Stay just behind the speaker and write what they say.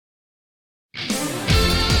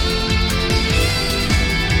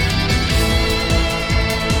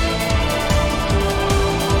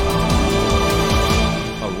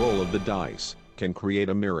dice can create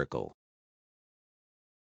a miracle.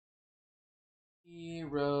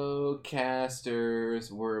 Hero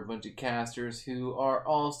casters. We're a bunch of casters who are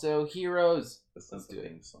also heroes. That's not the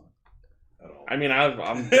theme song at all. I mean,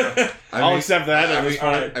 I'll accept that at this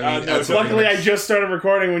point. Luckily, I just started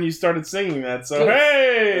recording when you started singing that, so Good.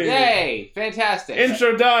 hey! Yay! Fantastic.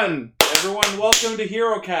 Intro done! Everyone, welcome to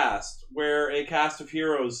Hero Cast, where a cast of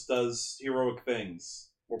heroes does heroic things.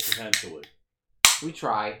 Or potentially. We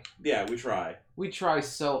try. Yeah, we try. We try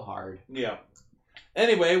so hard. Yeah.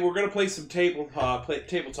 Anyway, we're going to play some tabletop.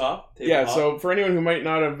 Yeah, so for anyone who might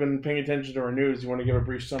not have been paying attention to our news, you want to give a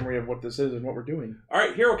brief summary of what this is and what we're doing?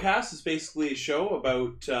 Alright, Hero Cast is basically a show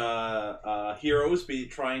about heroes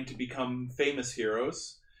trying to become famous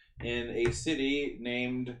heroes in a city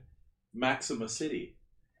named Maxima City.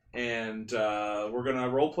 And we're going to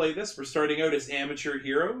roleplay this. We're starting out as amateur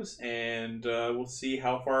heroes, and we'll see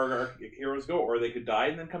how far our heroes go. Or they could die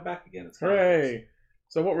and then come back again. It's Hooray!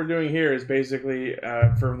 So what we're doing here is basically,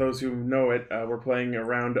 for those who know it, we're playing a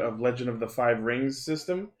round of Legend of the Five Rings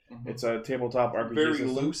system. Mm-hmm. It's a tabletop RPG very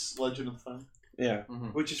system. loose Legend of Fun. Yeah. Mm-hmm.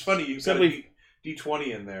 Which is funny. You've got a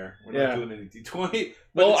D20 in there. We're not doing any D20.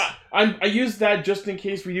 Well, I use that just in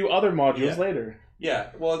case we do other modules later. Yeah,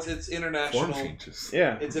 well, it's international. Form changes.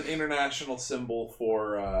 Yeah. It's an international symbol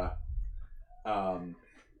for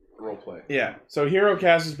roleplay. Yeah. So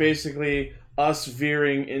HeroCast is basically us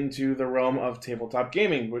veering into the realm of tabletop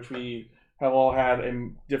gaming, which we have all had a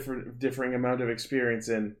differing amount of experience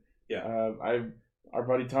in. Yeah. Our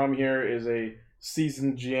buddy Tom here is a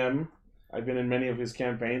seasoned GM. I've been in many of his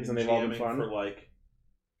campaigns, and they've all been fun. For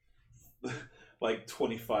like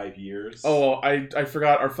 25 years. Oh, I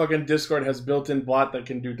forgot. Our fucking Discord has built-in bot that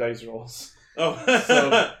can do dice rolls. Oh.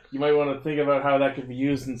 So you might want to think about how that could be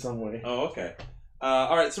used in some way. Oh, okay.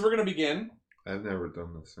 All right, so we're going to begin. I've never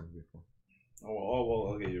done this thing before. Oh,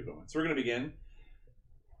 well, I'll get you going. So we're going to begin.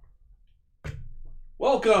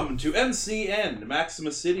 Welcome to MCN,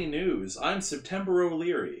 Maxima City News. I'm September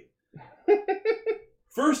O'Leary.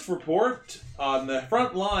 First report on the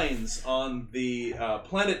front lines on the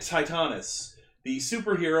planet Titanus. The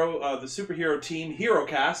superhero team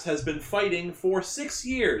HeroCast has been fighting for 6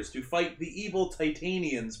 years to fight the evil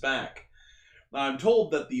Titanians back. I'm told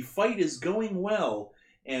that the fight is going well,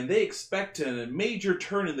 and they expect a major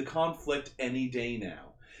turn in the conflict any day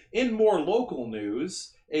now. In more local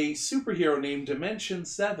news, a superhero named Dimension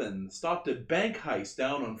 7 stopped a bank heist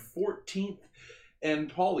down on 14th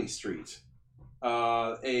and Polly Street.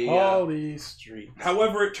 Polly Street.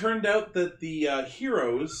 However, it turned out that the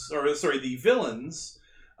the villains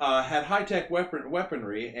had high-tech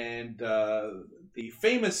weaponry, and the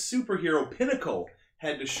famous superhero Pinnacle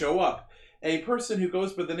had to show up. A person who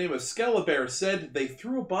goes by the name of Skelebear said they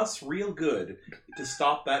threw a bus real good to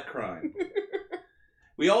stop that crime.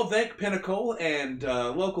 We all thank Pinnacle and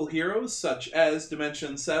local heroes such as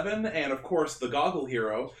Dimension 7 and, of course, the Goggle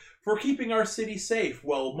Hero for keeping our city safe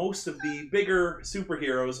while most of the bigger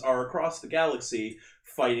superheroes are across the galaxy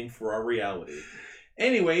fighting for our reality.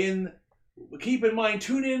 Anyway, keep in mind,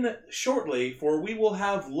 tune in shortly for we will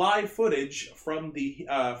have live footage from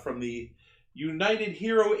the United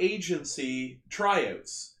Hero Agency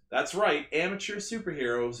tryouts. That's right, amateur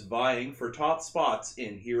superheroes vying for top spots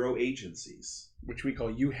in hero agencies. Which we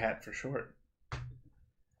call UHAT for short.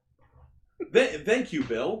 Thank you,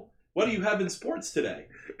 Bill. What do you have in sports today?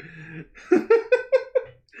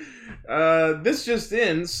 This just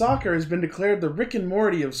in, soccer has been declared the Rick and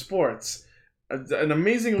Morty of sports. An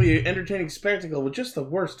amazingly entertaining spectacle with just the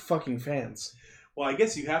worst fucking fans. Well, I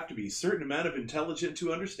guess you have to be a certain amount of intelligent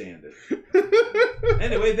to understand it.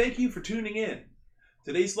 Anyway, thank you for tuning in.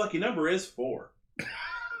 Today's lucky number is 4.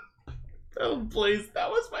 Oh, please. That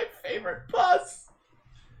was my favorite bus.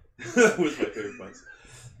 That was my favorite bus.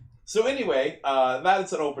 So anyway, that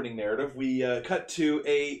is an opening narrative. We cut to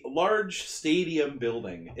a large stadium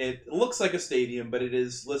building. It looks like a stadium, but it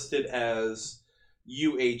is listed as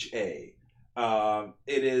UHA.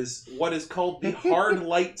 It is what is called the Hard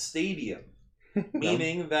Light Stadium,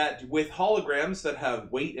 meaning that with holograms that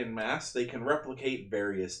have weight and mass, they can replicate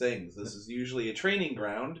various things. This is usually a training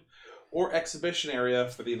ground or exhibition area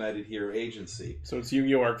for the United Hero Agency. So it's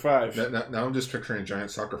Yu-Gi-Oh! Arc 5. Now I'm just picturing a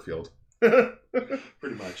giant soccer field.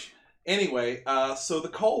 Pretty much. Anyway, so the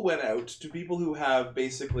call went out to people who have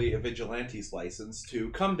basically a vigilante's license to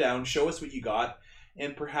come down, show us what you got,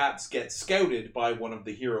 and perhaps get scouted by one of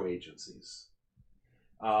the hero agencies.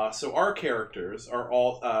 So our characters are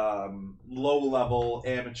all low-level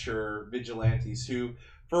amateur vigilantes who,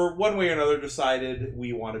 for one way or another, decided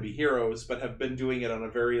we want to be heroes, but have been doing it on a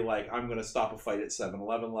very, I'm going to stop a fight at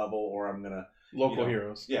 7-Eleven level, or I'm going to Local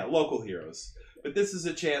heroes. Yeah, local heroes. But this is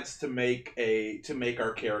a chance to make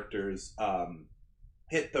our characters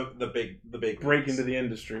hit the big Break leagues. into the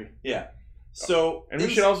industry. Yeah. So And we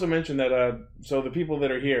should also mention that so the people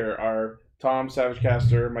that are here are Tom, Savage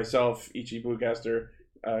Caster, myself, Ichi Blue Caster,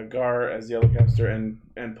 Gar as Yellow Caster,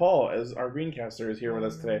 and Paul as our Green Caster is here with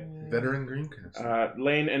us today. Veteran Greencast.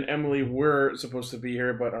 Lane and Emily were supposed to be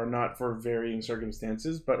here, but are not for varying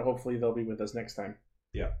circumstances. But hopefully they'll be with us next time.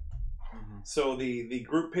 Yeah. So the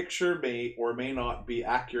group picture may or may not be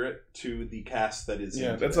accurate to the cast that is.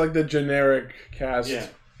 Yeah, in that's today. like the generic cast. Yeah.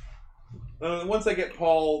 Once I get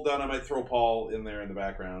Paul done, I might throw Paul in there in the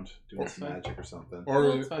background doing some magic or something.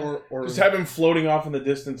 Or That's fine. or Just have him floating off in the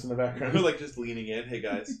distance in the background. like just leaning in. Hey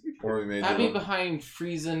guys. or we made Have the me behind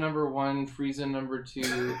Frieza #1, Frieza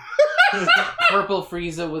 #2, purple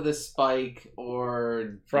Frieza with a spike,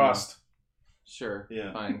 or Frost. Sure.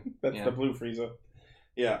 Yeah. Fine. That's Yeah. the blue Frieza.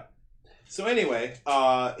 Yeah. So anyway,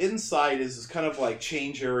 inside is this kind of like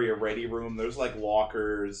change area ready room. There's like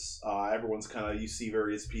lockers. Everyone's kind of, you see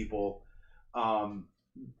various people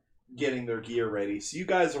getting their gear ready. So you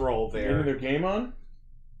guys are all Getting there. their game on?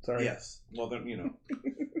 Sorry. Yes. Well, then,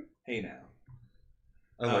 hey now.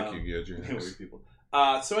 I like Yu-Gi-Oh! Juniors. People.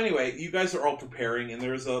 So anyway, you guys are all preparing, and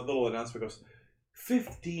there's a little announcement that goes,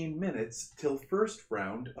 15 minutes till first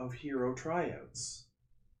round of hero tryouts.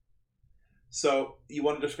 So, you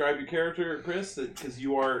want to describe your character, Chris? Because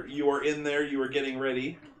you are in there, you are getting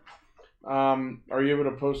ready. Are you able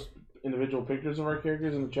to post individual pictures of our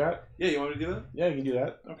characters in the chat? Yeah, you want me to do that? Yeah, you can do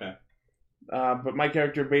that. Okay. But my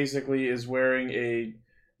character basically is wearing a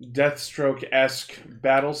Deathstroke-esque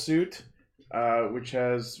battle suit, which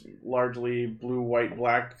has largely blue, white,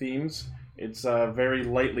 black themes. It's very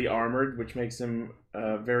lightly armored, which makes him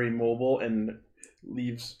very mobile and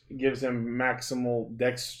gives him maximal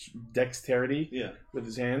dexterity Yeah. with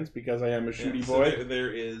his hands because I am a shooty So boy.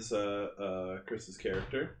 there is Chris's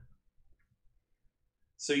character.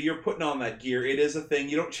 So you're putting on that gear. It is a thing.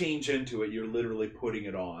 You don't change into it. You're literally putting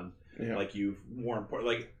it on. Yeah. Like you've worn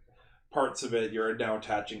like parts of it. You're now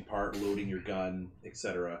attaching part, loading your gun,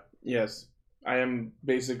 etc. Yes, I am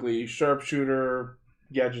basically sharpshooter,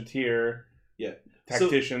 gadgeteer, Yeah.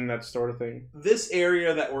 tactician, that sort of thing. This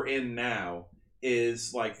area that we're in now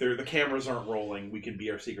is like the cameras aren't rolling. We can be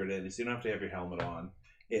our secret enemies. You don't have to have your helmet on.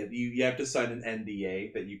 You have to sign an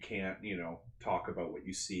NDA that you can't talk about what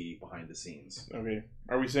you see behind the scenes. Okay,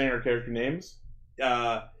 are we saying our character names?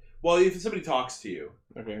 Well, if somebody talks to you.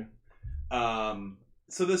 Okay.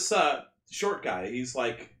 So this short guy, he's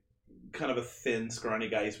like kind of a thin, scrawny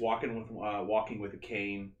guy. He's walking with a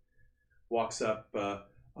cane. Walks up.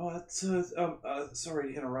 That's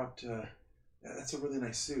sorry to interrupt. That's a really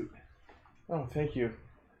nice suit. Oh, thank you.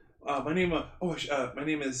 My name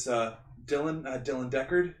is Dylan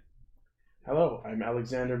Deckard. Hello, I'm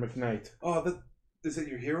Alexander McKnight. Oh, is it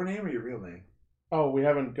your hero name or your real name? Oh, we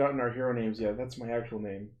haven't gotten our hero names yet. That's my actual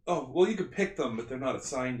name. Oh, well, you could pick them, but they're not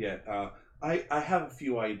assigned yet. I have a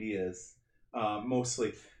few ideas.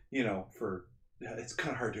 Mostly, for it's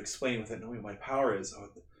kind of hard to explain without knowing what my power is.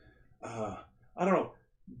 I don't know.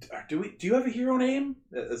 Do you have a hero name?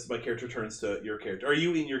 As my character turns to your character, are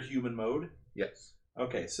you in your human mode? Yes.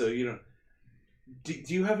 Okay, so you don't.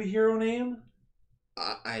 Do you have a hero name?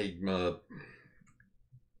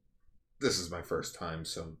 This is my first time,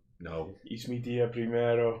 so no. Es mi dia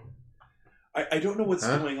primero. I don't know what's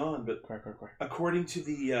Huh? going on, but Quack, quack, quack. according to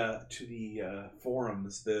the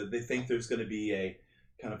forums, they think there's going to be a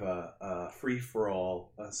kind of a free for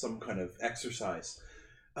all, some kind of exercise.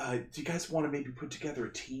 Do you guys want to maybe put together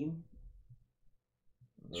a team?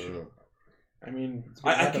 I mean, it's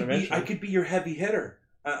gonna I happen eventually. could be your heavy hitter.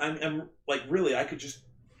 I'm like really, I could just,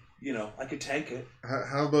 I could tank it.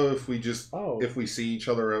 How about if we just Oh. if we see each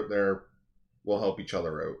other out there, we'll help each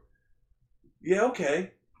other out. Yeah,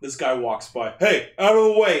 okay. This guy walks by. Hey, out of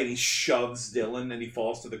the way! And he shoves Dylan, and he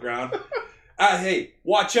falls to the ground. Hey,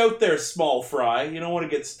 watch out there, small fry. You don't want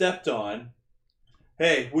to get stepped on.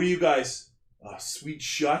 Hey, what are you guys? Sweet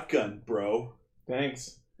shotgun, bro.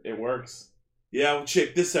 Thanks. It works. Yeah, well,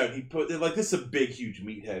 check this out. He put this is a big, huge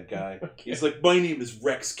meathead guy. Okay. He's like, my name is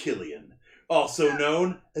Rex Killian, also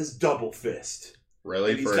known as Double Fist.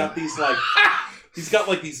 Really? And he's got these he's got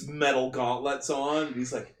like these metal gauntlets on. And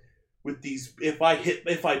he's like, with these, if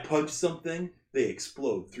I punch something, they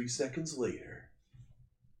explode 3 seconds later.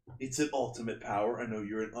 It's an ultimate power. I know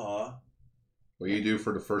you're in awe. What do you do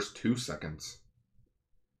for the first 2 seconds?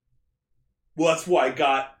 Well, that's why I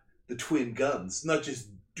got the twin guns, not just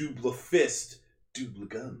double fist, double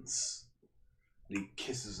guns. And he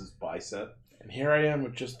kisses his bicep. And here I am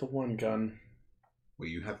with just the one gun. Well,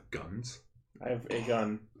 you have guns? I have a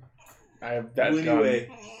gun. I have that Well, gun. anyway,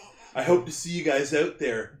 I hope to see you guys out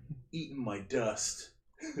there eating my dust.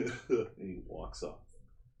 And he walks off.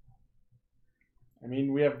 I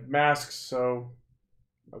mean, we have masks, so...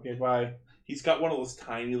 Okay, bye. He's got one of those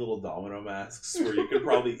tiny little domino masks where you could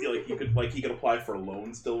probably he could apply for a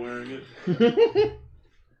loan still wearing it.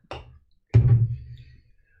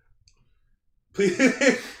 Please,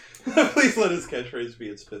 please let his catchphrase be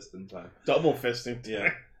 "It's fisting time." Double fisting. Yeah.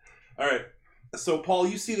 All right. So Paul,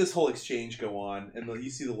 you see this whole exchange go on, and you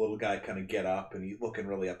see the little guy kind of get up, and he's looking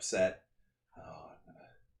really upset.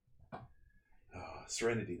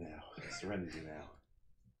 Serenity now. Serenity now.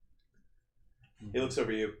 He looks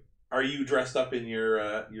over you. Are you dressed up in your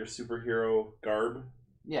superhero garb?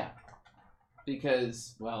 Yeah.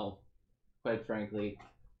 Because, well, quite frankly,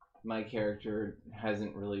 my character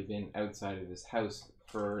hasn't really been outside of his house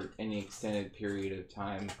for any extended period of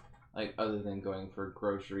time, like other than going for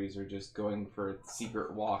groceries or just going for a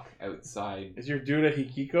secret walk outside. Is your dude a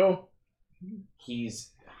Hikiko?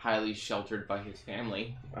 He's highly sheltered by his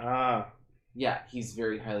family. Ah. Yeah, he's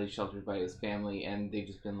very highly sheltered by his family, and they've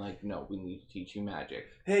just been like, no, we need to teach you magic.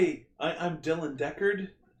 Hey, I'm Dylan Deckard.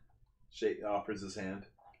 Shay offers his hand.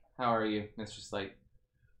 How are you? It's just like,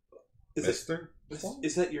 Is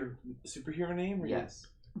that your superhero name? Or yes.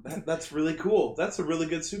 That's really cool. That's a really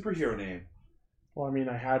good superhero name. Well, I mean,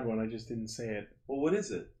 I had one. I just didn't say it. Well, what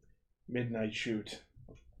is it? Midnight Shoot.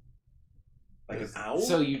 Like an owl?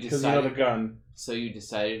 So you Because you know the decided. gun. So you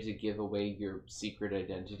decided to give away your secret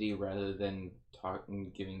identity rather than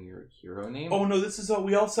giving your hero name? Oh no, this is all.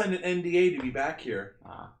 We all signed an NDA to be back here.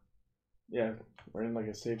 Ah. Yeah, we're in like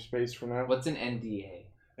a safe space for now. What's an NDA?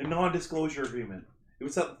 A non-disclosure agreement. It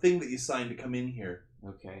was that thing that you signed to come in here.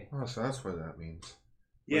 Okay. Oh, so that's what that means.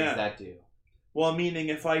 What Yeah. does that do? Well, meaning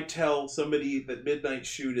if I tell somebody that Midnight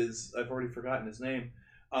Shoot is, I've already forgotten his name,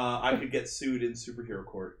 I could get sued in superhero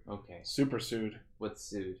court. Okay. Super sued. What's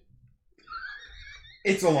sued?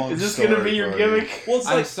 It's a long Is this story, gonna be your buddy. gimmick? Well, it's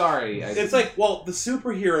I'm like sorry. it's like, well, the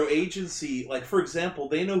superhero agency, like for example,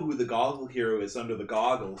 they know who the goggle hero is under the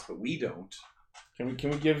goggles, but we don't. Can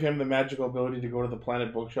we give him the magical ability to go to the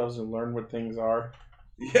planet bookshelves and learn what things are?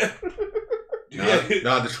 Yeah.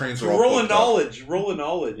 Nah, the trains are all Roll a booked up. knowledge. Roll a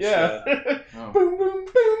knowledge. Yeah. Oh. Boom, boom, boom,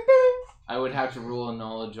 boom. I would have to rule a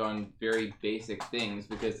knowledge on very basic things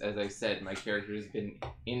because, as I said, my character has been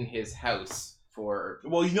in his house for...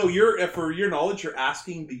 Well, for your knowledge, you're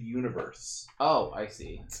asking the universe, Oh, I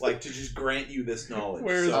see. like, to just grant you this knowledge.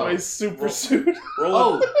 Where's So, my super roll- suit? roll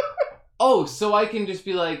Oh! Oh, so I can just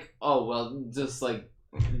be like, oh, well, just like...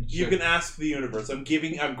 You can ask the universe. I'm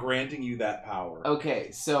granting you that power.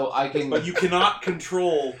 Okay, so I can... But you cannot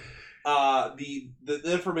control. The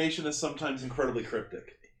information is sometimes incredibly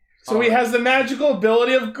cryptic. So he has the magical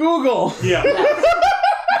ability of Google. Yeah, Yes.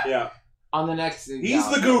 yeah. On the next... He's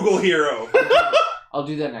the Google hero. I'll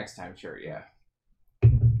do that next time, sure, yeah.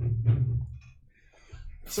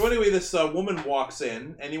 So anyway, this woman walks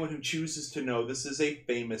in. Anyone who chooses to know, this is a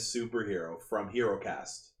famous superhero from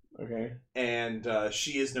HeroCast. Okay. And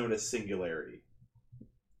she is known as Singularity.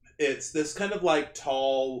 It's this kind of like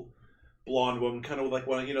tall, blonde woman, kind of like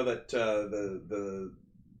one,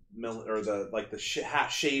 that hat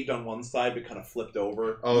shaved on one side but kind of flipped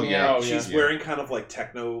over. Oh Yeah, yeah, oh, She's yeah. wearing kind of like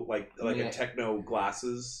techno, like Yeah. a techno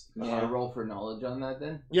glasses. May I roll for knowledge on that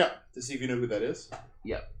then? Yeah, to see if you know who that is.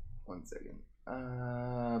 Yep. 1 second.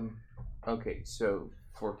 Okay, so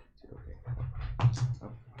 42. Okay.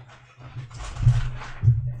 Oh.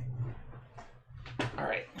 All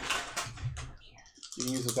right. You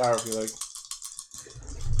can use the tower if you like.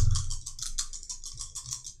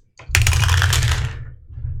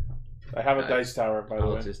 I have a dice tower, by the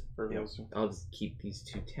way. for those who- I'll just keep these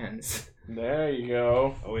 2 10s There you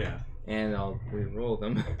go. Oh yeah. and I'll re-roll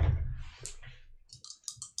them.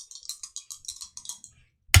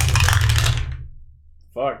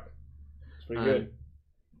 Fuck. It's pretty good.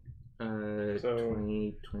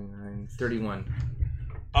 20, 29, 31.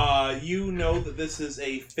 You know that this is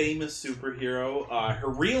a famous superhero. Her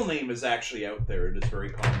real name is actually out there. It is very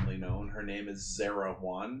commonly known. Her name is Zara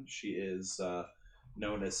Juan. She is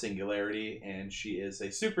known as Singularity, and she is a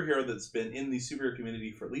superhero that's been in the superhero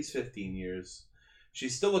community for at least 15 years. She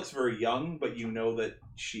still looks very young, but you know that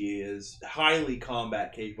she is highly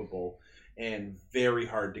combat capable and very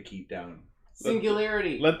hard to keep down.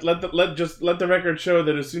 Singularity. Let the record show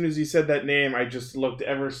that as soon as you said that name, I just looked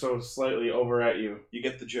ever so slightly over at you. You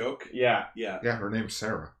get the joke? Yeah. Yeah. Yeah, her name's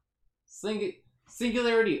Sarah.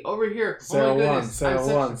 Singularity over here. Sarah oh my one, goodness. Sarah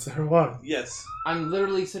one, Sarah one. Yes. I'm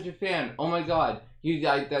literally such a fan. Oh my god.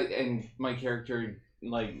 And my character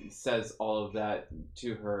says all of that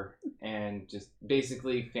to her and just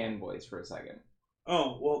basically fanboys for a second.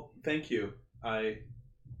 Oh, well, thank you.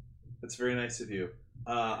 That's very nice of you.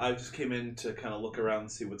 I just came in to kind of look around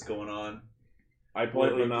and see what's going on. I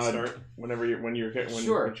politely Where do we nod start?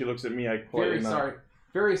 when she looks at me. I politely Very nod. sorry.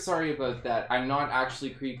 Very sorry about that. I'm not actually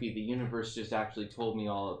creepy. The universe just actually told me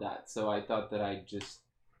all of that. So I thought that I'd just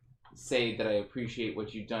say that I appreciate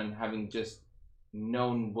what you've done, having just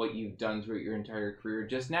known what you've done throughout your entire career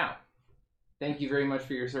just now. Thank you very much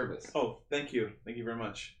for your service. Oh, thank you. Thank you very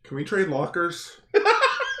much. Can we trade lockers?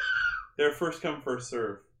 They're first come, first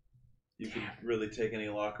serve. You can really take any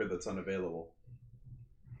locker that's unavailable.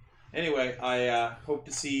 Anyway, I hope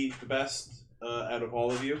to see the best out of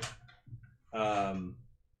all of you.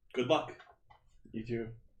 Good luck. You too.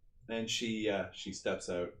 And she steps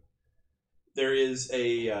out. There is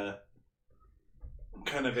a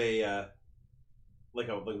kind of a like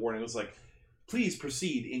warning. It was like, please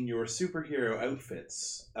proceed in your superhero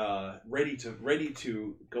outfits, ready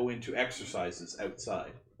to go into exercises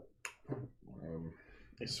outside.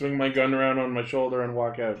 I swing my gun around on my shoulder and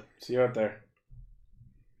walk out. See you out there.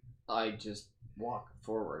 I just walk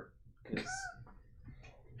forward because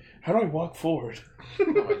How do I walk forward?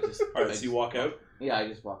 All right, so you walk out. Yeah, I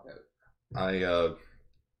just walk out.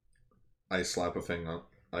 I slap a thing up.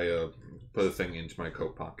 I put a thing into my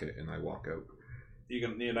coat pocket and I walk out.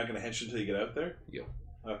 You're not gonna hench until you get out there. Yep.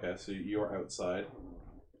 Okay, so you're outside.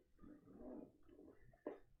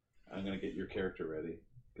 I'm gonna get your character ready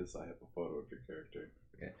because I have a photo of your character.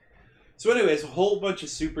 Okay. So, anyways, a whole bunch of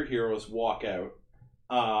superheroes walk out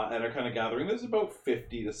and are kind of gathering. There's about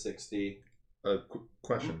 50 to 60.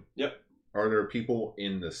 Question. Yep. Are there people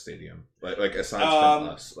in the stadium? Like aside from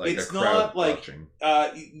us? Like it's a crowd not like watching?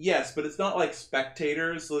 Yes, but it's not like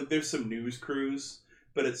spectators. Like there's some news crews,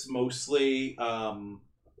 but it's mostly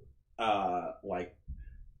like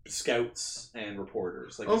scouts and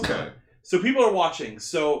reporters. Like it's Okay. not- so people are watching.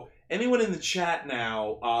 So anyone in the chat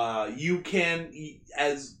now, you can,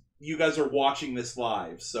 as you guys are watching this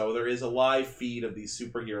live. So there is a live feed of these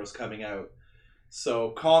superheroes coming out.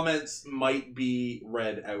 So comments might be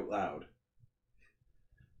read out loud.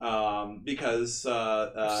 Because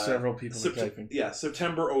Several people are typing. yeah,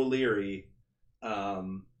 September O'Leary,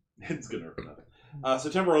 it's gonna hurt nothing.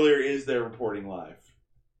 September O'Leary is there reporting live.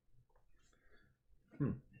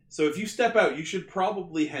 So if you step out, you should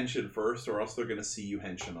probably henshin first, or else they're gonna see you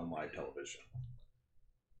henshin on live television.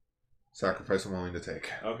 Sacrifice I'm willing to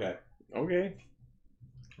take. Okay. Okay.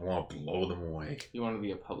 I want to blow them away. You want to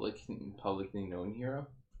be a publicly known hero?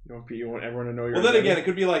 You want everyone to know you're. Well, then a again, it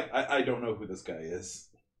could be like I don't know who this guy is.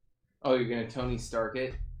 Oh, you're gonna Tony Stark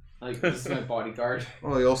it? Like, this is my bodyguard.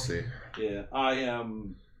 Oh, you'll see. Yeah, I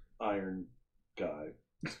am Iron Guy.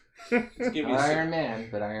 Just give me a Iron Man,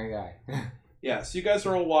 but Iron Guy. Yeah, so you guys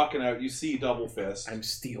are all walking out. You see Double Fist I'm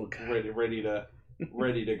Steel Guy. ready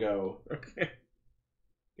to go. Okay.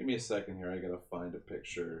 Give me a second here. I gotta find a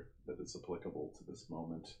picture that is applicable to this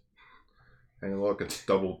moment. Hey, look, it's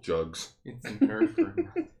double jugs. It's a nerd for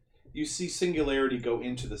him. You see Singularity go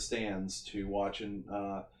into the stands to watch, and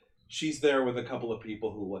she's there with a couple of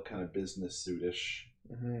people who look kind of business suitish.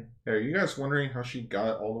 Mm-hmm. Hey, are you guys wondering how she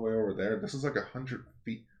got all the way over there? This is like 100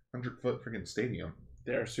 foot freaking stadium.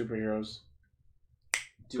 They are superheroes.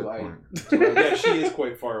 Do I Yeah, she is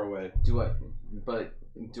quite far away. do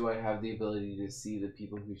I have the ability to see the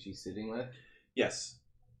people who she's sitting with? Yes.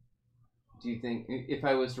 Do you think, if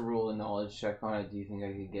I was to roll a knowledge check on it, do you think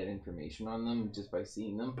I could get information on them just by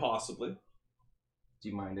seeing them? Possibly. Do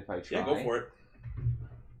you mind if I try? Yeah, go for it.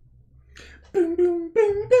 Boom, boom,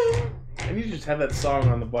 boom, boom. I need to just have that song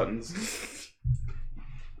on the buttons.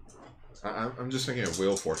 I'm just thinking of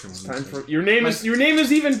Wheel of Fortune. It's time for your name is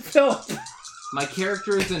even Philip. My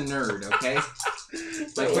character is a nerd, okay?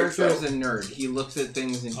 My character is a nerd. He looks at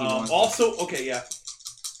things and he wants... Also, okay, yeah.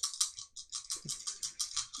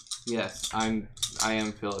 Yes, I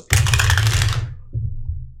am Philip.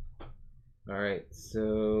 Alright,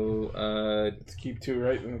 so, Let's keep 2,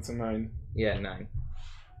 right? And it's a 9. yeah, 9.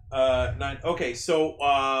 9. Okay, so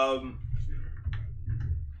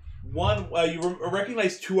one you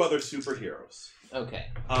recognize 2 other superheroes. Okay.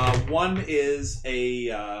 One is a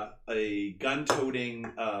gun-toting.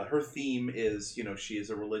 Her theme is, she is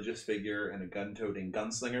a religious figure and a gun-toting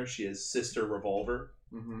gunslinger. She is Sister Revolver.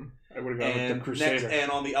 Mm-hmm. I would have gone with the And Crusader.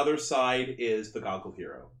 and on the other side is the Goggle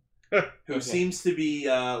Hero, who Okay. seems to be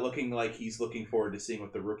looking like he's looking forward to seeing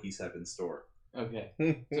what the rookies have in store. Okay.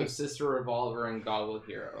 So Sister Revolver and Goggle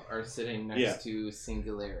Hero are sitting next to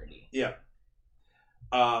Singularity. Yeah.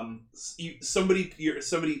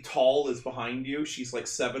 Somebody tall is behind you. She's like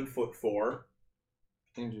 7'4".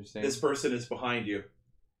 Interesting. This person is behind you.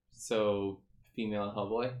 So, female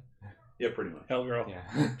Hellboy? Yeah, pretty much. Hellgirl.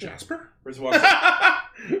 Yeah. Jasper? Whereas walks up,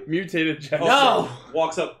 Mutated Jasper. No!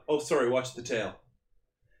 walks up. Oh, sorry. Watch the tail.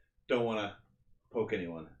 Don't want to poke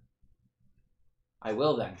anyone. I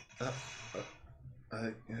will then. Yeah.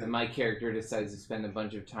 And my character decides to spend a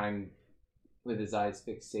bunch of time with his eyes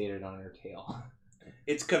fixated on her tail.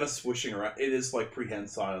 It's kind of swishing around. It is like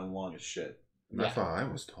prehensile and long as shit. I Yeah. thought I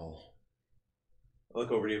was tall. I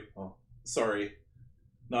look over to you. Oh, sorry.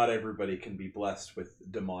 Not everybody can be blessed with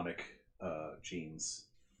demonic genes.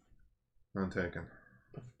 None taken.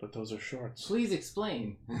 But those are shorts. Please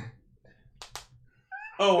explain.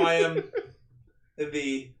 Oh, I am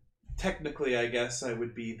technically, I guess, I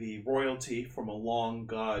would be the royalty from a long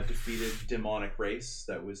defeated demonic race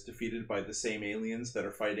that was defeated by the same aliens that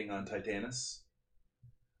are fighting on Titanus.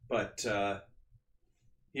 But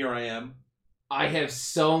here I am. I have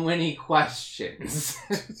so many questions.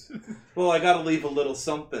 Well, I gotta leave a little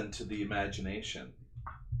something to the imagination,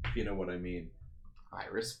 if you know what I mean. I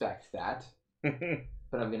respect that, but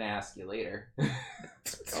I'm going to ask you later.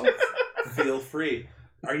 Oh, feel free.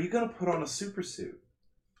 Are you gonna put on a super suit?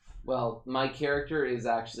 Well, my character is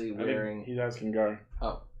actually wearing... He's asking Gar.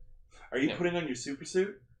 Oh, Are you Yeah. putting on your super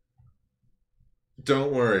suit?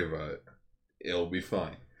 Don't worry about it. It'll be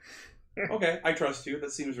fine. Okay, I trust you.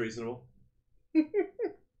 That seems reasonable.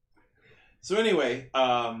 So anyway,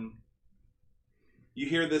 you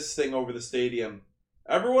hear this thing over the stadium.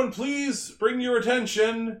 Everyone, please bring your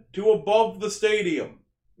attention to above the stadium.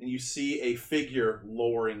 And you see a figure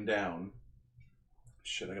lowering down.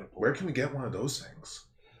 Shit, I gotta pull. Where can we get one of those things?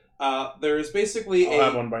 There is basically I'll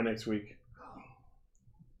have one by next week.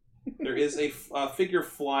 There is a figure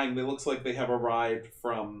flying that looks like they have arrived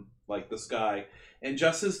from like the sky, and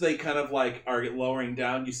just as they kind of like are lowering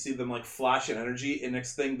down, you see them like flash in energy, and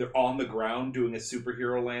next thing they're on the ground doing a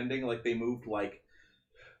superhero landing. Like they moved like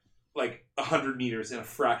 100 meters in a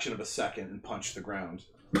fraction of a second and punched the ground.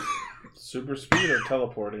 Super speed or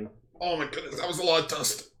teleporting? Oh my goodness, that was a lot of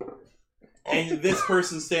dust. And this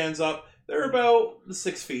person stands up. They're about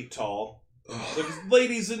 6 feet tall.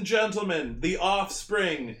 Ladies and gentlemen, the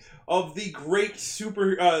offspring of the great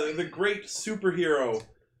superhero.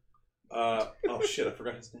 Oh shit, I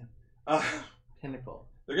forgot his name. Pinnacle.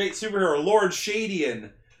 The great superhero, Lord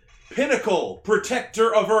Shadian, Pinnacle,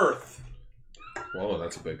 Protector of Earth. Whoa,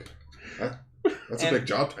 that's a big. That's a And- big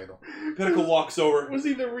job title. Pinnacle walks over. Was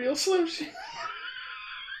he the real Slim Shady?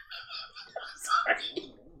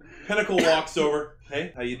 Pinnacle walks over.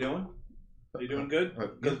 Hey, how you doing? You doing good?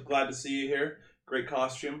 Good. Glad to see you here. Great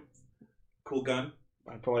costume. Cool gun.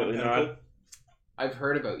 I politely Pinnacle. nod. I've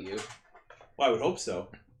heard about you. Well, I would hope so.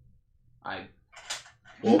 I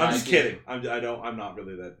Well, I'm I just do. kidding. I'm not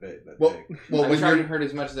really that big. Well, big. well, I've when tried to you're heard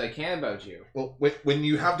as much as I can about you. well, when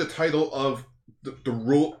you have the title of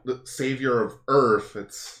the savior of Earth,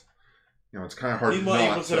 it's it's kind of hard to Meanwhile, not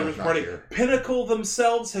April Center not Party. here. Pinnacle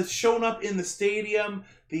themselves has shown up in the stadium.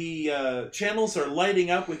 The channels are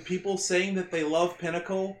lighting up with people saying that they love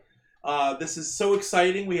Pinnacle. This is so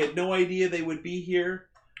exciting. We had no idea they would be here.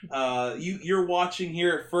 You're watching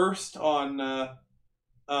here at first on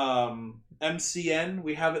MCN.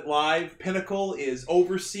 We have it live. Pinnacle is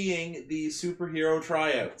overseeing the superhero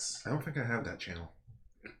tryouts. I don't think I have that channel.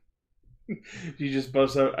 You just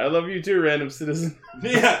bust out, I love you too, random citizen.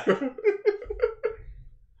 Yeah.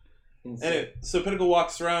 Insane. Anyway, so Pinnacle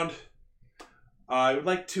walks around. I would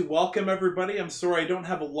like to welcome everybody. I'm sorry I don't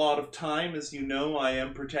have a lot of time. As you know, I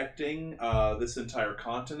am protecting this entire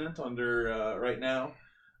continent under right now.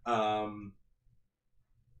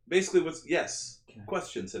 Basically,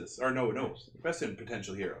 question, citizen. Or no. Question,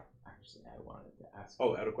 potential hero. Actually, I wanted to ask.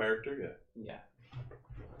 Oh, out of character? Yeah. Yeah.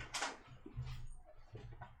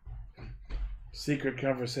 Secret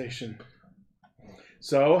conversation.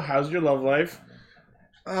 So, how's your love life?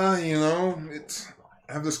 It's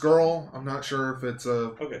I have this girl. I'm not sure if it's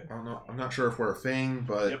a. Okay. I don't know. I'm not sure if we're a thing,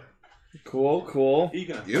 but Yep. Cool. You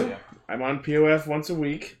can. You? Yeah. I'm on POF once a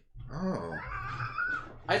week. oh,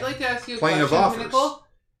 I'd like to ask you a Plenty of question, offers. Pinnacle.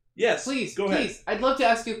 Yes. Please, go ahead. please. I'd love to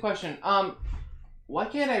ask you a question. Why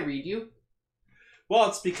can't I read you? Well,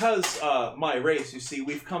 it's because my race, you see,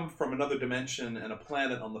 we've come from another dimension and a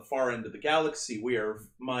planet on the far end of the galaxy.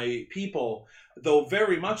 My people, though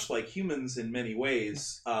very much like humans in many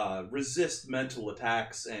ways, resist mental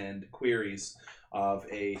attacks and queries of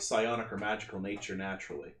a psionic or magical nature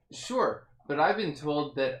naturally. Sure, but I've been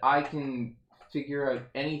told that I can figure out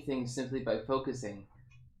anything simply by focusing.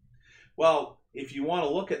 Well, if you want to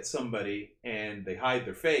look at somebody and they hide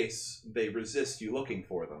their face, they resist you looking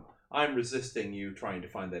for them. I'm resisting you trying to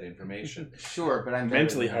find that information. Sure, but I'm better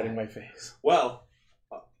Mentally than hiding that. my face. Well,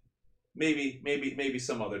 maybe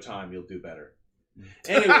some other time you'll do better.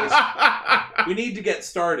 Anyways, we need to get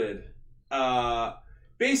started.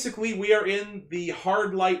 Basically, we are in the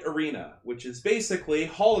hard light arena, which is basically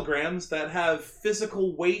holograms that have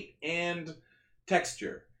physical weight and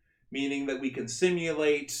texture, meaning that we can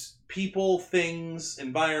simulate people, things,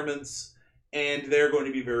 environments, and they're going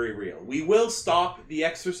to be very real. We will stop the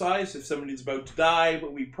exercise if somebody's about to die,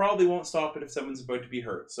 but we probably won't stop it if someone's about to be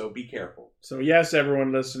hurt, so be careful. So yes,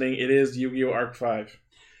 everyone listening, it is Yu-Gi-Oh! Arc 5.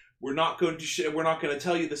 We're not going to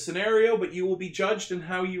tell you the scenario, but you will be judged in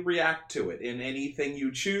how you react to it, in anything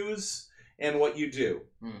you choose and what you do.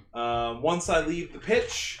 Once I leave the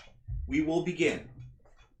pitch, we will begin.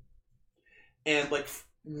 And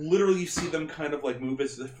literally, you see them kind of move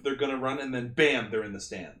as if they're gonna run, and then bam, they're in the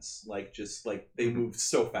stands. They move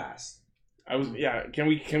so fast. Can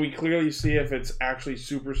we clearly see if it's actually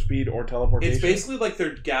super speed or teleportation? It's basically like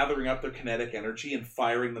they're gathering up their kinetic energy and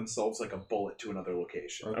firing themselves like a bullet to another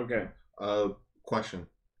location. Okay. Question: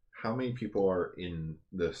 how many people are in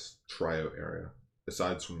this trio area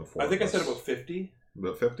besides from the four? I think I of said us? about 50.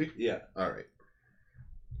 About 50? Yeah. All right.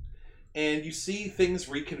 And you see things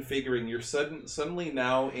reconfiguring. You're suddenly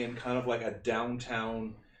now in kind of like a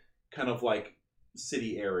downtown, kind of like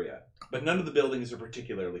city area, but none of the buildings are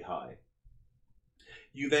particularly high.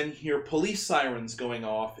 You then hear police sirens going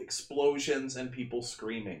off, explosions, and people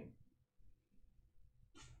screaming.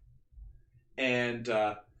 And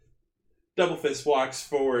Double Fist walks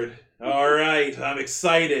forward. All right, I'm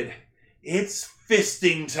excited. It's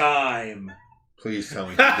fisting time. Please tell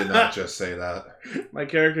me you did not just say that. My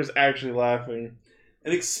character's actually laughing.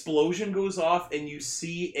 An explosion goes off, and you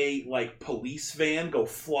see a police van go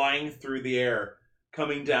flying through the air,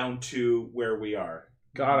 coming down to where we are.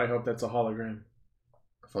 God, I hope that's a hologram.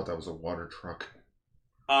 I thought that was a water truck.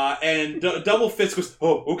 And Double Fist goes,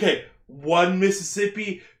 oh, okay, 1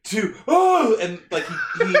 Mississippi, 2, oh! And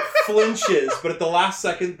he flinches, but at the last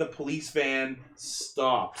second, the police van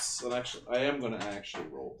stops. And actually, I am going to actually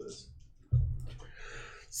roll this.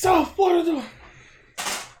 South Florida!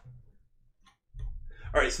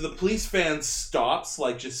 Alright, so the police van stops,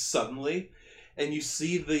 just suddenly, and you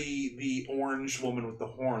see the orange woman with the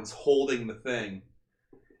horns holding the thing.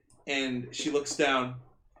 And she looks down.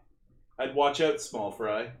 I'd watch out, small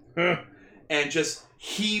fry. And just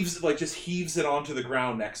heaves it onto the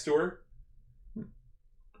ground next to her.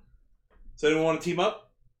 So anyone want to team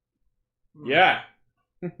up? Yeah.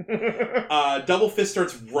 Double Fist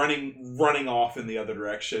starts running off in the other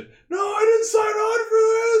direction. No, I didn't sign on for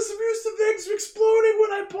this! I'm used to things exploding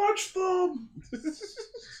when I punch them!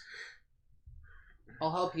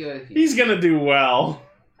 I'll help you out. He's gonna do well.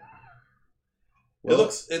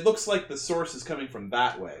 It looks like the source is coming from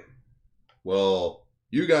that way. Well,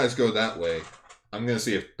 you guys go that way. I'm going to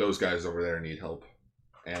see if those guys over there need help.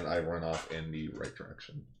 And I run off in the right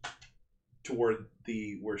direction. Toward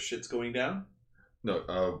where shit's going down?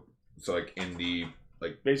 No, so in the,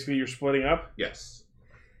 Basically, you're splitting up? yes.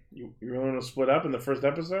 You're willing to split up in the first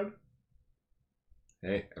episode?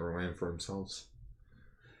 Hey, everyone in for themselves.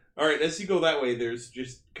 Alright, as you go that way, there's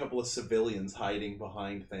just a couple of civilians hiding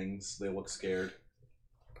behind things. They look scared.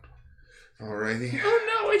 Alrighty. Oh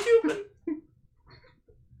no, a human!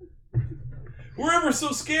 We're ever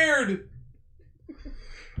so scared!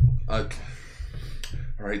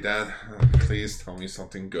 Alright, Dad. Please tell me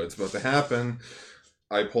something good's about to happen.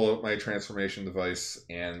 I pull out my transformation device,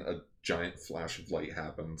 and a giant flash of light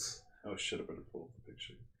happens. Oh shit, I better pull up the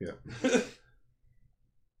picture. Yeah.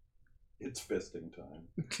 It's fisting time.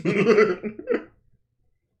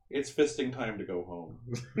 It's fisting time to go home.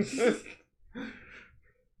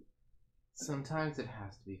 Sometimes it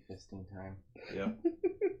has to be fisting time. Yep.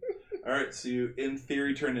 Alright, so you, in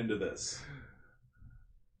theory, turn into this.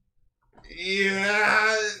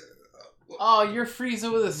 Yeah. Oh, you're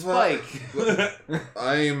Frieza with a spike.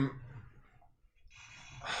 I'm...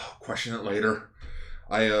 Question it later.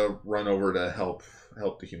 I run over to help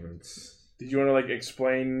the humans. Did you want to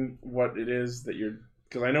explain what it is that you're?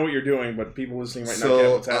 Because I know what you're doing, but people listening might not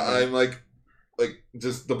get what's happening. I'm like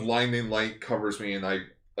just the blinding light covers me, and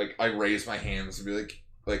I raise my hands and be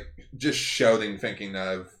like just shouting, thinking that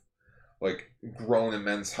I've grown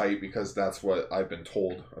immense height because that's what I've been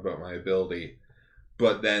told about my ability.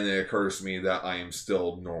 But then it occurs to me that I am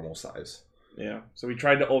still normal size. Yeah. So we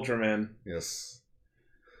tried to Ultraman. Yes.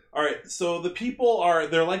 Alright, so the people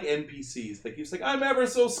they're like NPCs. They keep saying, I'm ever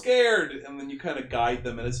so scared! And then you kind of guide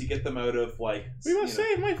them, and as you get them out of, we must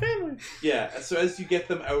save my family! Yeah, so as you get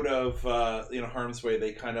them out of, harm's way,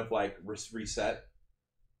 they kind of, reset.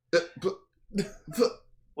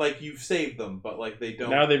 You've saved them, but, they don't...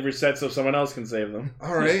 Now they've reset so someone else can save them.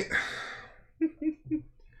 Alright.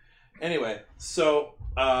 Anyway, so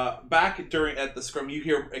back at the scrum, you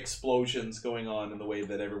hear explosions going on in the way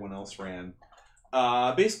that everyone else ran.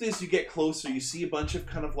 Basically, as you get closer, you see a bunch of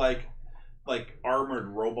kind of like armored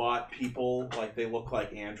robot people. Like they look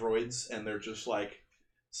like androids, and they're just like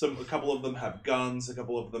a couple of them have guns, a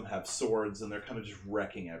couple of them have swords, and they're kind of just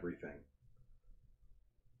wrecking everything.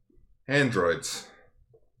 Androids.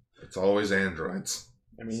 It's always androids.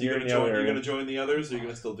 I mean, so you're gonna join the others, or you're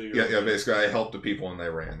gonna still do your Yeah. Basically, I helped the people and they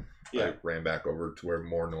ran. Yeah. I ran back over to where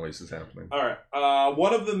more noise is happening. All right.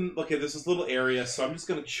 One of them. Okay, there's this little area, so I'm just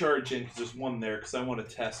gonna charge in because there's one there because I want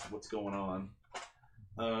to test what's going on.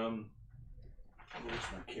 Where's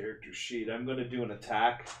my character sheet? I'm gonna do an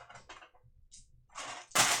attack.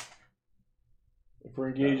 If we're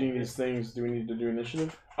engaging these things, do we need to do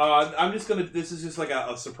initiative? I'm just gonna. This is just like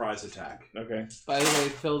a surprise attack. Okay. By the way,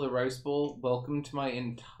 Phil the Rice Bowl, welcome to my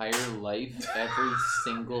entire life every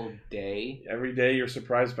single day. Every day you're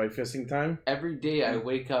surprised by fisting time? Every day I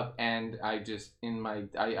wake up and I just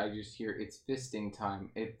hear it's fisting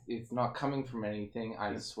time. It's not coming from anything.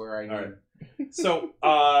 I swear I know. All right. So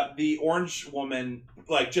the orange woman,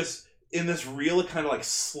 like, just in this real kind of like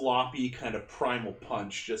sloppy kind of primal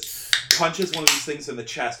punch, just punches one of these things in the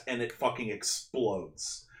chest and it fucking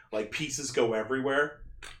explodes. Like pieces go everywhere.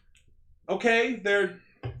 Okay, they're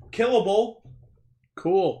killable.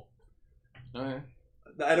 Cool. Okay.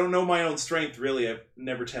 I don't know my own strength, really. I've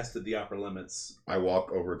never tested the upper limits. I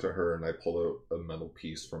walk over to her and I pull out a metal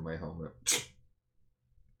piece from my helmet.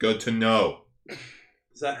 Good to know.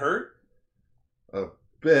 Does that hurt? A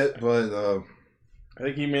bit, but I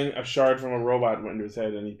think he meant a shard from a robot went into his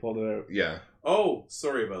head and he pulled it out. yeah. Oh,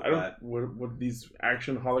 sorry about that. Would these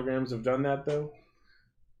action holograms have done that though?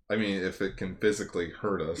 I mean, if it can physically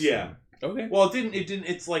hurt us. Yeah. Okay. Well, it didn't.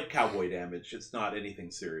 It's like cowboy damage. It's not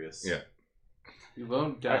anything serious. Yeah. You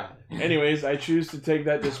won't die. Anyways, I choose to take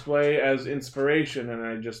that display as inspiration and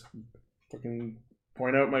I just fucking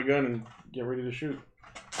point out my gun and get ready to shoot.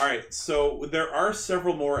 All right. So there are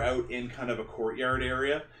several more out in kind of a courtyard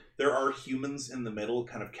area. There are humans in the middle,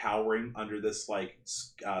 kind of cowering under this like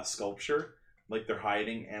sculpture, like they're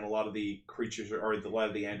hiding, and a lot of the creatures a lot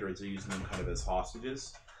of the androids are using them kind of as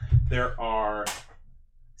hostages. There are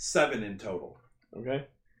 7 in total. Okay.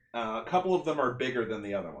 A couple of them are bigger than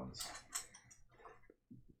the other ones.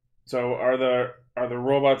 So are the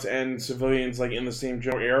robots and civilians like in the same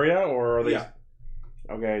general area, or are they? Yeah.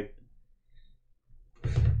 Okay.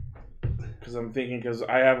 Because I'm thinking, because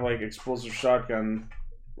I have like explosive shotgun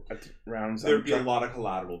rounds. There'd be a lot of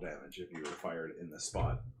collateral damage if you were fired in this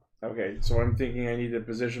spot. Okay, so I'm thinking I need to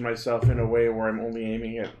position myself in a way where I'm only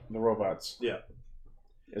aiming at the robots. Yeah.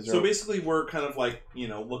 Is there So basically, we're kind of like,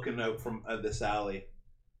 looking out from this alley,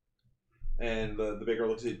 and the bigger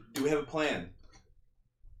looks at, do we have a plan?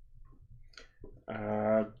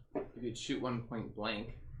 You could shoot one point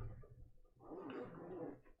blank.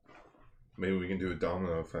 Maybe we can do a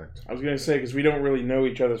domino effect. I was going to say, because we don't really know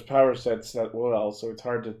each other's power sets that well, so it's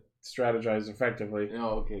hard to strategize effectively. No,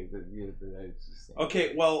 okay. I was just saying.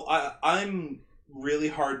 Okay, well, I'm really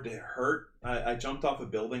hard to hurt. I jumped off a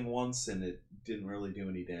building once, and it didn't really do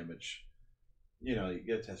any damage. You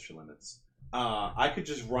gotta test your limits. I could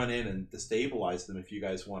just run in and destabilize them if you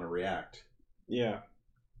guys want to react. Yeah.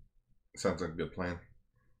 Sounds like a good plan.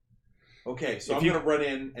 Okay, so If I'm you- going to run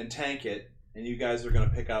in and tank it, and you guys are going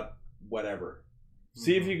to pick up whatever.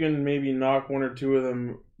 See if you can maybe knock one or two of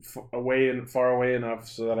them far away enough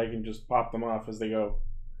so that I can just pop them off as they go.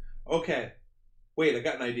 Okay. Wait, I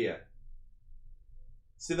got an idea.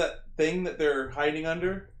 See that thing that they're hiding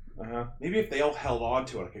under? Uh-huh. Maybe if they all held on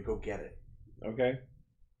to it, I could go get it. Okay.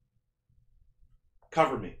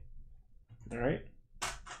 Cover me. All right.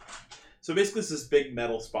 So basically, it's this big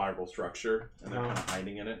metal spiral structure, and they're Oh. kind of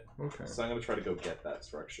hiding in it. Okay. So I'm going to try to go get that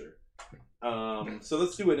structure. So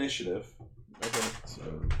let's do initiative. Okay. So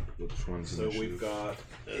which one's So we've got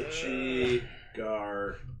Itchy,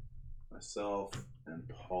 Gar, myself, and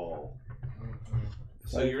Paul.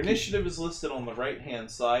 So your initiative is listed on the right-hand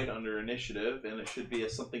side under initiative, and it should be a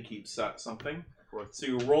something keeps something. So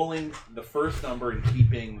you're rolling the first number and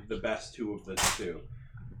keeping the best 2 of the 2.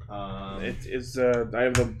 It's I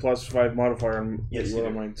have the +5 modifier on Yes, you do.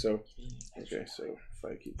 mine, so okay, so if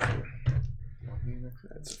I keep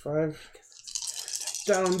that's a 5.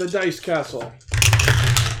 Down the dice castle.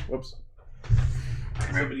 Whoops.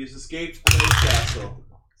 Somebody's escaped the Dice Castle.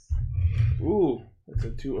 Ooh, that's a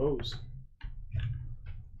 2 O's.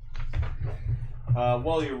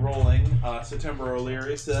 While you're rolling, September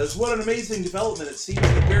O'Leary says, "What an amazing development! It seems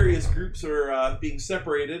that various groups are being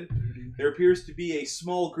separated. There appears to be a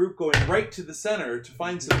small group going right to the center to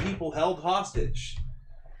find some people held hostage.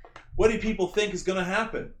 What do people think is going to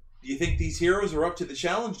happen?" Do you think these heroes are up to the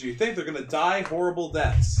challenge? Do you think they're going to die horrible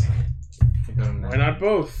deaths? I got a Why not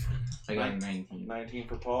both? I got a 19. 19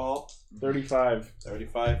 for Paul. 35.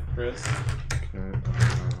 35 for Chris. Okay.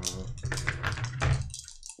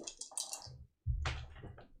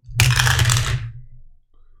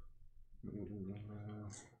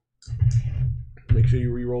 Make sure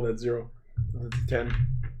you re-roll that 0. That's a 10.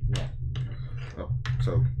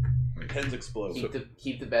 So, 10s explode.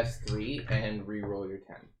 Keep the best 3 and re-roll your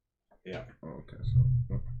 10. okay.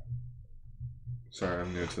 So, sorry,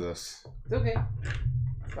 I'm new to this. It's okay.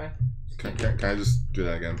 It's fine. Can I just do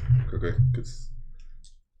that again quickly? Because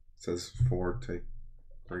it says 4, take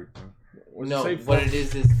 3. No, Say what it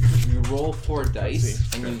is you roll 4 dice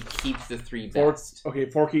see. and you keep the 3 4. best. Okay,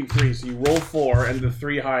 4 keep 3. So you roll 4, and the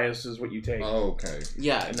 3 highest is what you take. Oh, okay.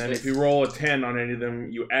 Yeah, And then but- if you roll a 10 on any of them,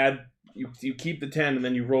 you add. You keep the 10, and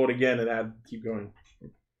then you roll it again and add. Keep going.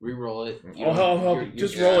 re-roll it. You Oh, don't- hell, you're-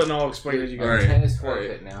 just you're- roll it, and I'll explain as you go. Your Alright. 10 is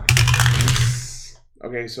forfeit now.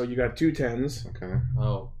 Okay, so you got 2 10s Okay.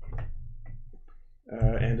 Oh,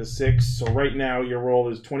 and a 6. So right now your roll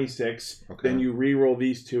is 26. Okay. Then you re-roll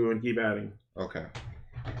these 2 and keep adding. Okay.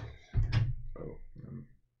 Oh.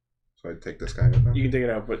 So I take this guy in now? You can take it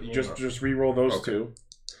out, but you just re-roll those Okay. 2.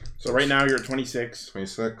 So right now you're at 26.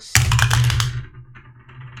 26.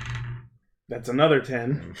 That's another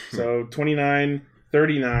 10. So 29,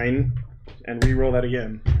 39, and re-roll that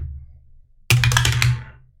again.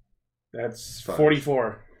 That's 5.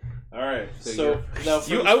 44. Alright, So so now for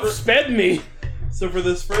You this outsped me! so for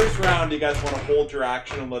this first round, you guys want to hold your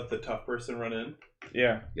action and let the tough person run in?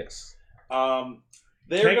 Yeah. Yes.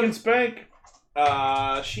 They're Tank gonna, and spank.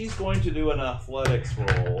 she's going to do an athletics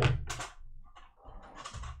roll.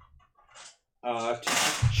 To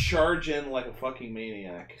charge in like a fucking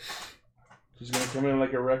maniac. She's gonna come in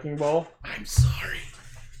like a wrecking ball. I'm sorry.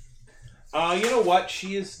 You know what?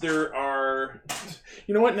 There are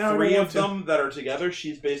You know what? Now 3 I of them that are together.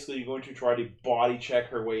 She's basically going to try to body check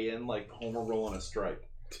her way in like Homer rolling a strike.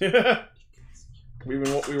 we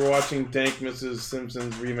were watching Dank Mrs.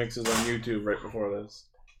 Simpson's remixes on YouTube right before this.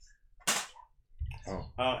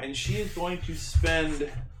 And she is going to spend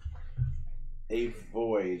a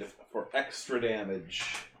void for extra damage.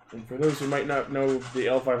 And for those who might not know the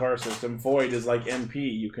L5R system, Void is like MP.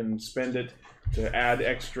 You can spend it to add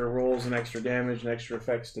extra rolls and extra damage and extra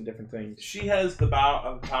effects to different things. She has the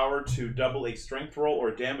power to double a strength roll or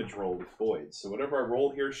a damage roll with void. So whatever I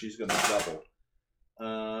roll here, she's going to double.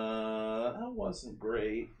 That wasn't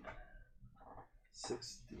great.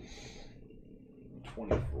 16,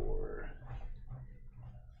 24.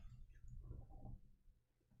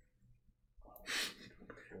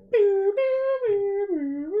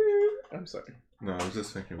 I'm sorry. No, I was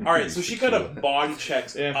just thinking. All right, so she kind of body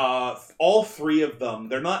checks. Yeah. All 3 of them.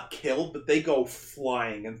 They're not killed, but they go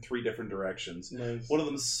flying in 3 different directions. Nice. One of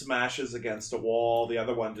them smashes against a wall. The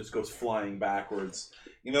other one just goes flying backwards.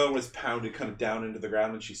 The other one is pounded kind of down into the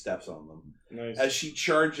ground, and she steps on them. Nice. As she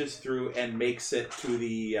charges through and makes it to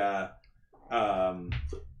the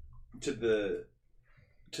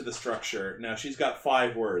structure. Now she's got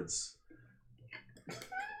 5 words.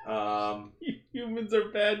 Humans are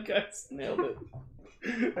bad guys. Nailed it.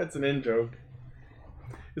 That's an in joke.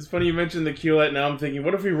 It's funny you mentioned the Qlet. Now I'm thinking,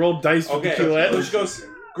 what if we rolled dice with Okay, the Qlet? so she goes,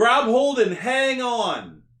 grab hold and hang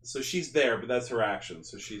on. So she's there, but that's her action.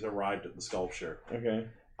 So she's arrived at the sculpture. Okay.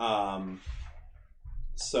 Oh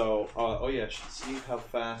yeah, see how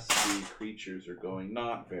fast the creatures are going.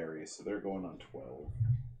 Not very, so they're going on 12.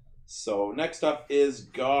 So next up is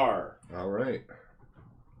Gar. All right.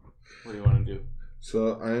 what do you want to do?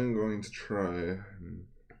 So I'm going to try.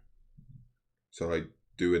 So I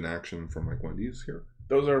do an action from like one of these here.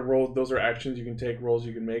 Those are rolls. Those are actions you can take, rolls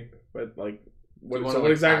you can make. But like, you what wanna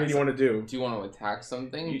exactly attack do you want to do? Do you want to attack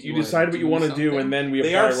something? Do You wanna decide what you want to do, something? and then we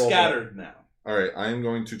They apply are a roll. scattered now. All right, I'm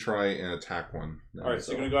going to try and attack one. Now, All right,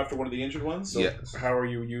 so you're gonna go after one of the injured ones. Yes. How are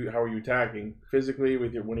you attacking? Physically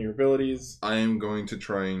with one of your abilities? I am going to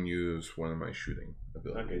try and use one of my shooting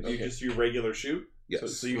abilities. Okay, do you just do regular shoot?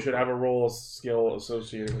 Yes. So you should have a roll skill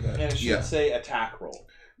associated with that. And it should Yeah. say attack roll.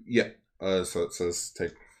 Yeah. So it says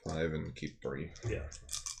take 5 and keep 3. Yeah.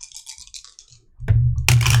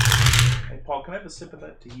 Hey Paul, can I have a sip of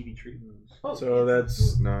that Tahiti treat? Oh, So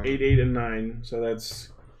that's 9. 8, 8, and 9. So that's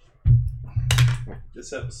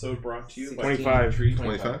This episode brought to you by 25. Tahiti Treat.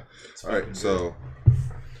 25. It's All fucking right. So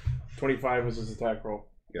 25 was his attack roll.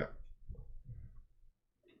 good.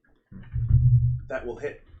 That will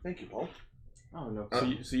hit. Thank you, Paul. Oh no.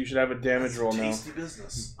 So you should have a damage roll now. Tasty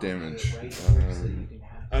business. damage.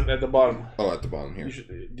 At the bottom. Oh, at the bottom here.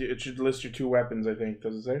 It should list your 2 weapons, I think.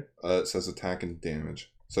 Does it say? It says attack and damage.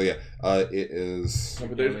 So yeah, it is. No,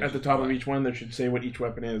 but there's- at the top of each one, there should say what each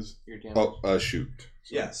weapon is. Your damage. Oh, shoot.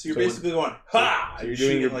 Yeah, so you're So basically going, ha! So you're and doing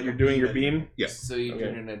shooting your, like you're a doing your at- beam. Yes. So you're Okay.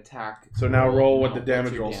 doing an attack. So now roll what the What's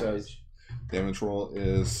damage your roll damage? says. Damage roll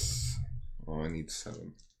is. Oh, I need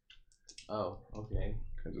 7. Oh, okay.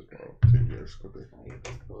 Can I just borrow 2 yours quickly? I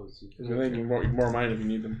suppose you Because I think you can more mine if you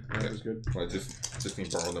need them. That Yeah. was good. I just need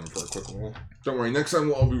to borrow them for a quick roll. Don't worry, next time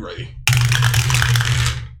I'll be ready.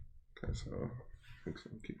 Okay, so I think so.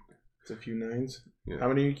 Keep. It's a few 9s. Yeah. How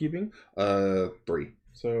many are you keeping? 3.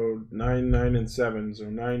 So 9, 9, and 7. So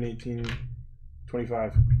 9, 18,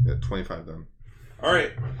 25. Yeah, 25 then. All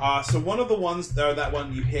right. So one of the ones that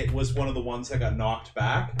one you hit was one of the ones that got knocked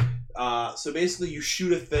back. So basically, you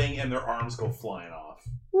shoot a thing and their arms go flying off.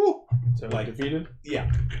 Woo! So Like- defeated.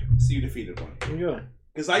 Yeah. So you defeated one. There you go.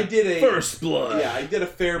 Because I did a blood. Yeah, I did a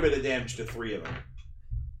fair bit of damage to 3 of them.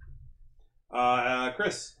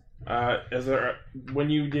 Chris. Is there when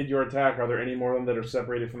you did your attack? Are there any more of them that are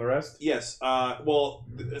separated from the rest? Yes. Well,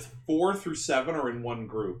 4 through 7 are in one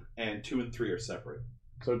group, and 2 and 3 are separate.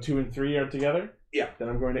 So 2 and 3 are together. Yeah. Then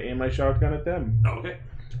I'm going to aim my shotgun at them. Okay.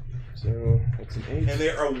 So that's an 8. And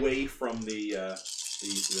they're away from the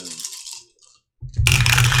civilians.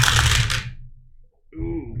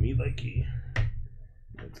 Ooh, me likey.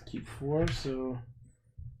 Let's keep 4. So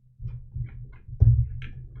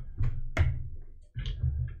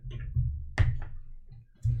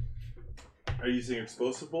Are you using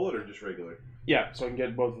explosive bullet or just regular? yeah, so I can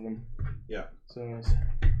get both of them. Yeah. So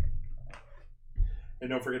And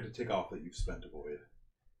don't forget to take off that you've spent a void.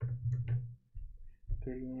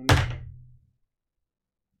 31,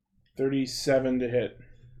 37 to hit.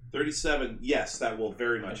 37. Yes, that will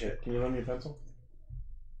very much Okay, hit. can you lend me a pencil?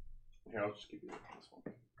 Here, I'll just give you this one.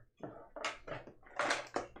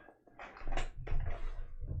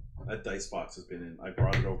 That dice box has been in. I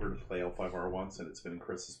brought it over to play L5R once, and it's been in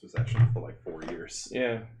Chris's possession for like 4 years.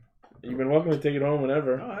 Yeah. You've been welcome to take it home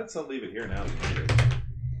whenever. No, I'll leave it here now.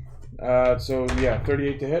 So yeah,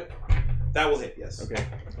 38 to hit. That will hit, yes. Okay.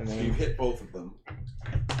 And So then you've hit both of them.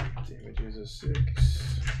 damage is a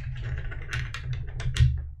 6.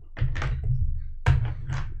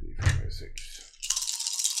 6.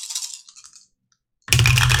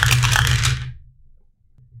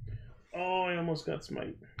 Oh, I almost got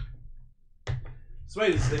smite.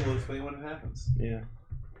 Smite is the thing. We'll explain when it happens. Yeah.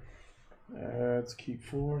 Let's keep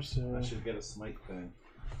 4, so I should get a smite thing.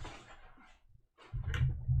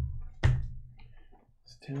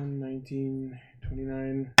 it's 10, 19,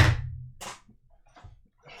 29,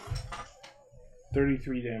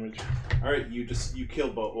 33 damage. All right, you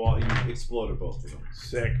killed both. Well, you exploded both of them.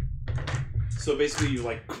 Sick. So basically, you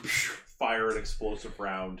like fire an explosive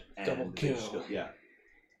round and Double they kill. just go- yeah.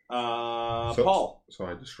 So- Paul. So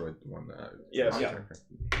I destroyed the one that. Yes. Yeah.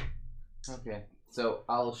 Okay, so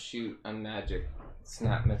I'll shoot a magic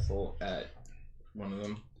snap missile at one of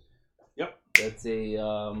them. Yep. That's a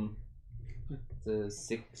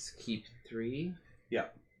 6 keep 3. Yeah.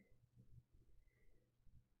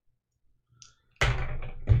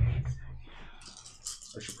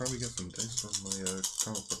 I should probably get some dice from my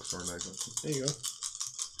comic book store magazine. There you go.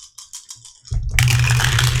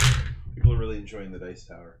 People are really enjoying the dice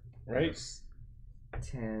tower. Right?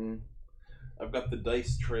 10. I've got the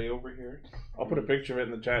dice tray over here. I'll put a picture of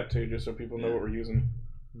it in the chat too, just so people know Yeah. what we're using.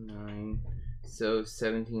 9. So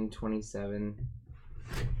 17, 27.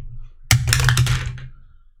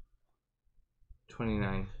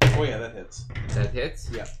 29. Oh yeah, that hits. That hits?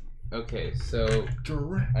 Yeah. Okay, so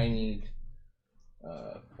Direct. I need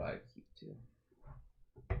 5 keep 2.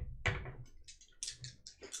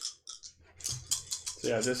 So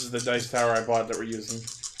yeah, this is the dice tower I bought that we're using.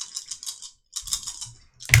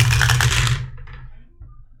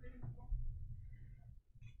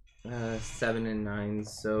 Uh, 7 and 9,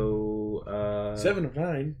 so 7 of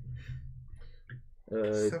 9.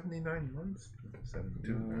 79 months?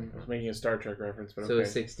 72. I was making a Star Trek reference, but so okay.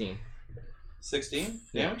 16. 16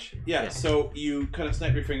 Yeah. damage? Yeah, Yeah. so you kind of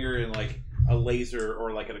snap your finger and like a laser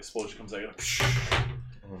or like an explosion comes out.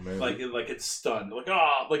 Oh man. Like it's stunned. Like,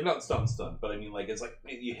 like not stunned, but I mean like it's like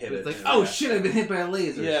you hit It's it. like, and oh yeah. shit, I've been hit by a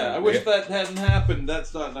laser. Yeah, I So- wish that hadn't happened.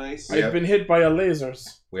 That's not nice. Yeah. I've been hit by a lasers.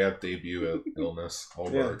 we have debut illness. All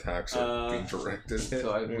of Yeah. our attacks are being directed.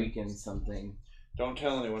 So I've Yeah. weakened something. Don't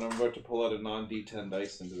tell anyone. I'm about to pull out a non-D10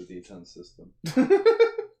 dice into the D10 system.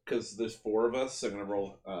 Because there's 4 of us. So I'm going to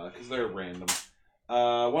roll, because they're random.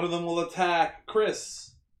 One of them will attack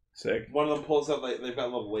Chris. Sick. One of them pulls out, like, they've got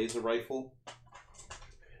a little laser rifle.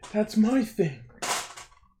 That's my thing.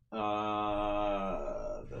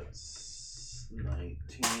 That's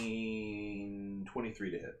 19,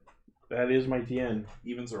 23 to hit. That is my TN.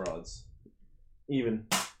 Evens or odds? Even.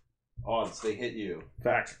 Odds, they hit you.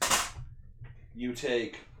 Fact. You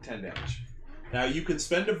take 10 damage. Now you can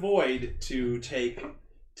spend a void to take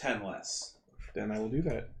 10 less. Then I will do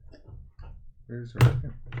that. Where's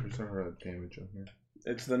our damage on here?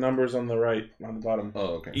 It's the numbers on the right, on the bottom.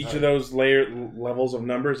 Oh, okay. Each of those levels of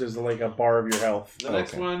numbers is like a bar of your health. The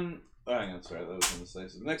next one... Oh, hang on, sorry, that was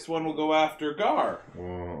indecisive. The next one will go after Gar.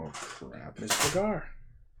 Oh, crap. Mr. Gar.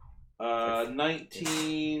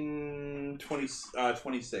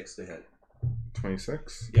 26 to hit.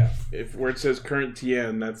 26? Yeah. If where it says current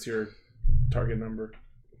TN, that's your target number.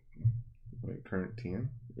 Wait, current TN?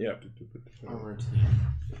 Yep. Armor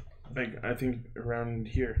I think around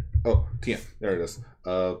here. Oh, TN. There it is.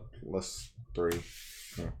 Plus 3.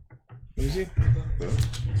 Let me see.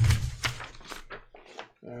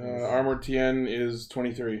 Armor TN is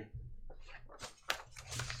 23.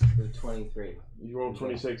 The 23. You rolled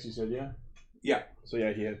 26, you said, yeah? Yeah. So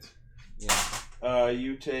yeah, he hits. Yeah.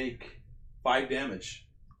 You take 5 damage.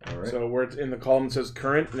 Alright. So where it's in the column it says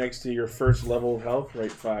current, next to your first level of health,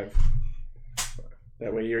 write 5.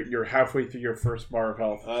 That way you're halfway through your first bar of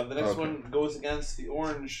health. The next one goes against the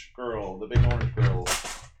orange girl, the big orange girl.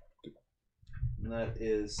 And that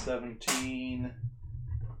is 17.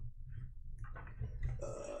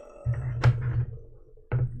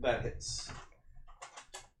 That hits.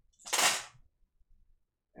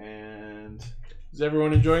 And Is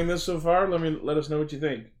everyone enjoying this so far? Let us know what you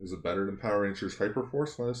think. Is it better than Power Rangers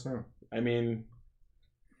Hyperforce? Let us know. I mean,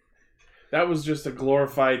 that was just a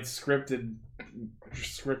glorified script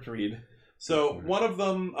read. so one of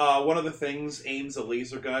the things aims a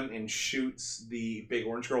laser gun and shoots the big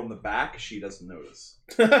orange girl in the back. She doesn't notice.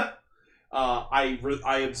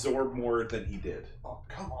 I absorb more than he did. Oh,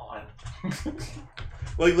 come on.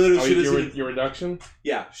 Like literally, Oh, she doesn't. your reduction?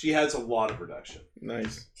 Yeah, she has a lot of reduction.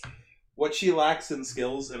 Nice. What she lacks in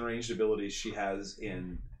skills and ranged abilities, she has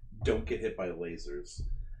in don't get hit by lasers.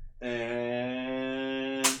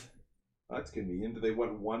 And that's convenient. They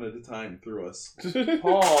went one at a time through us.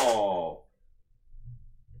 Paul,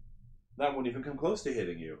 that won't even come close to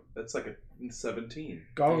hitting you. That's like a 17.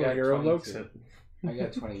 Gone I got Hero 22. Lokes it. I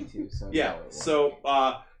got 22, so Yeah. no, it won't.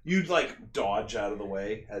 So you'd like dodge out of the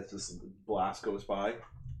way as this blast goes by.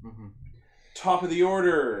 Mhm. Top of the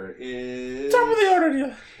order is Top of the order,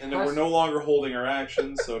 yeah. and then we're no longer holding our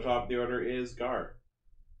actions. So top of the order is Gar.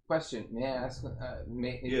 Question: May I ask?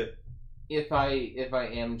 Yeah. If I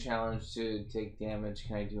am challenged to take damage,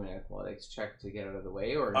 can I do an athletics check to get out of the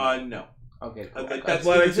way, or No. Okay, cool. like that's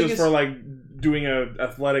Athletics the thing is for like doing a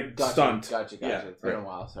athletic Gotcha, stunt. Gotcha. Yeah, It's been a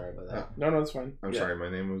while. Sorry about that. No, that's fine. I'm Yeah. sorry, my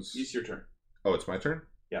name was... It's your turn. Oh, it's my turn?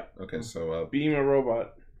 Yeah. Okay, so Beam a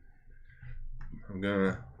robot. I'm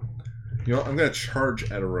gonna... You know, I'm gonna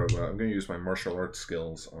charge at a robot. I'm gonna use my martial arts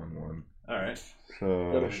skills on one. All right.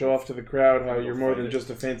 Gotta So... show off to the crowd how Go you're more fight than it. just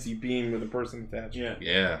a fancy beam with a person attached. Yeah.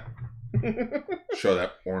 Yeah. Show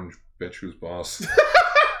that orange bitch who's boss.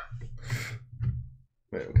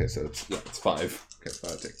 Wait, okay, so it's 5. Okay,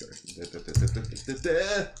 5, take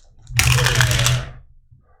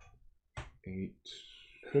 8.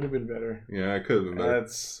 Could have been better. Yeah, I could have been better.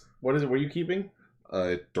 That's what is it? What are you keeping?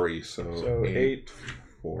 3, so, So 8,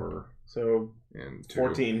 4, so and 2.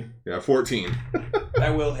 14. Yeah, 14.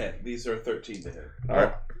 That will hit. These are 13 to hit.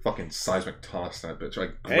 Oh, fucking seismic toss that bitch.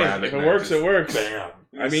 I Hey, grab if it. it and works, just it works. Bam.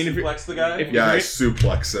 You I mean, if you- suplex the guy. if- Yeah, I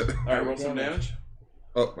suplex it. All right, roll some damage.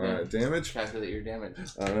 Oh, damage. Calculate your damage.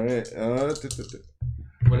 Alright,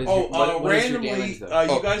 What is your, what is your Randomly, damage though?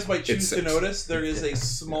 you guys might choose to 6. notice there is a It's 6.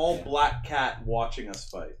 small Yeah. black cat watching us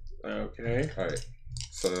fight. Okay. Alright.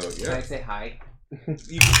 So, Can I yeah. say hi? You can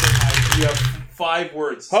say hi. You have 5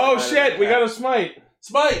 words. Oh Hi to shit! the We cat. got a smite.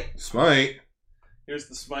 Smite. Smite. Here's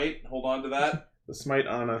the smite. Hold on to that. The smite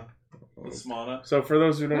Anna. The smana. So for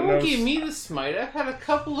those who don't know, Don't give me the smite. I've had a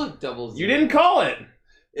couple of doubles. you didn't call it.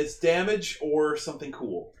 It's damage or something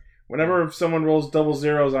cool. Whenever someone rolls double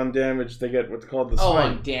zeros on damage, they get what's called the Oh, smite.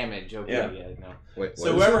 on damage. Okay, Yeah. yeah, no. Wait, So what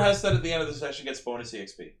is whoever it? has that at the end of the session gets bonus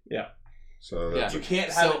EXP. So, Yeah. that's You can't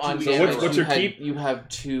have So it on to damage, what's your you had- keep? You have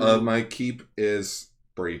 2. my keep is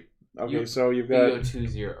 3. Okay, you- so you've You got. go 2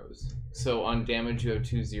 zeros. So on damage, you have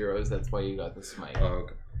 2 zeros. That's why you got the smite. Oh,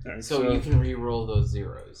 okay. Alright, so you can re-roll those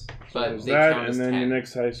zeros, but there's they that, count as and then 10. your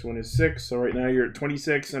next highest one is 6. So right now you're at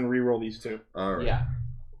 26, and re-roll these two. Alright. Yeah.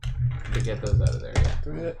 To get those out of there,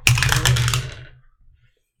 yeah.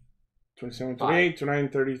 27, 28, 29,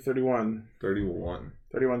 30, 31. 31.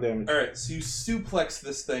 31 damage. All right, so you suplex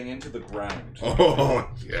this thing into the ground. Oh,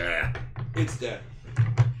 yeah. It's dead.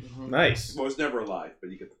 Mhm. Nice. Well, it's never alive,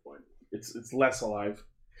 but you get the point. It's less alive.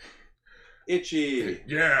 Itchy.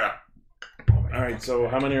 Yeah. All right, so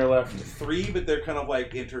how many are left? 3, but they're kind of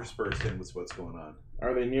like interspersed in with what's going on.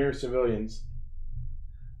 Are they near civilians?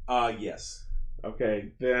 Yes.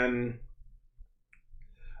 Okay, then.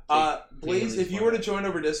 Blaze, if you were to join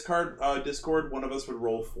over Discord, one of us would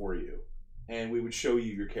roll for you, and we would show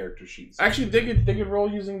you your character sheets. Actually, they could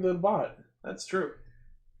roll using the bot. That's true.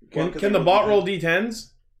 Can the bot roll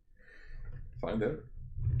d10s? Find out.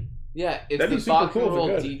 Yeah, if That'd be the super bot can cool if it roll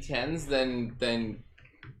could. d10s, then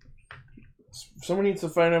Someone needs to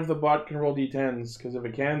find out if the bot can roll d10s, because if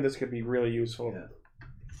it can, this could be really useful. Yeah.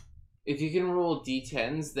 if you can roll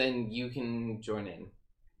d10s, then you can join in.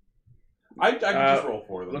 I can just roll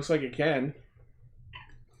for them. Looks like it can.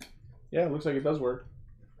 Yeah, it looks like it does work.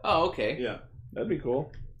 Oh, okay. Yeah. That'd be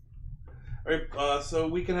cool. All right. So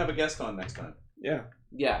we can have a guest on next time. Yeah,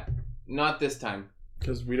 Yeah, not this time.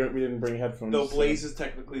 because we didn't bring headphones. Though Blaze is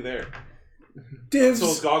technically there. Divs. So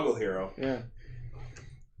is Goggle Hero. Yeah.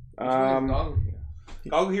 Which one is Goggle Hero?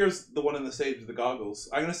 Goggle Hero's the one in the stage with the goggles.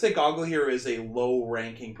 I'm going to say Goggle Hero is a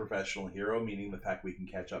low-ranking professional hero, meaning the fact we can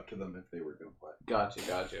catch up to them if they were going to play. Gotcha.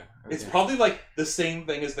 Okay. It's probably like the same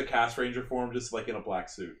thing as the Cast Ranger form, just like in a black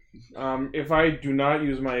suit. If I do not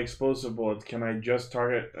use my explosive bullets, can I just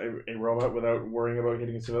target a robot without worrying about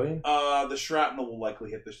hitting a civilian? The shrapnel will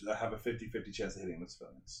likely have a 50-50 chance of hitting the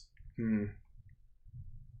civilians.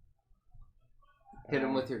 Hit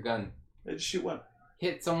him with your gun. Just shoot one.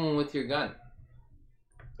 Hit someone with your gun.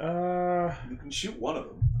 You can shoot one of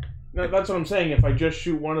them. No, that's what I'm saying. If I just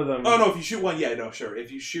shoot one of them. Oh no! If you shoot one, yeah, no, sure. If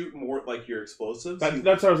you shoot more like your explosives,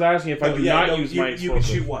 That's what I was asking. If I do not use my explosive. you can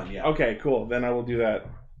shoot one. Yeah. Okay, cool. Then I will do that.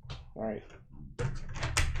 All right.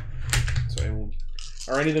 So I will.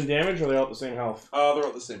 Are any of them damaged, or are they all at the same health? They're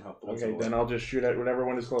all the same health. Okay, then I'll just shoot at whatever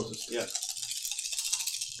one is closest. Yeah.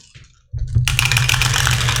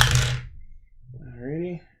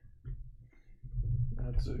 Alrighty.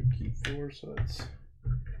 That's a key 4, so that's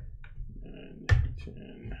 9,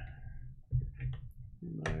 10,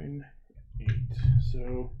 9, 8.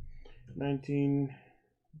 So 19,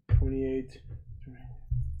 28,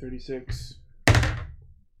 36,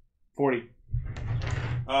 40.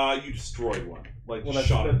 You destroyed one. Like Well,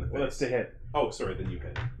 shot him in the face. that's the hit. Oh, sorry. Then you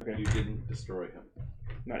hit. Okay. You didn't destroy him.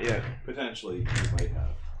 Not yet. Potentially, you might have.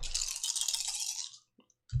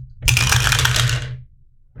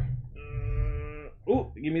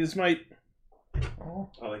 Oh, give me the smite. Oh.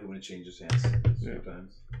 I like it when it changes hands Yeah.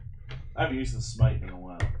 sometimes. I haven't used the smite in a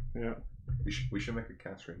while. Yeah. We should make a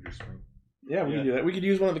Cast Ranger swing. Yeah, we Yeah. can do that. We could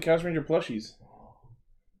use one of the Cast Ranger plushies.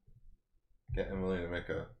 Get Emily to make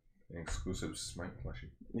an exclusive Smite plushie.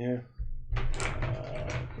 Yeah.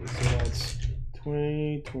 Okay, so that's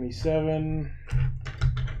 20, 27,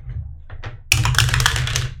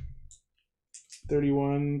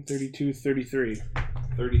 31, 32, 33.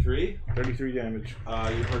 33. 33 damage.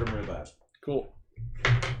 You heard him real bad. Cool.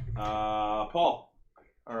 Paul.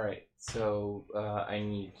 All right. So I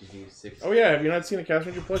need to do 6. Oh yeah, have you not seen the Cast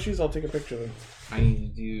Ranger plushies? I'll take a picture of them. I need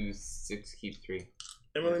to do 6. Keep 3.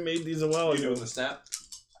 Emily made these a while You ago. doing the snap?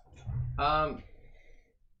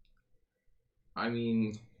 I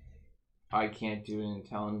mean, I can't do an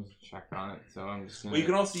intelligence check on it, so I'm just gonna. Well, you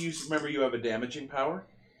can also use. Remember, you have a damaging power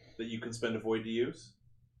that you can spend a void to use.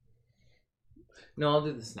 No, I'll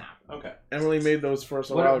do the snap. Okay. Emily made those for us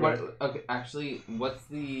a while ago. Okay, actually, what's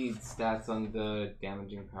the stats on the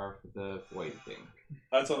damaging power for the void thing?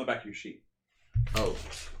 That's on the back of your sheet. Oh.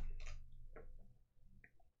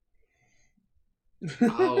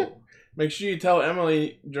 Oh. Make sure you tell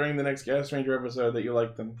Emily during the next Cast Ranger episode that you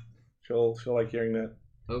like them. She'll like hearing that.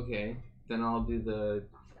 Okay. Then I'll do the.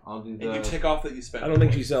 And you tick off that you spent. I don't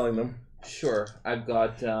think she's selling them. Sure. I've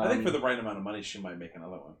got. I think for the right amount of money, she might make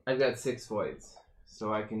another one. I've got 6 voids,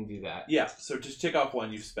 so I can do that. Yeah. So just tick off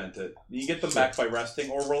one you've spent it. You get them back by resting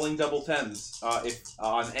or rolling double 10s if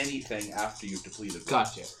on anything after you've depleted them.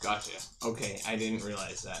 Gotcha. Okay, I didn't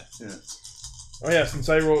realize that. Yeah. Oh yeah, since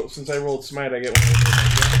I rolled smite, I get one. Of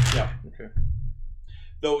those. Yeah. Okay.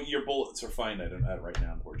 Though your bullets are finite at right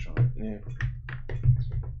now, unfortunately. Yeah.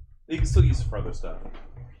 You can still use it for other stuff.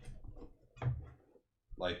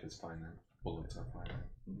 Life is finite. Bullets are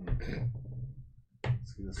finite.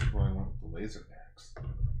 See, this is why I want the laser axe.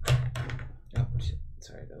 Oh shit!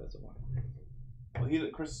 Sorry, that was a 1. Well,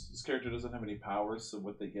 Chris's character doesn't have any powers, so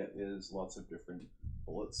what they get is lots of different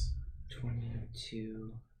bullets.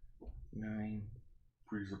 22, 9,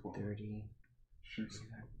 Freeze a bullet. 30, Shoots.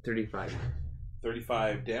 35.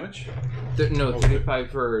 35 damage. No,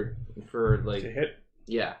 35 for like To hit.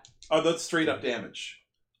 yeah. Oh, that's straight up damage.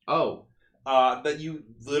 Oh, That you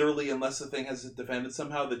literally, unless the thing has it defended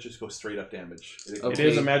somehow, that just goes straight up damage. It Okay.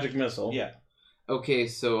 is a magic missile. Yeah. Okay,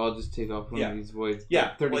 so I'll just take off one Yeah. of these voids.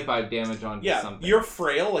 Yeah, 35 damage onto Yeah, something. you're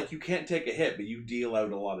frail, like you can't take a hit, but you deal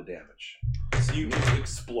out a lot of damage. So you just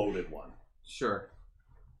exploded one. Sure.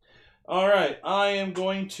 All right, I am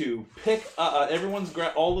going to pick.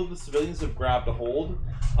 All of the civilians have grabbed a hold.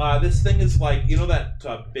 This thing is like, you know that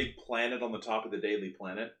big planet on the top of the Daily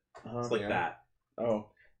Planet. It's like Yeah. that,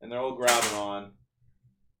 Oh. and they're all grabbing on.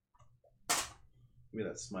 Give me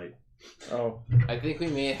that smite. Oh. I think we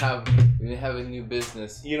may have a new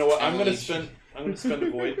business. You know what? I'm Emily, gonna spend a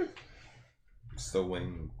void. Still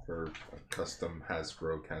waiting for a custom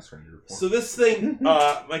Hasbro Cast Ranger form. So this thing,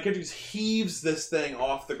 my character just heaves this thing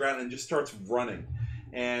off the ground and just starts running.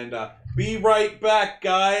 And be right back,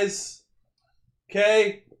 guys.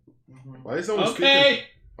 Okay. Why is it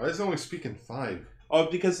only speaking 5? Oh,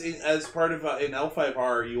 because as part of in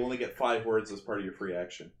L5R, you only get 5 words as part of your free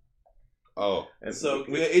action. Oh, And So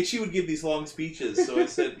Itchy would give these long speeches. So I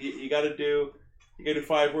said, you got to do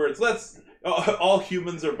 5 words. All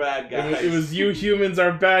humans are bad guys. it was you humans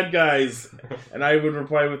are bad guys. And I would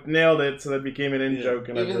reply with nailed it, so that became an in Yeah. joke.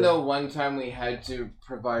 And Even though one time we had to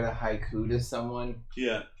provide a haiku to someone.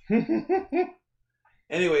 Yeah.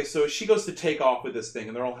 Anyway, so she goes to take off with this thing,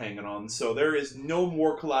 and they're all hanging on. So there is no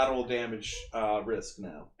more collateral damage risk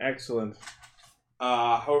now. Excellent.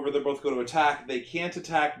 However, they're both going to attack. They can't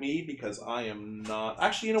attack me because I am not...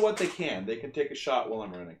 Actually, you know what? They can. They can take a shot while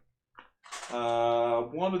I'm running.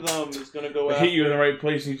 One of them is going to go I after... hit you in the right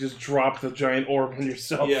place and you just dropped the giant orb on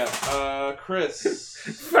yourself. Yeah. Chris.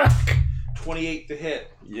 Fuck! 28 to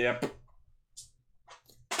hit. Yep.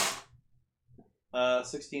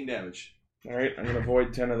 16 damage. Alright, I'm gonna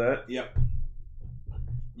void 10 of that. Yep.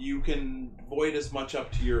 You can void as much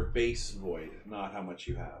up to your base void, not how much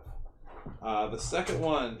you have. The second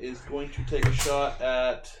one is going to take a shot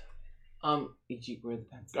at Ichi, where the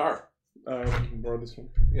pencil? Gar. You can borrow this one.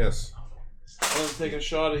 yes. I'm taking a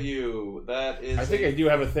shot at you. That is I think I do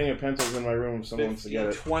have a thing of pencils in my room if someone wants to get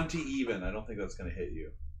it. 20 even. I don't think that's going to hit you.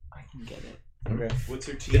 I can get it. Okay. What's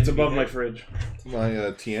your TN? It's above my fridge. My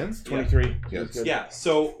TNs? 23. Yeah. That's good. Yeah,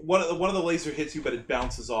 so one of the laser hits you, but it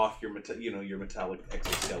bounces off your your metallic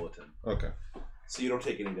exoskeleton, Okay. so you don't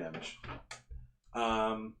take any damage.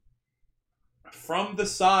 From the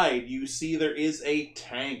side, you see there is a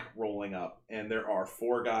tank rolling up, and there are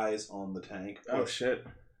 4 guys on the tank. Oh shit.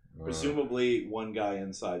 Presumably, one guy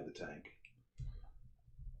inside the tank.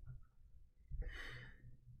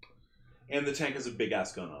 And the tank has a big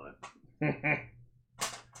ass gun on it.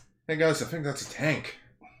 Hey guys, I think that's a tank.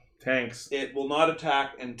 Tanks. It will not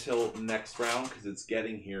attack until next round because it's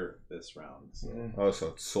getting here this round. So. Oh, so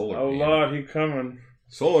it's solar Oh beam. lord, he coming.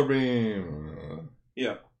 Solar beam.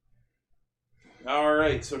 Yeah. All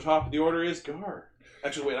right. So top of the order is Gar.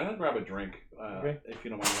 Actually, wait. I'm gonna grab a drink. Okay. If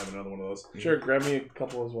you don't mind, have another one of those. Sure, grab me a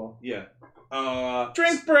couple as well. Yeah.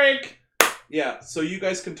 Drink break! Yeah. So you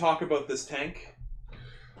guys can talk about this tank.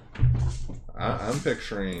 I'm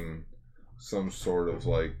picturing some sort of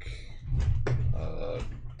like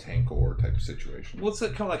tank ore type of situation. Well, it's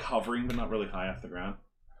kind of like hovering, but not really high off the ground.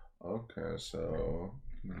 Okay, so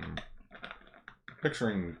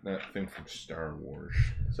picturing that thing from Star Wars.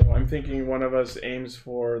 So I'm thinking one of us aims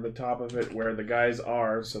for the top of it where the guys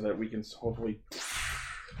are so that we can hopefully...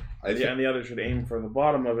 and the other should aim for the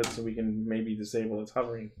bottom of it so we can maybe disable its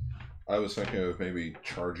hovering. I was thinking of maybe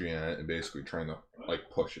charging at it and basically trying to like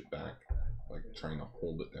push it back, like trying to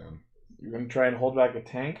hold it down. You're going to try and hold back a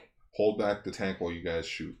tank? Hold back the tank while you guys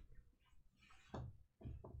shoot.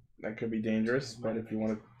 That could be dangerous, but if you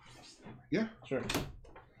want to... Yeah. Sure.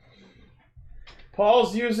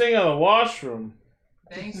 Paul's using a washroom.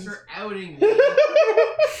 Thanks for outing me.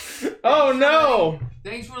 Oh no!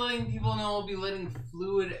 Thanks for letting people know I'll be letting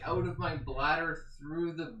fluid out of my bladder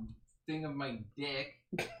through the thing of my dick.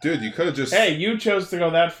 Dude, you could have just Hey, you chose to go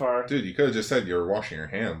that far. Dude, you could have just said you were washing your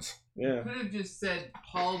hands. Yeah. Could have just said,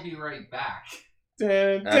 Paul, be right back.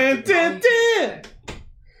 Dun, dun, dun, dun.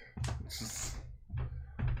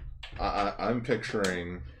 I'm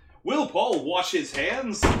picturing Will Paul wash his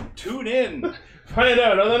hands? Tune in. Find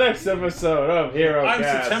out on the next episode of Hero I'm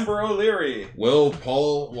Cast. September O'Leary. Will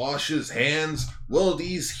Paul wash his hands? Will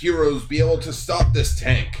these heroes be able to stop this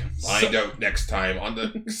tank? Find out next time on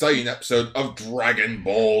the exciting episode of Dragon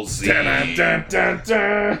Ball Z. Dun, dun, dun,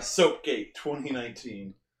 dun. Soapgate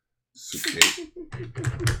 2019. Suitcase.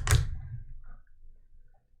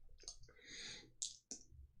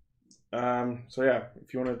 So yeah,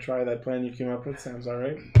 if you want to try that plan you came up with, sounds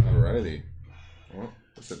alright. Alrighty. Well,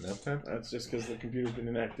 is it nap time? That's just because the computer's been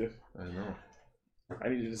inactive. I know. I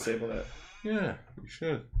need to disable that. Yeah, you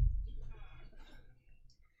should.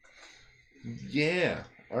 Yeah.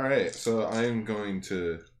 Alright, so I'm going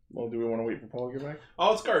to Well, do we want to wait for Paul to get back?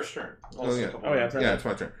 Oh, it's Gar's turn. Oh, yeah. Oh, yeah, fair Yeah, enough. it's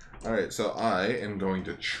my turn. All right, so I am going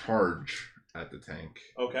to charge at the tank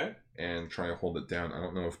Okay. and try to hold it down. I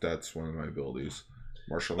don't know if that's one of my abilities.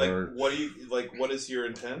 Martial Like, art. what is your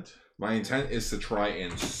intent? My intent is to try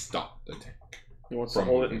and stop the tank. He wants to From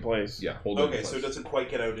hold it moving. in place. Yeah, hold it in Okay, place. so it doesn't quite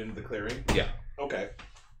get out into the clearing? Yeah. Okay.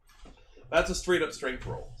 That's a straight up strength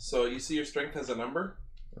roll. So you see your strength has a number?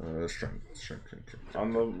 Strength.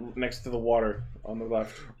 On the next to the water on the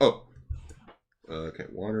left. Oh. Okay,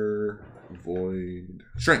 water, void,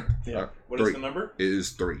 strength. Yeah. What is 3. the number? It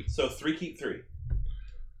is 3. So 3 keep 3.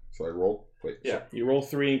 So I roll. Wait. Yeah. You roll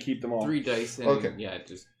 3 and keep them all. 3 dice and Okay. yeah,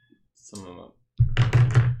 just sum them up.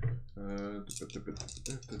 That's gonna be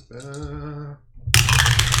better.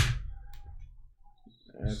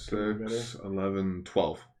 6, 11,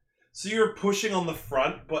 12. So you're pushing on the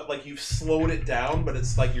front, but like you've slowed it down, but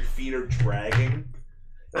it's like your feet are dragging.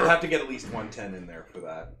 You'll have to get at least 110 in there for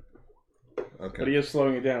that. Okay. But he is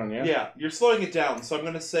slowing it down, yeah? Yeah, you're slowing it down. So I'm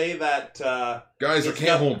going to say that Guys, I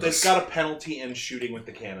can't hold this. it's got a penalty in shooting with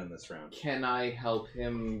the cannon this round. Can I help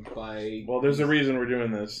him by? Well, there's a reason we're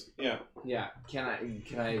doing this. Yeah. Yeah. Can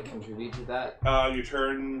I contribute to that? Your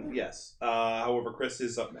turn, yes. However, Chris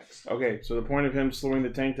is up next. Okay, so the point of him slowing the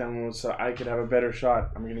tank down was so I could have a better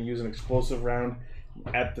shot. I'm going to use an explosive round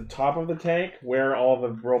at the top of the tank where all the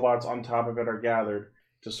robots on top of it are gathered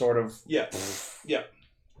to sort of Yeah. Yeah.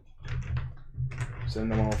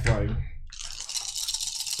 send them all flying.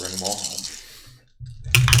 Bring them all home.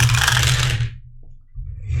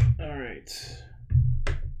 Alright.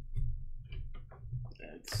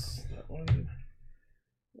 That's that one.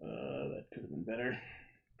 That could have been better.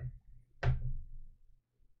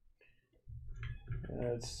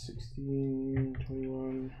 That's 16,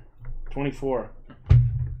 21, 24.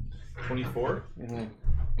 24. Mm-hmm.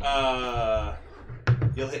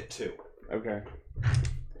 You'll hit 2. Okay.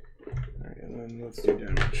 Alright, and then let's do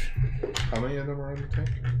damage. How many of them are on the tank?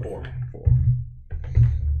 4. 4.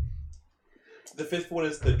 The 5th one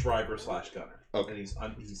is the driver / gunner. Okay.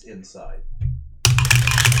 And he's inside.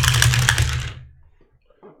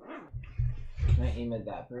 Can I aim at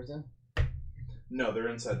that person? No, they're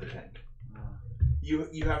inside the tank.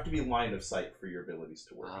 You have to be line of sight for your abilities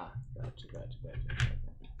to work. Gotcha.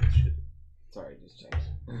 Shit. Sorry, just checked.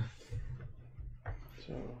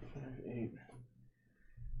 So, 5, 8.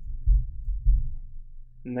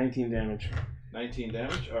 19 damage. 19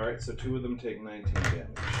 damage? Alright, so 2 of them take 19 damage.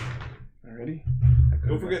 Alrighty.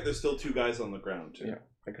 Don't forget there's still 2 guys on the ground, too. Yeah.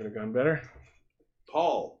 I could have gone better.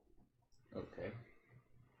 Paul. Okay.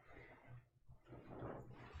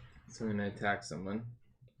 So I'm gonna attack someone,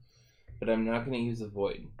 but I'm not gonna use a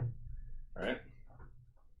void. Alright.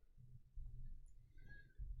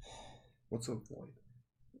 What's a void?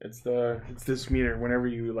 It's this meter. Whenever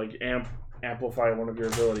you like amplify one of your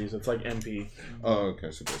abilities, it's like MP. Oh, okay.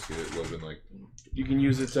 So basically, it would have been like You can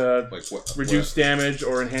use it to what? reduce damage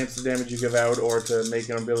or enhance the damage you give out, or to make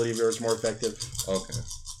an ability of yours more effective. Okay.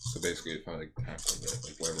 So basically, if I like tackled it,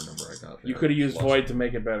 like whatever number I got. You there, could have used plus- Void to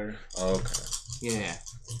make it better. Okay. Yeah.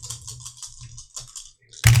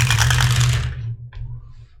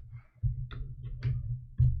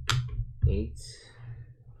 Eight,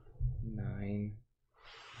 9,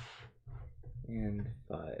 and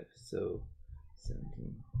 5. So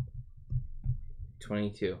 17,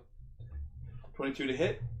 22. 22 to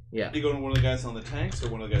hit? Yeah. You go to one of the guys on the tanks or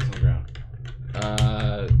one of the guys on the ground?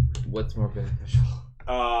 What's more beneficial?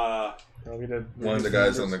 Probably to One of the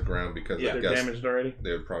guys on the ground because Yeah. I They're guess damaged already.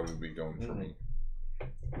 they would probably be going for me.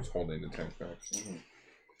 Who's holding the tank back?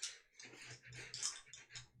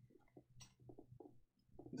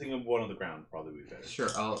 I think of one on the ground probably would be better. Sure,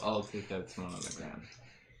 I'll take that someone on the ground.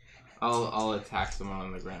 I'll attack someone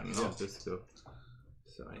on the ground and I'll just go.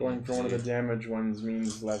 So I Going need for one of the to- damaged ones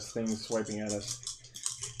means less things swiping at us.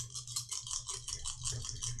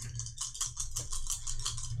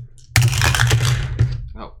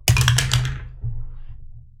 Oh.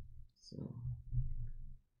 So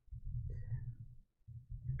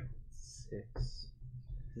 6.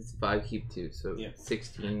 This is 5 keep 2, so Yeah.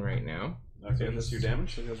 16 right now. Okay, that's your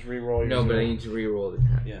damage? So just re-roll your No, but I 0. need to re-roll the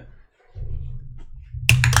attack. Yeah.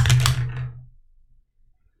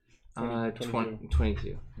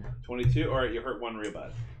 22. 22? Alright, you hurt one real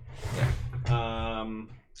bad.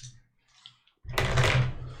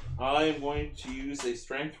 I am going to use a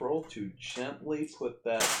strength roll to gently put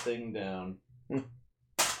that thing down.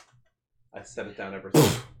 I set it down ever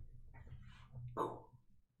so.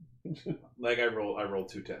 Like I roll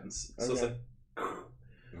 2 10s. So it's Okay.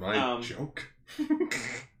 like My joke.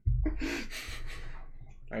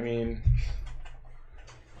 I mean,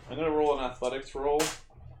 I'm gonna roll an athletics roll.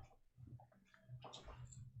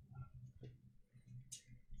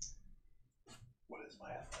 my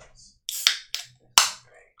athletics. It's not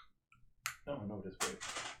great. Oh, no, it is great.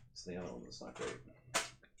 It's the other one that's not great.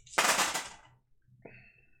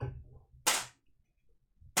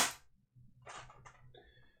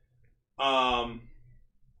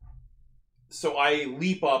 So I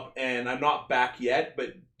leap up, and I'm not back yet,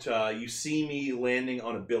 but you see me landing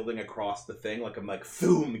on a building across the thing, like I'm like,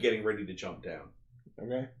 boom, getting ready to jump down.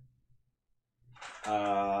 Okay.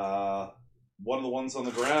 One of the ones on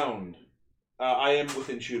the ground. I am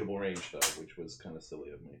within shootable range, though, which was kind of silly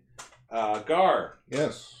of me. Gar.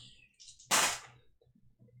 Yes.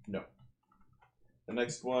 No. The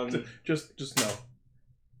next one. Just no.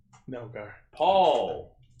 No, Gar.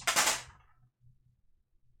 Paul.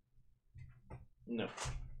 No.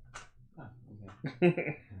 Oh,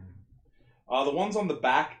 okay. The ones on the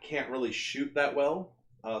back can't really shoot that well,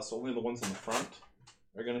 so only the ones in the front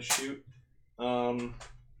are going to shoot. One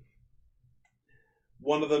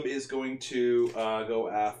of them is going to go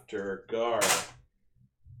after Gar.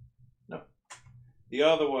 No. The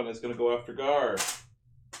other one is going to go after Gar.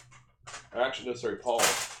 Actually, no, sorry, Paul.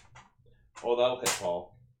 Oh, that'll hit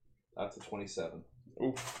Paul. That's a 27.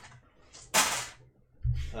 Oof.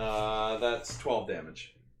 That's 12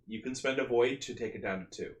 damage. You can spend a void to take it down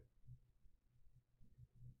to 2.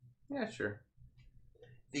 Yeah, sure.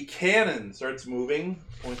 The cannon starts moving,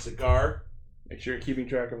 points at Gar. Make sure you're keeping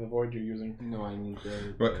track of the void you're using. No, I need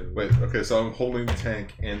to. Wait, okay, so I'm holding the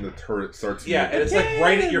tank and the turret starts Yeah, moving. and it's like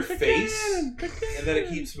right at your The face, cannon, the and then it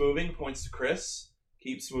cannon. keeps moving, points to Chris,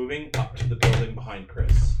 keeps moving up to the building behind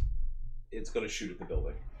Chris. It's going to shoot at the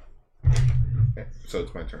building. Okay, so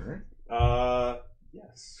it's my turn, right?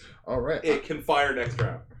 Yes. Alright. It can fire next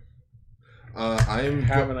round. I'm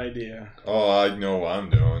Have an idea. Oh, I know what I'm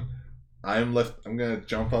doing. I'm gonna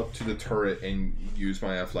jump up to the turret and use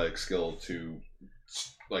my athletic skill to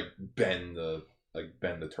bend the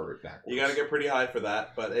turret backwards. You got to get pretty high for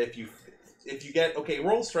that, but if you get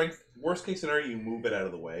roll strength. Worst case scenario, you move it out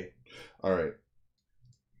of the way. All right.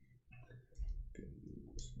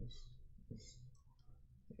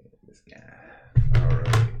 This guy. All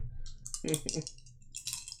right.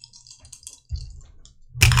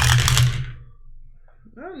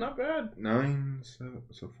 Oh, not bad. 9,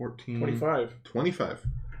 so 14. 25. 25.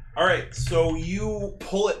 All right, so you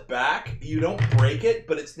pull it back. You don't break it,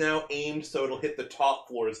 but it's now aimed so it'll hit the top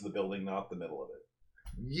floors of the building, not the middle of it.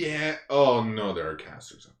 Yeah. Oh no, there are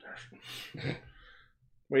casters up there.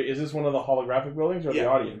 Wait, is this one of the holographic buildings or Yeah. the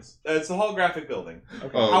audience? It's a holographic building.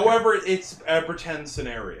 Okay. Oh. Okay. However, it's a pretend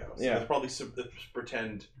scenario. So Yeah. there's probably some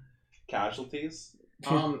pretend casualties.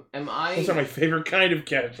 Am Those are I my favorite kind of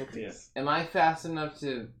casualties. am I fast enough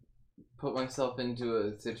to put myself into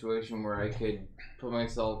a situation where I could put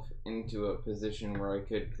myself into a position where I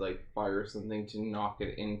could fire something to knock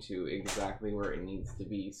it into exactly where it needs to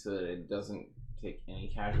be so that it doesn't take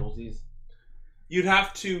any casualties? You'd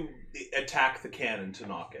have to attack the cannon to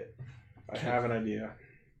knock it. I have an idea.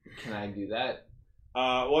 Can I do that?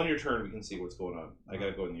 Well, on your turn, we can see what's going on. I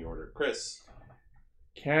gotta go in the order. Chris.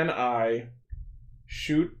 Can I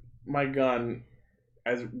shoot my gun,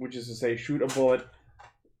 which is to say, shoot a bullet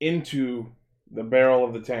into the barrel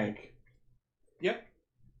of the tank? Yep.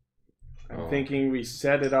 I'm thinking we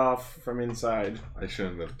set it off from inside. I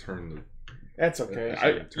shouldn't have turned the. That's okay. I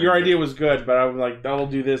should've turned Your it. idea was good, but I was like, I'll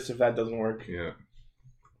do this if that doesn't work. Yeah.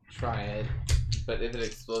 Try it. But if it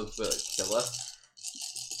explodes, will it kill us?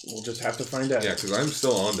 We'll just have to find out. Yeah, because I'm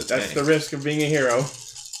still on the That's tank. the risk of being a hero.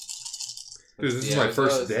 Dude, this See is how my it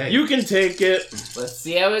first goes. day. You can take it. Let's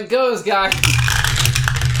see how it goes, guys.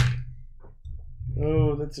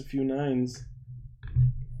 Oh, that's a few 9s.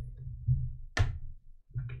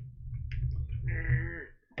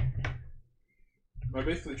 I'm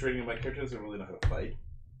basically training my character doesn't really know how to fight.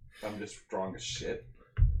 I'm just strong as shit.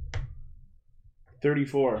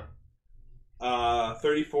 34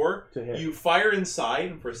 34. to hit. You fire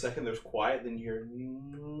inside, and for a second there's quiet, then you hear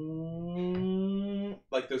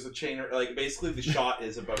like there's a chain, like basically the shot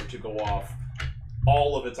is about to go off.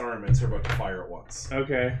 All of its armaments are about to fire at once.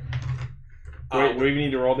 Okay. Wait, do we even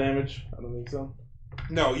need to roll damage? I don't think so.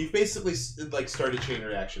 No, you've basically started chain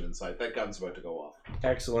reaction inside. That gun's about to go off.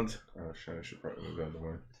 Excellent. Oh shit! I should probably move out of the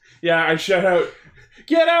way. Yeah, I shout out,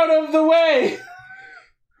 "Get out of the way!"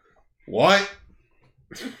 What?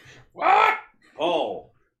 What?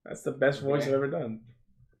 Oh, That's the best voice I've ever done.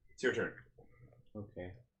 it's your turn.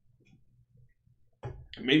 Okay.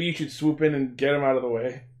 Maybe you should swoop in and get him out of the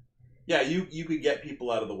way. Yeah, you could get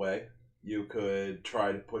people out of the way. You could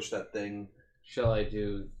try to push that thing. Shall I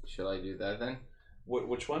do that then?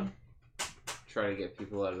 Which one? Try to get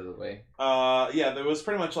people out of the way. Yeah, there was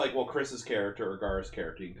pretty much Chris's character or Gar's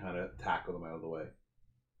character. You can kind of tackle them out of the way.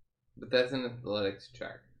 But that's an athletics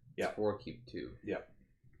check. Yeah. 4 keep 2.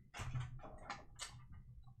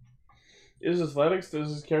 Is athletics? Does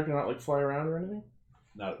his character not like fly around or anything?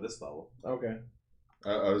 Not at this level. Okay.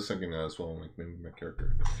 I was thinking that as well. Like maybe my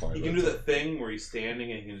character could fly. You can do that thing where he's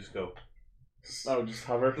standing and he can just go. Oh, just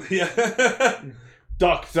hover. Yeah.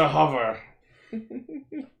 Duck to hover.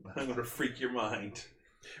 I'm gonna freak your mind.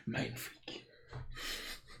 Mind freak.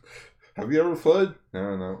 Have you ever flood?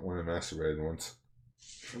 No, not when I masturbated once.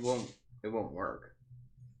 It won't work.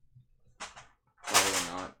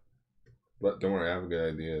 Probably not. But don't worry, I have a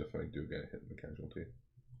good idea if I do get hit in the casualty.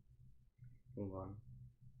 Move on.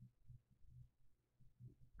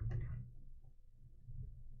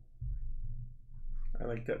 I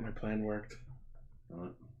like that my plan worked.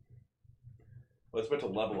 Well, it's about to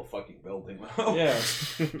level a fucking building now. Yeah.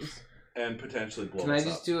 And potentially blow Can I us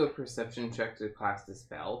just up. do a perception check to cast a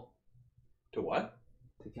spell? To what?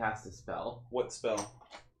 To cast a spell? What spell?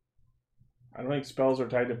 I don't think spells are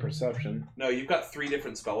tied to perception. No, you've got 3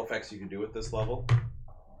 different spell effects you can do at this level.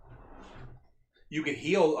 You can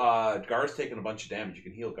heal. Gar's taking a bunch of damage. You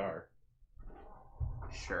can heal Gar.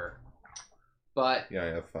 Sure. But Yeah, I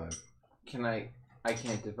have 5. can I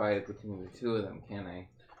can't divide it between the 2 of them, can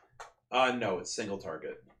I? No, it's single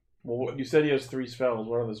target. Well, you said he has 3 spells.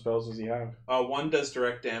 What other spells does he have? 1 does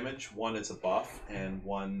direct damage, 1 is a buff, and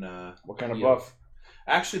 1. What kind of Heal. buff?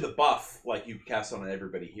 Actually, the buff, like you cast on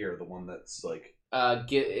everybody here, the one that's like.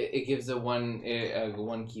 It gives a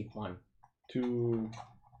 1 keep 1. To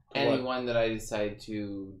Any what? one that I decide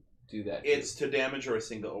to do that. It's to damage or a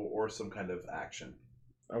single or some kind of action.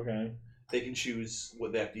 Okay. They can choose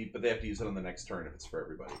what they have to, but they have to use it on the next turn if it's for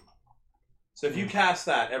everybody. So if you cast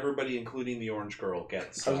that, everybody, including the orange girl,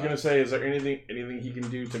 gets. I was gonna say, is there anything he can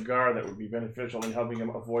do to Gar that would be beneficial in helping him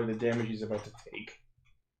avoid the damage he's about to take?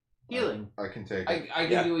 Healing. I can take I it.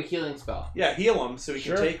 can Yeah. do a healing spell. Yeah, heal him so he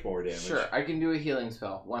Sure. can take more damage. Sure, I can do a healing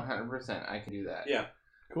spell. 100%. I can do that. Yeah.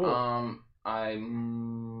 Cool.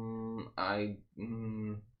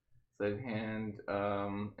 Sleight of hand,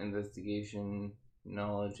 investigation,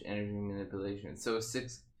 knowledge, energy manipulation.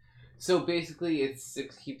 So basically, it's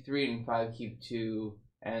 6 keep 3 and 5 keep 2,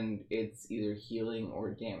 and it's either healing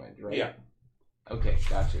or damage, right? Yeah. Okay,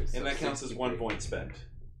 gotcha. So And that 6 counts as keep 1 3. point spent.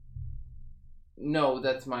 No,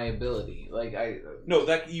 that's my ability. Like No,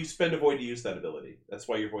 that you spend a void to use that ability. That's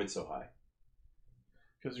why your void's so high.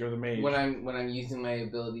 Because you're the mage. when I'm using my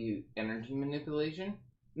ability, energy manipulation.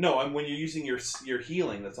 No, when you're using your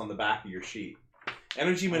healing that's on the back of your sheet.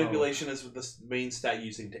 Energy manipulation is the main stat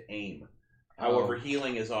using to aim. However,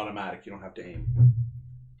 healing is automatic. You don't have to aim.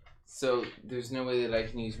 So there's no way that I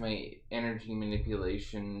can use my energy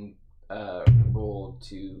manipulation roll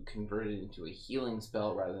to convert it into a healing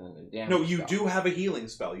spell rather than a damage. No, you spell. do have a healing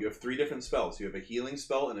spell. You have 3 different spells. You have a healing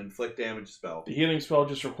spell, an inflict damage spell. The healing spell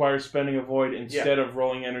just requires spending a void instead of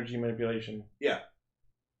rolling energy manipulation.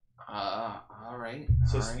 All right.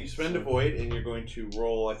 So all right. you spend a void, and you're going to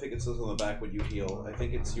roll. I think it says on the back what you heal. I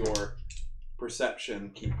think it's your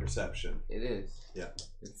perception. Keep perception. It is. Yeah.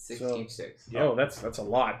 It's 6 So- keep 6. Yeah. Oh, that's a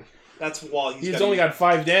lot. That's while He's only got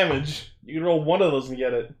 5 damage. You can roll one of those and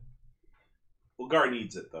get it. Well, Gar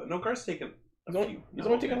needs it though. No, Gar's taken. He's only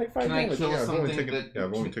taking like 5 Can I damage. kill Yeah, I've only something taken. that-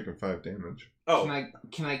 I've only taken 5 damage. Oh,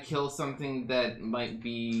 Can I kill something that might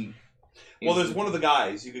be? well, there's one of the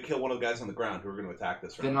guys. You could kill one of the guys on the ground who are going to attack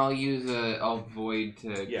this Then round. I'll void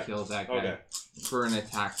to Yeah. kill that guy Okay. for an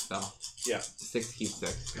attack spell. Yeah. 6 keep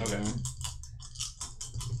 6. Okay.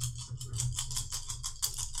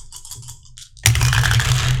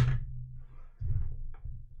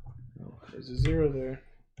 There's a 0 there.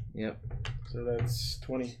 Yep. So that's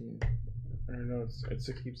 20. Or no, it's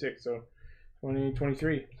 6 keep 6. So 20,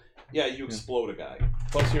 23. Yeah, you explode a guy.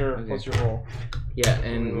 Plus your Okay. roll. Yeah,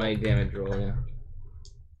 and my damage roll. Yeah.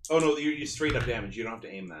 Oh no, you straight up damage. You don't have to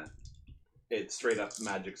aim that. It's straight up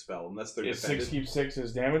magic spell unless they're Is defended. 6 keep 6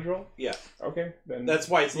 is damage roll? Yeah. Okay, then. That's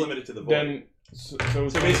why it's limited to the void. Then. So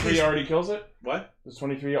 23 basically- already kills it? What? Does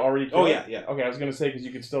 23 already kill Oh it? yeah, yeah. Okay, I was gonna say because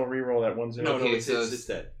you could still re-roll that 1-0. No, Okay, it's so it's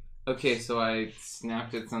dead. Okay, so I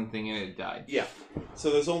snapped at something and it died. Yeah.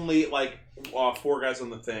 So there's only like 4 guys on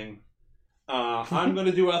the thing. I'm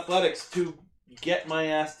gonna do athletics to get my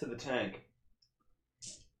ass to the tank.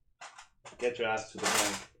 Get your ass to the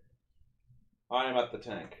tank. I am at the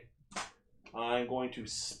tank. I'm going to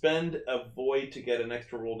spend a void to get an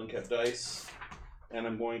extra rolled and kept dice, and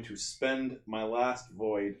I'm going to spend my last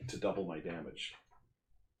void to double my damage.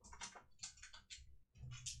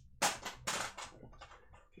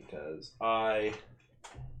 Because I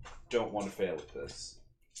don't want to fail at this.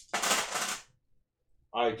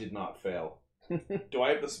 I did not fail. Do I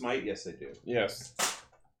have the smite? Yes, I do. Yes.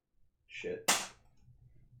 Shit.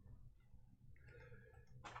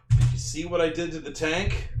 see what I did to the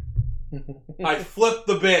tank? I flipped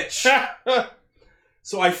the bitch.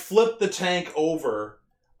 So I flipped the tank over.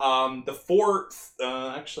 The fourth...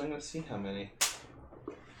 actually, I'm going to see how many.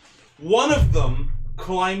 One of them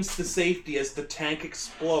climbs to safety as the tank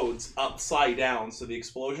explodes upside down. So the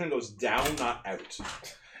explosion goes down, not out.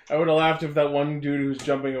 I would have laughed if that one dude who's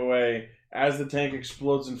jumping away, as the tank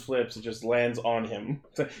explodes and flips, it just lands on him.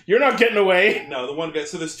 So, you're not getting away! No, the one guy...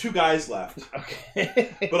 So there's 2 guys left.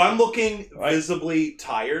 Okay. But I'm looking visibly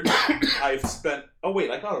tired. I've spent... Oh, wait,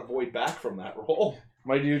 I got a void back from that roll.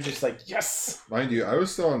 My dude's just like, yes! Mind you, I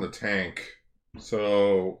was still on the tank,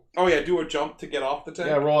 so... Oh, yeah, do a jump to get off the tank?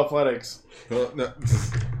 Yeah, roll athletics. No.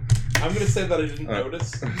 I'm going to say that I didn't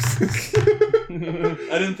notice.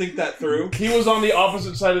 I didn't think that through. He was on the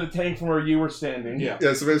opposite side of the tank from where you were standing. Yeah.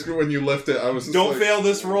 Yeah, so basically when you lift it, I was just Don't like... fail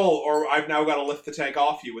this roll, or I've now got to lift the tank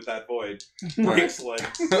off you with that void. Breaks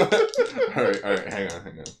legs. Alright, hang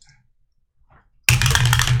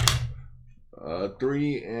on.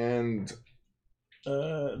 3 and...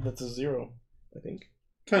 That's a 0, I think.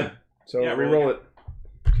 10. So Yeah, re-roll roll it.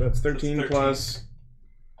 So that's 13, 13. plus...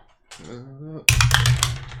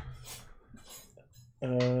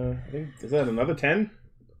 I think, is that another 10?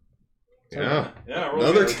 Yeah. Yeah, roll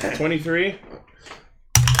Another again. 10. 23?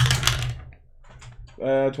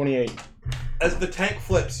 28. As the tank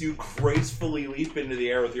flips, you gracefully leap into the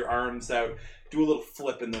air with your arms out, do a little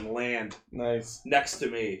flip, and then land Nice. next to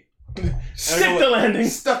me. Stick the landing!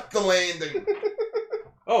 Stuck the landing!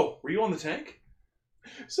 Oh, were you on the tank?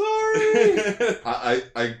 Sorry!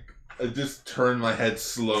 I just turned my head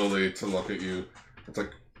slowly to look at you. It's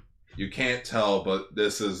like, you can't tell, but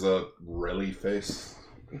this is a really face.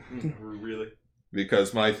 Really?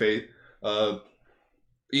 Because my face,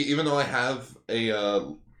 even though I have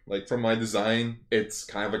a, like from my design, it's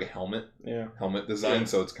kind of like a helmet design, Yeah.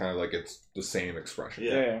 so it's kind of like it's the same expression.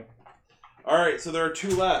 Yeah. Alright, so there are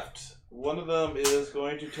 2 left. One of them is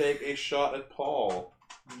going to take a shot at Paul.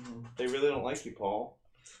 They really don't like you, Paul.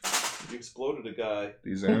 You exploded a guy.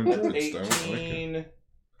 These androids don't like it. 18,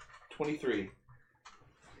 23.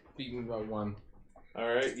 Beat me by 1.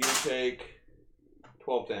 Alright, you take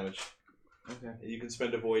 12 damage. Okay. You can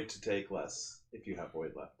spend a void to take less, if you have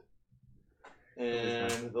void left.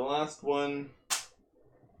 And the last one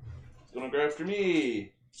is going to go after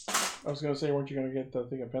me. I was going to say, weren't you going to get the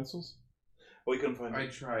thing of pencils? Oh, we couldn't find I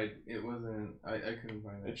it. tried. It wasn't. I couldn't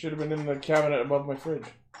find It it. should have been in the cabinet above my fridge.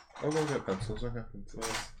 Oh, I got pencils. I got pencils.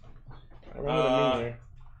 I remember them being there.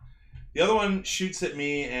 The other one shoots at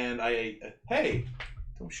me, and hey,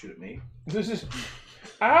 don't shoot at me. This is...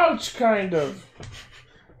 Ouch, kind of.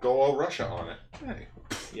 Go all Russia on it. Hey.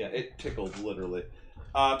 Yeah, it tickled, literally.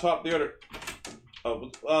 Top of the order.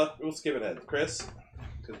 Oh, we'll skip ahead. Chris?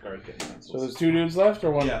 Because the guard's getting So pencils. there's 2 dudes left,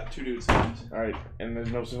 or one? Yeah, 2 dudes left. Alright, and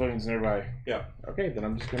there's no civilians nearby. Yeah. Okay, then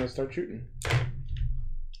I'm just going to start shooting.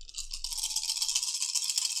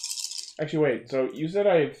 Actually, wait, so you said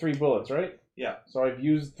I had 3 bullets, right? Yeah. So I've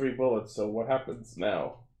used 3 bullets, so what happens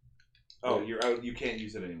now? Oh, you're out. You can't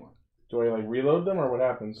use it anymore. Do I, like, reload them, or what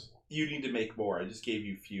happens? You need to make more. I just gave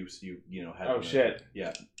you few, so you know, had Oh, them. shit.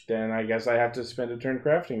 Yeah. Then I guess I have to spend a turn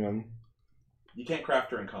crafting them. You can't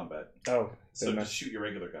craft during combat. Oh. So Then just shoot your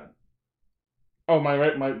regular gun. Oh, my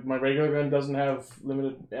regular gun doesn't have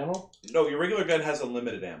limited ammo? No, your regular gun has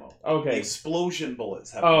unlimited ammo. The Okay. explosion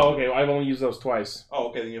bullets have. Oh, unlimited. okay. I've only used those twice. Oh,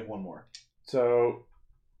 okay. Then you have one more. So,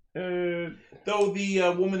 Though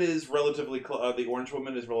the woman is relatively the orange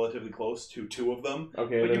woman is relatively close to 2 of them,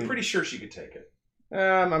 okay. but Then, you're pretty sure she could take it.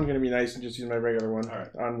 I'm going to be nice and just use my regular one. All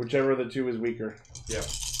right. On whichever of the 2 is weaker. Yeah.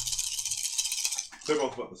 They're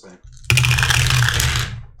both about the same.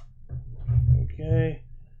 Okay.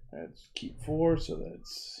 Let's keep 4, so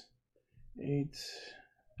that's 8.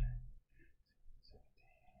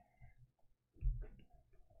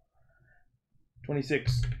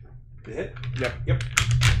 26. To hit? Yep. Yep.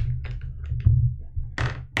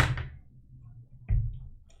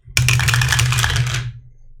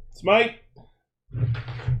 Smite!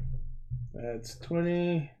 That's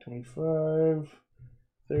 20, 25,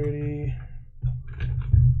 30.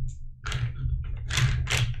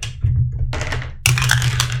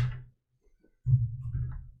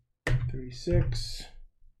 $36,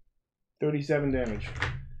 37 damage.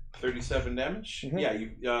 37 damage? Mhm.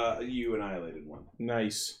 Yeah, you annihilated one.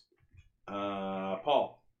 Nice.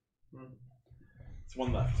 Paul. It's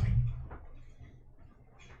one left.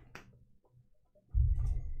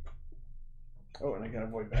 Oh, and I got a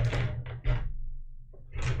void back.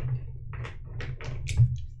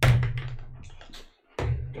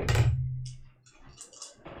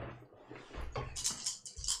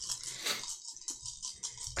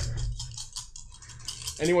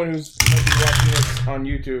 anyone who's might be watching this on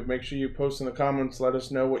YouTube, make sure you post in the comments, let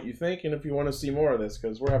us know what you think, and if you want to see more of this,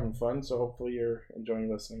 because we're having fun, so hopefully you're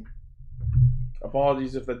enjoying listening.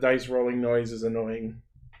 Apologies if the dice rolling noise is annoying.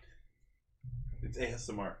 It's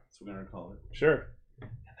ASMR. That's what we're gonna call it. Sure. And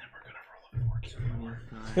then we're gonna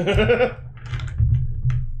roll a 4.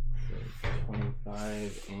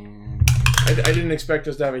 25 and I didn't expect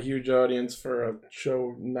us to have a huge audience for a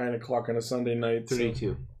show 9 o'clock on a Sunday night. so-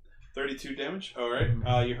 32. 32 damage. All right.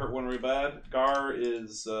 You hurt one really bad. Gar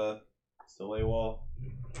is still AWOL.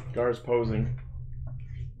 Gar's posing.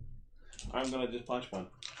 I'm gonna just punch one.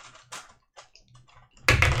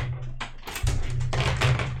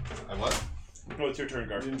 I what? Oh, it's your turn,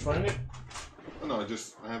 Gar. You didn't find it? Oh, no,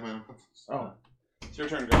 I have my. Oh. It's your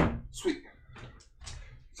turn, Gar. Sweet.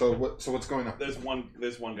 So what's going on? There's one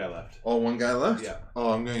guy left. Oh, one guy left? Yeah.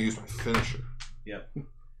 Oh, I'm gonna use my finisher. Yep.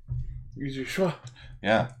 Use your schwa.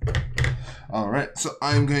 Yeah. Alright, so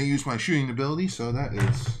I'm gonna use my shooting ability, so that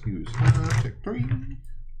is use take 3.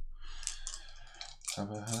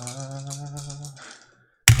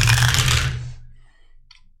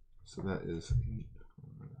 So that is 8.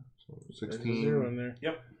 So There's a 16. 0 in there.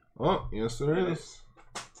 Oh, yes there is.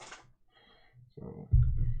 So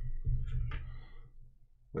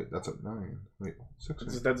wait, that's a 9. Wait, 6.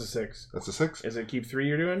 That's a 6. That's a 6? Is it keep 3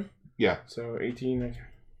 you're doing? Yeah. So 18,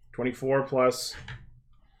 24 plus.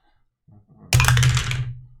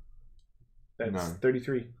 That's 9.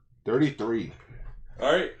 33. 33.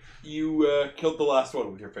 All right. You killed the last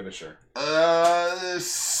one with your finisher. I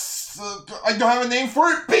don't have a name for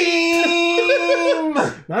it. Beam!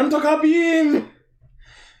 Nantoka beam!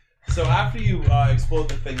 So after you explode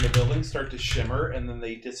the thing, the buildings start to shimmer, and then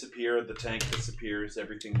they disappear. The tank disappears.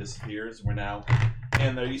 Everything disappears. We're now,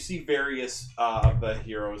 and there you see various of the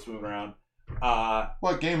heroes moving around.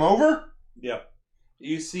 What, game over? Yep.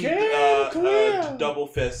 You see Game clear! Double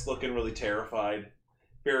Fist looking really terrified.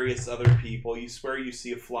 Various other people. You swear you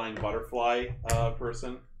see a flying butterfly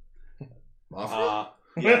person. Mafia?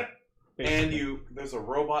 Yeah. And there's a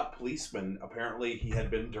robot policeman. Apparently, he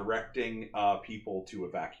had been directing people to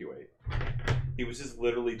evacuate. He was just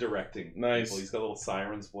literally directing Nice. people. He's got little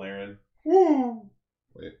sirens blaring. Woo!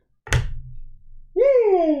 Wait.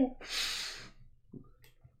 Woo!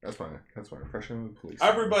 That's my impression of the police.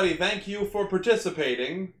 Everybody, thank you for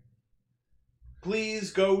participating.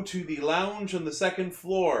 Please go to the lounge on the 2nd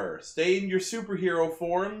floor. Stay in your superhero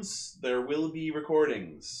forms. There will be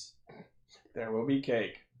recordings. There will be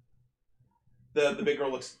cake. The big girl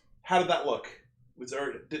looks. How did that look?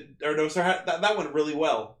 That went really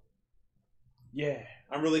well. Yeah.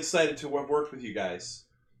 I'm really excited to have worked with you guys.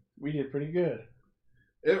 We did pretty good.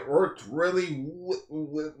 It worked really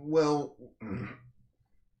well.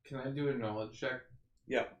 Can I do a knowledge check?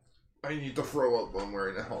 Yep. I need to throw up when I'm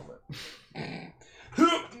wearing a helmet.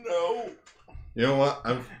 No. You know what?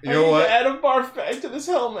 I need to add a barf bag to this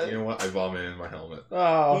helmet. You know what? I vomited in my helmet.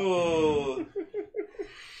 Oh.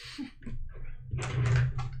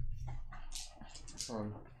 Oh.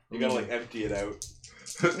 You gotta empty it out.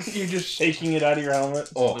 You're just shaking it out of your helmet.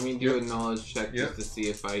 Oh, Let me do a knowledge check Yeah. just to see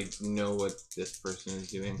if I know what this person is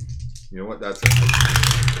doing. you know what? That's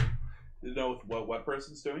it. You know what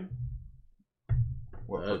person's doing?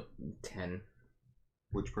 What? 10.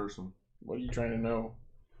 Which person? What are you trying to know?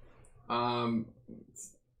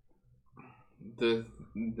 The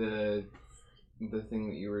thing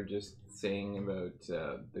that you were just saying about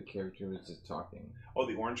the character was just talking. Oh,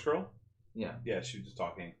 the orange girl? Yeah. Yeah, she was just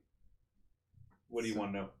talking. What do you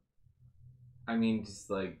want to know? I mean, just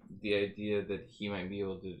like the idea that he might be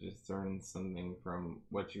able to discern something from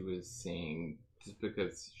what she was saying just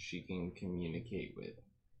because she can communicate with.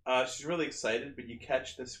 She's really excited, but you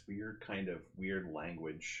catch this weird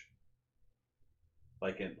language.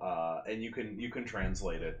 Like and you can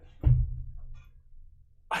translate it.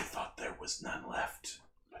 I thought there was none left,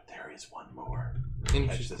 but there is one more. Catch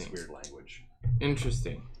Interesting. this weird language.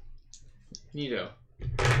 Interesting. Neato.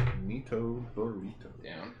 Nito Burrito.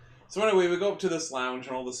 Down. So anyway, we go up to this lounge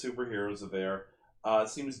and all the superheroes are there. It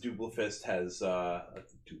seems Double Fist has Double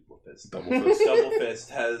Fist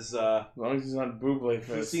has As long as he's not Buble he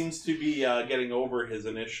Fist. seems to be getting over his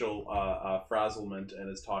initial frazzlement and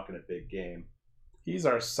is talking a big game. He's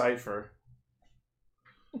our Cypher.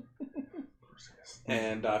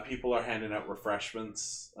 And people are handing out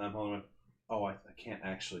refreshments. I'm holding. Oh, I can't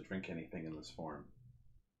actually drink anything in this form.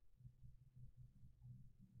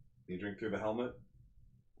 You drink through the helmet?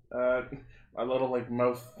 A little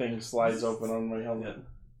mouth thing slides open on my helmet.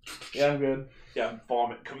 Yeah, I'm good. Yeah,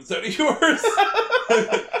 vomit comes out of yours.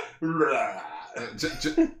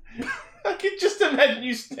 I can just imagine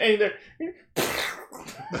you staying there.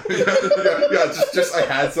 yeah. Just I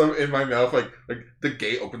had some in my mouth, like the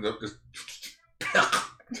gate opened up, just.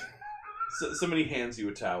 So, somebody hands you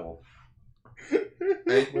a towel.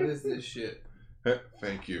 What is this shit?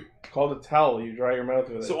 Thank you. It's called a towel. You dry your mouth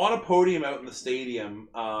with it. So on a podium out in the stadium,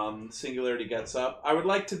 Singularity gets up. I would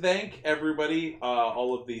like to thank everybody,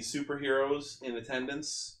 all of the superheroes in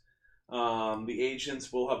attendance. The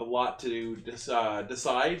agents will have a lot to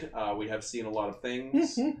decide. We have seen a lot of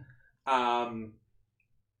things. And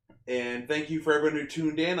thank you for everyone who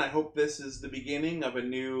tuned in. I hope this is the beginning of a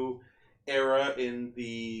new era in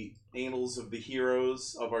the annals of the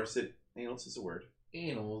heroes of our city. Annals is a word.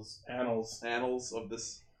 Annals. Annals of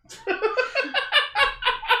this.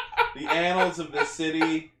 The annals of this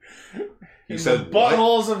city. You In said the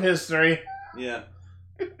buttholes of history. Yeah.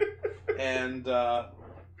 And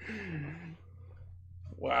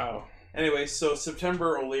Wow. anyway, so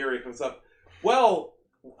September O'Leary comes up. Well,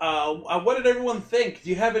 what did everyone think? Do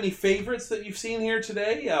you have any favorites that you've seen here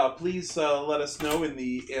today? Please let us know in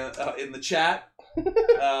the chat.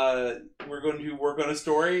 We're going to work on a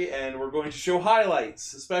story, and we're going to show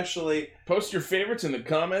highlights, especially. Post your favorites in the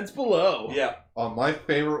comments below. Yeah, My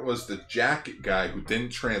favorite was the jacket guy who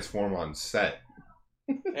didn't transform on set.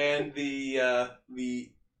 and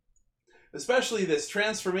especially this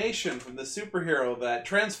transformation from the superhero that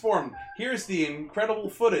transformed. Here's the incredible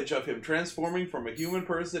footage of him transforming from a human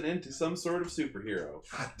person into some sort of superhero.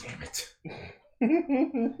 God damn it.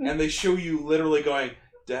 And they show you literally going,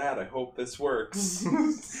 Dad, I hope this works.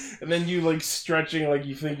 And then you like stretching like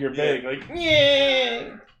you think you're Yeah. big. Like,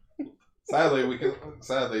 yeah.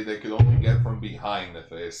 Sadly, they could only get from behind the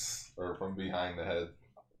face or from behind the head.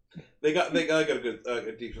 They got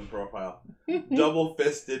a decent profile. Double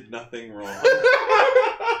fisted, nothing wrong.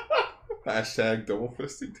 Hashtag double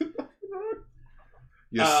fisting.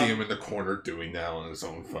 You see him in the corner doing that on his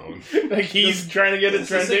own phone. Like he's trying to get it The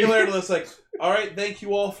trending. Singularity looks like, all right, thank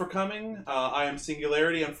you all for coming. I am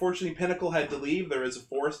Singularity. Unfortunately, Pinnacle had to leave. There is a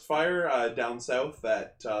forest fire down south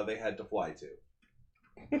that they had to fly to.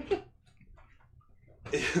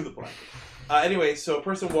 In the blanket. Anyway, so a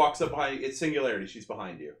person walks up behind you. It's Singularity. She's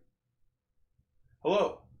behind you.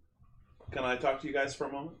 Hello. Can I talk to you guys for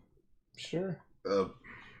a moment? Sure.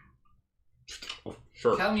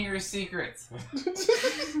 Sure. Tell me your secrets.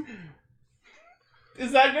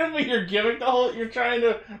 Is that gonna be your gimmick? The whole you're trying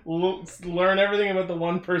to learn everything about the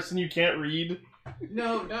one person you can't read.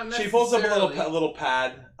 No, not necessarily. She pulls up a little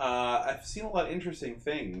pad. I've seen a lot of interesting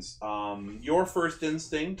things. Your first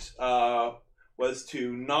instinct was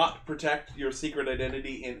to not protect your secret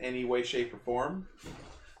identity in any way, shape, or form.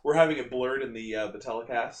 We're having it blurred in the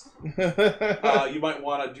telecast. You might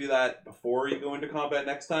want to do that before you go into combat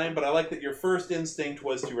next time, but I like that your first instinct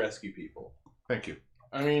was to rescue people. Thank you.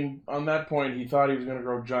 I mean, on that point, he thought he was gonna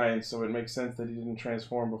grow giant, so it makes sense that he didn't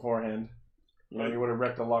transform beforehand. You know, he would have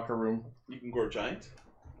wrecked the locker room. You can grow giant?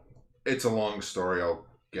 It's a long story. I'll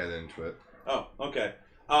get into it. Oh, okay.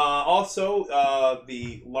 Also,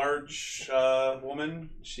 the large woman,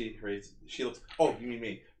 she looks... Oh, you mean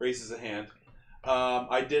me. Raises a hand.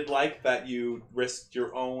 I did like that you risked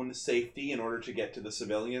your own safety in order to get to the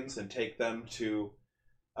civilians and take them to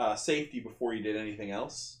safety before you did anything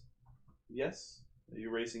else. Yes? Are you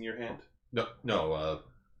raising your hand? No.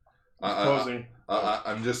 Posing.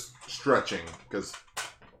 I'm just stretching because.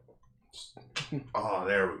 Oh,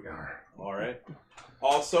 there we are. All right.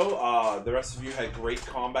 Also, the rest of you had great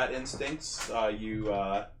combat instincts. You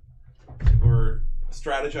were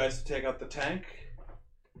strategized to take out the tank.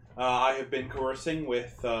 I have been coercing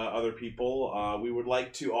with other people. We would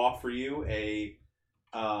like to offer you an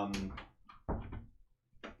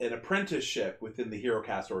apprenticeship within the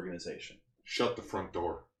HeroCast organization. Shut the front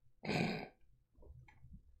door.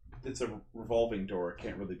 It's a revolving door. It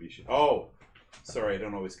can't really be shut. Oh, sorry. I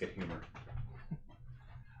don't always get humor.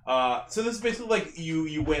 So this is basically like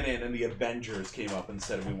you went in and the Avengers came up and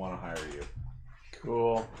said, we want to hire you.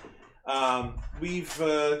 Cool.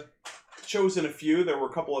 We've chosen a few. There were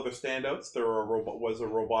a couple other standouts. There was a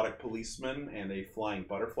robotic policeman and a flying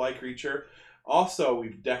butterfly creature. Also,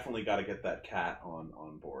 we've definitely got to get that cat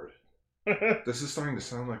on board. This is starting to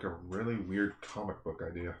sound like a really weird comic book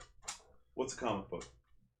idea. What's a comic book?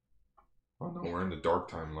 Oh no, we're in the dark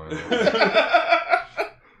timeline.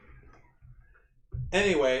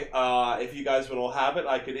 Anyway, if you guys would all have it,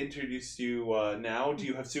 I could introduce you now. Do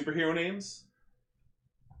you have superhero names?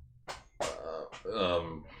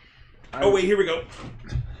 Oh wait, here we go.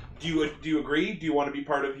 Do you agree? Do you want to be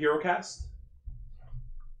part of HeroCast?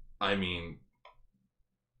 I mean,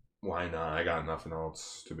 why not? I got nothing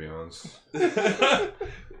else, to be honest.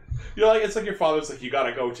 You're like, it's like your father's like, you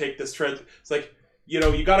gotta go take this tread. It's like,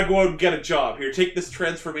 you got to go out and get a job. Here, take this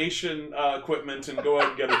transformation equipment and go out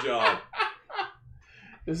and get a job.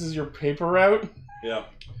 This is your paper route? Yeah.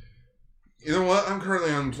 You know what? I'm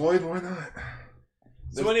currently unemployed. Why not?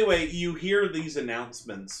 So anyway, you hear these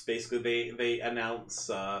announcements. Basically, they announce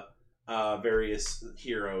various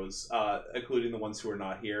heroes, including the ones who are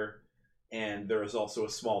not here. And there is also a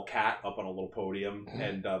small cat up on a little podium,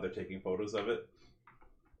 and they're taking photos of it.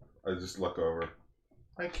 I just look over.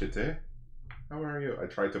 Hi, Kitty. How are you? I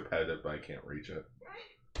tried to pet it, but I can't reach it.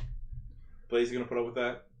 Blaze, you gonna put up with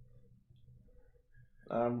that?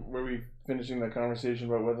 Were we finishing the conversation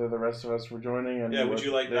about whether the rest of us were joining? And Yeah. Would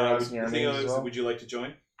you like? they're asking our names as well? Would you like to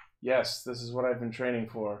join? Yes, this is what I've been training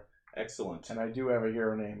for, Excellent. and I do have a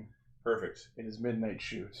hero name. Perfect. It is Midnight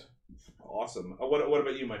Shoot. Awesome. What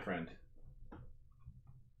about you, my friend?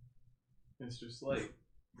 Mr. Slate.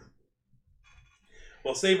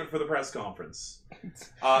 Well, save it for the press conference.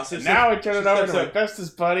 And now I turn it over to my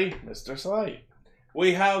bestest buddy, Mr. Slight.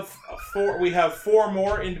 We have four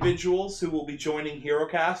more individuals who will be joining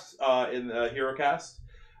HeroCast in the HeroCast.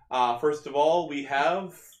 First of all, we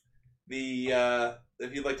have the.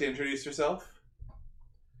 If you'd like to introduce yourself.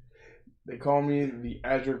 They call me the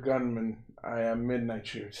Azure Gunman. I am Midnight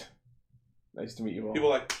Shoot. Nice to meet you all. People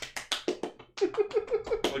like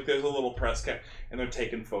there's a little press cat, and they're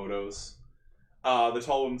taking photos. The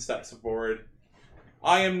tall woman steps forward.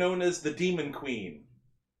 I am known as the Demon Queen.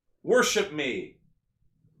 Worship me.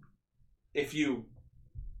 If you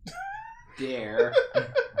Dare.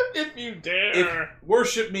 If you dare.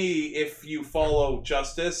 worship me if you follow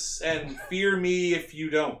justice, and fear me if you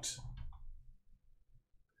don't.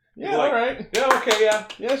 Yeah, like- alright. Yeah, okay, yeah.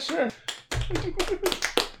 Yeah, sure.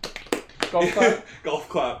 Golf clap Golf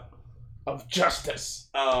clap. of justice.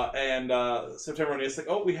 And September 20th, like,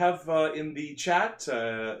 oh, we have in the chat,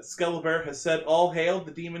 Skelebear has said, all hail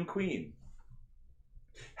the Demon Queen.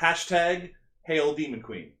 Hashtag hail Demon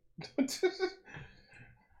Queen.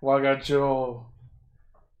 Wagacho.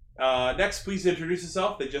 Next, please introduce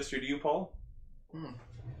yourself. They gesture to you, Paul.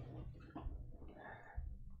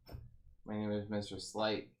 My name is Mr.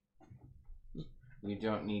 Slight. You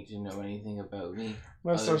don't need to know anything about me.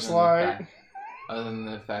 Mr. Slight. Other than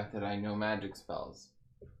the fact that I know magic spells.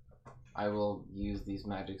 I will use these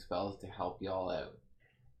magic spells to help y'all out.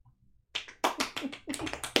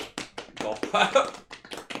 Golf clap.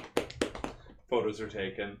 Photos are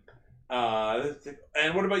taken.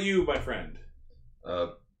 And what about you, my friend?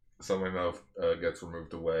 So my mouth gets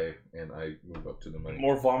removed away, and I move up to the mic.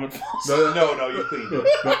 More vomit falls. No, you cleaned it.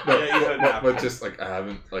 No, Yeah, you had a nap. but just like I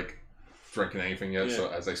haven't like drinking anything yet, Yeah. so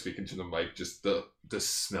as I speak into the mic, just the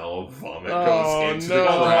smell of vomit Oh, goes into no. the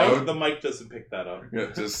crowd. The mic doesn't pick that up.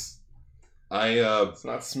 Yeah, just I It's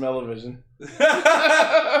not smell-o-vision.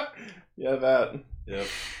 Yep. Yeah, that.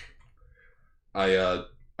 I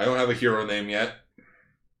don't have a hero name yet.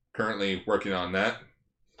 Currently working on that,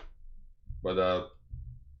 but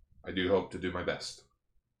I do hope to do my best.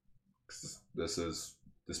 'Cause this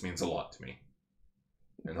means a lot to me,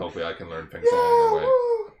 and hopefully I can learn things along the way.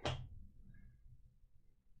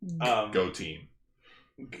 Go team!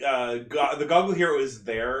 The Goggle Hero is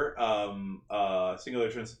there.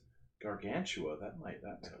 Singular turns Gargantua. That might.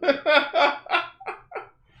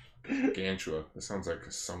 Gantua. That sounds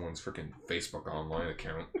like someone's freaking Facebook online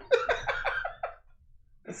account.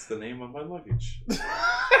 That's the name of my luggage.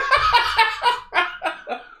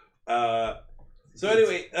 So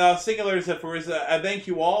anyway, Singular said for thank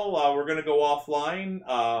you all. We're gonna go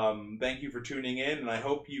offline. Thank you for tuning in, and I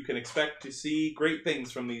hope you can expect to see great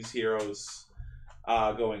things from these heroes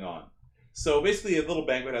going on. So basically, a little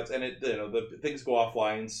banquet house, and the things go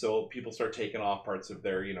offline, so people start taking off parts of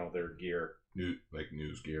their their gear.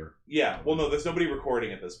 News gear. Yeah. Well, no, there's nobody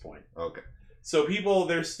recording at this point. Okay. So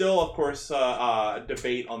there's still, of course,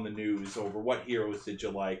 debate on the news over what heroes did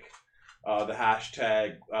you like. The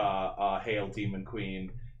hashtag Hail Demon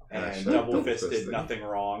Queen and Hashtag Double Fisted double-fisted. Nothing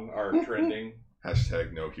Wrong are trending.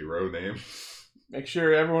 Hashtag no hero name. Make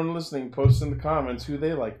sure everyone listening posts in the comments who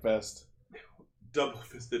they like best. Double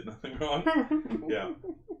Fisted Nothing Wrong. Yeah.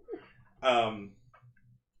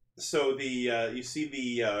 So you see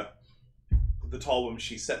the tall woman,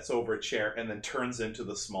 she sets over a chair and then turns into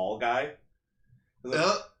the small guy.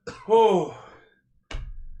 Like, oh, that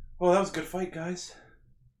was a good fight, guys.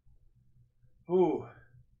 Ooh.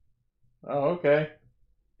 Oh, okay.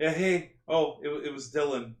 Yeah, hey. Oh, it was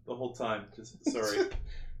Dylan the whole time. Just sorry.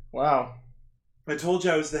 Wow. I told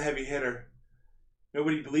you I was the heavy hitter.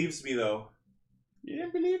 Nobody believes me, though. You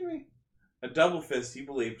didn't believe me? A double fist, he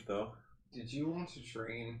believed, though. Did you want to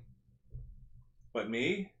train? But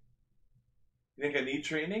me? You think I need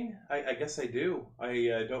training? I guess I do.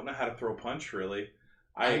 I don't know how to throw a punch, really.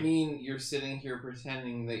 I mean, you're sitting here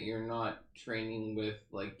pretending that you're not training with,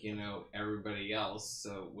 like, everybody else,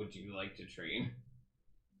 so would you like to train?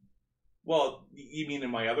 Well, you mean in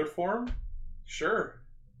my other form? Sure.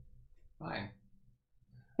 Fine.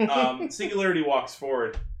 Singularity walks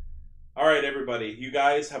forward. All right, everybody. You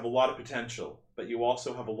guys have a lot of potential, but you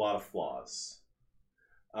also have a lot of flaws.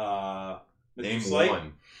 Mr. Name Slight,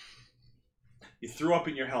 one. you threw up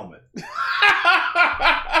in your helmet.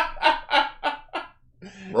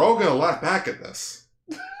 We're all gonna laugh back at this.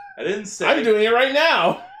 I didn't say. I'm doing it right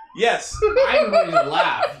now. Yes. I'm ready to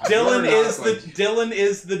laugh. Dylan You're is not the going to. Dylan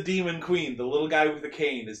is the demon queen. The little guy with the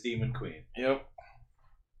cane is demon queen. Yep.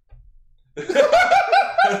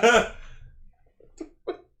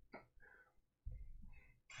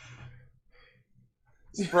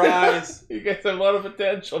 Surprise. You guys have a lot of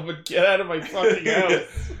potential, but get out of my fucking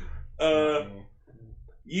house.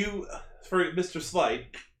 You, for Mr.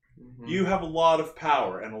 Slight, Mhm. you have a lot of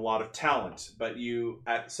power and a lot of talent, but you,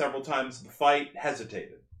 at several times in the fight,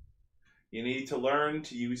 hesitated. You need to learn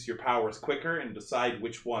to use your powers quicker and decide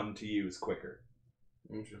which one to use quicker.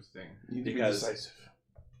 Interesting. You need to be Because- decisive.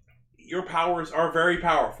 Your powers are very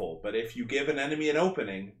powerful, but if you give an enemy an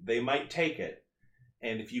opening, they might take it.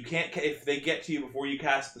 And if you can't, if they get to you before you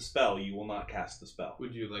cast the spell, you will not cast the spell.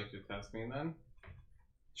 Would you like to test me then?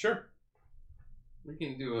 Sure. We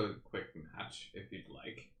can do a quick match if you'd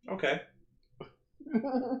like. Okay.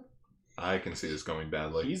 I can see this going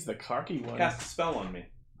badly. He's the cocky one. Cast a spell on me.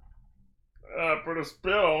 Put a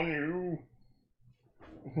spell on you.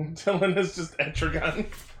 Dylan is just Etrigan.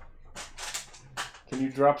 Can you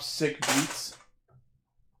drop sick beats?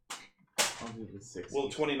 I'll do the 6. Will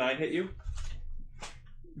 29 hit you?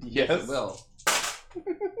 Yes. It will.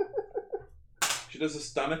 She does a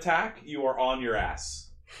stun attack. You are on your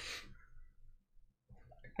ass.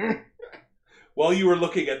 While you were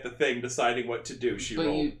looking at the thing, deciding what to do, she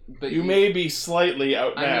rolled. You may be slightly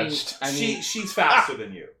outmatched. I mean, She's faster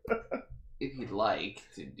than you. if you'd like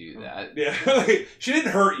to do that. Yeah, she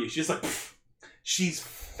didn't hurt you. She's like, pfft. She's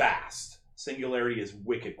fast. Singularity is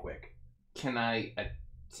wicked quick. Can I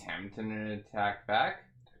attempt an attack back?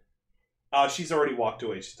 She's already walked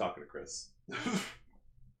away. She's talking to Chris.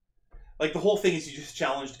 Like, the whole thing is you just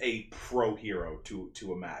challenged a pro hero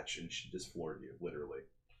to a match, and she just floored you, literally.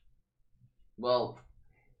 Well,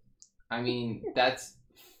 I mean, that's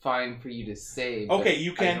fine for you to say. But Okay,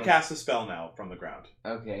 you I can don't- cast a spell now from the ground.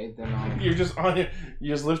 Okay, then I'll... You're just on it.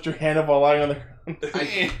 You just lift your hand up while lying on the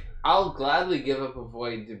ground. I'll gladly give up a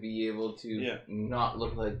void to be able to Yeah. not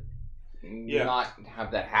look like... Yeah. Not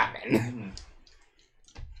have that happen. Mhm.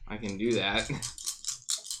 I can do that.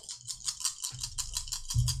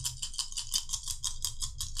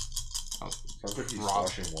 Sounds like he's Rock.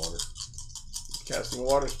 sloshing water. Casting a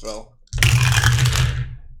water spell.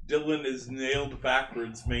 Dylan is nailed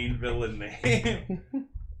backwards main villain name.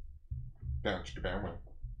 Bounce to bounce.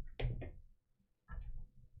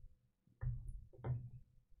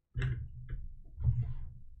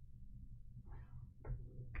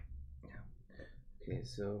 Okay,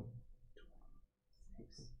 so...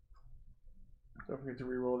 Don't forget to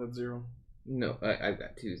reroll that 0. No, I've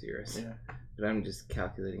got 2 zeros. Yeah. But I'm just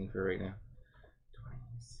calculating for right now.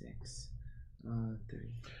 26. 30.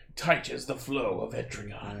 Tight as the flow of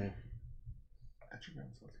Etrigan.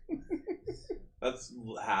 That's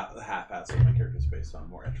half-assed what my character's based on.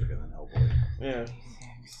 More Etrigan than Hellboy. Yeah.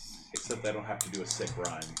 Except I don't have to do a sick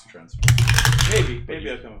rhyme to transform. Maybe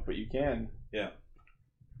I'll come up. But you can. Yeah.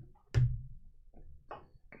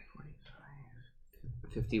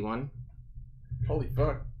 51. Holy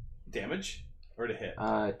fuck. Damage? Or to hit?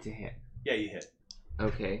 To hit. Yeah, you hit.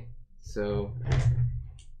 Okay, so...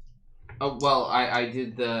 Oh, well, I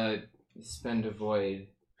did the spend a void.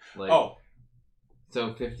 Like, Oh,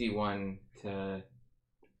 So 51 to,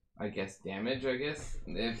 I guess, damage, I guess?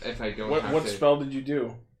 If I don't What have what to... spell did you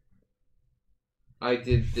do? I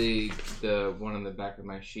did the one on the back of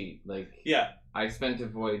my sheet. Like, yeah. I spent a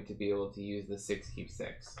void to be able to use the 6 keep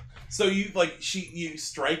 6. So you you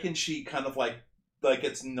strike and she kind of like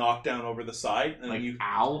gets knocked down over the side, and Like, then you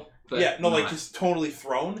ow? But yeah, no, like not- just totally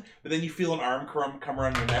thrown. But then you feel an arm come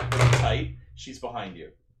around your neck really tight. She's behind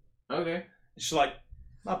you. Okay. She's like,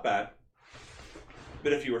 not bad.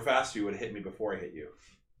 But if you were faster, you would have hit me before I hit you.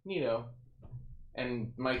 You know.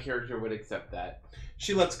 And my character would accept that.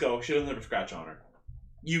 She lets go. She doesn't have a scratch on her.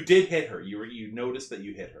 You did hit her. You noticed that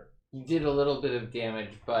you hit her. You did a little bit of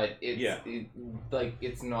damage, but it's Yeah.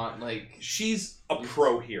 it's not like She's a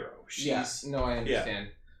pro hero. She's yeah. No, I understand.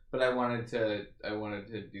 But I wanted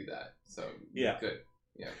to do that. So Yeah. good.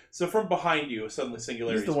 So from behind you, suddenly He's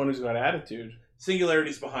Singularity. the one who's got attitude.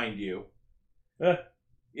 Singularity's behind you. Eh.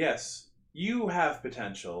 Yes, you have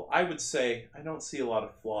potential. I would say I don't see a lot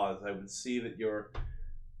of flaws. I would see that you're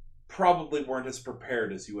probably weren't as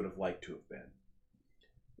prepared as you would have liked to have been.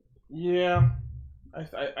 Yeah,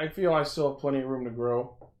 I feel I still have plenty of room to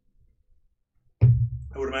grow.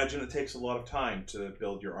 I would imagine it takes a lot of time to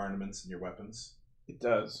build your armaments and your weapons. It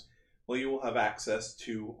does. Well, you will have access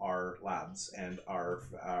to our labs and our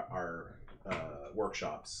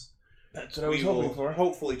workshops. That's what I was We hoping will for.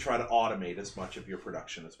 hopefully try to automate as much of your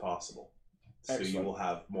production as possible. So you Excellent. will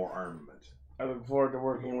have more armament. I look forward to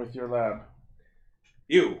working with your lab.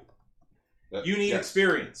 You need Yes.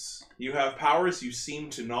 experience. You have powers you seem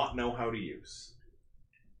to not know how to use.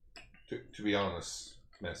 To be honest,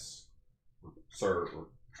 Miss, Sir,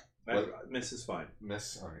 What? Miss is fine.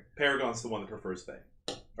 Miss. All right. Paragon's the one that prefers they.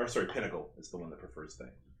 Or sorry, Pinnacle is the one that prefers they.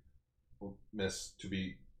 Well, Miss, to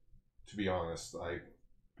be honest,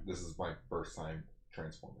 this is my first time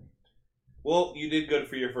transforming. Well, you did good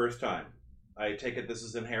for your first time. I take it this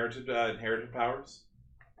is inherited powers?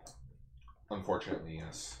 Unfortunately,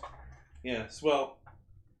 yes. Yes, well,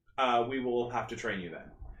 we will have to train you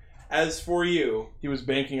then. As for you, He was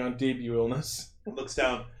banking on debut illness. looks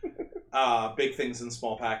down, big things in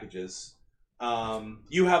small packages.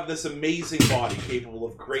 You have this amazing body capable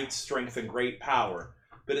of great strength and great power,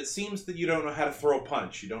 but it seems that you don't know how to throw a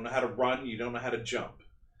punch, you don't know how to run, you don't know how to jump.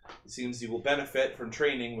 It seems you will benefit from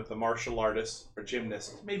training with a martial artist or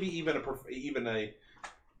gymnast, maybe even a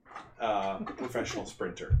professional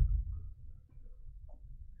sprinter.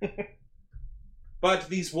 But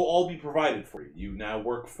these will all be provided for you. You now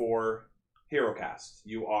work for HeroCast.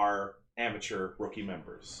 You are amateur rookie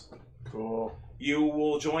members. Cool. You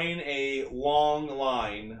will join a long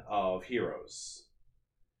line of heroes.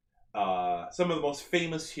 Some of the most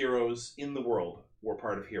famous heroes in the world were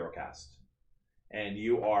part of HeroCast. And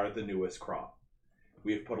you are the newest crop.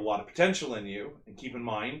 We have put a lot of potential in you, and keep in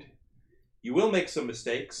mind, you will make some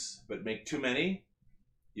mistakes, but make too many,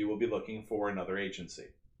 you will be looking for another agency.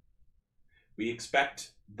 We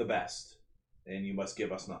expect the best, and you must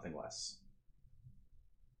give us nothing less.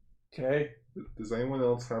 Okay. Does anyone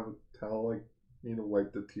else have a towel like me to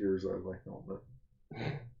wipe the tears out of my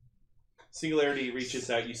helmet? Singularity reaches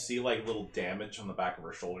out, you see like little damage on the back of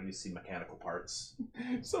her shoulder, you see mechanical parts.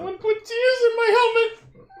 Someone put tears in my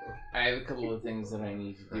helmet! I have a couple of things that I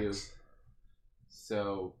need to do.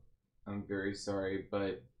 So, I'm very sorry,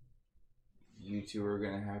 but you two are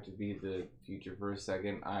going to have to be the future for a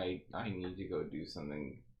second. I need to go do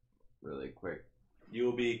something really quick. You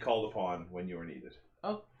will be called upon when you are needed.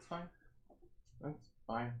 Oh, it's fine. That's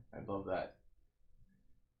fine. I love that.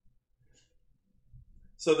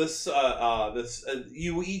 So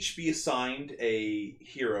you will each be assigned a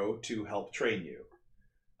hero to help train you.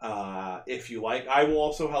 If you like, I will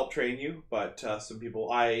also help train you, but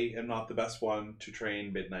I am not the best one to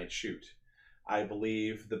train Midnight Shoot. I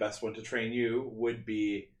believe the best one to train you would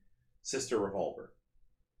be Sister Revolver.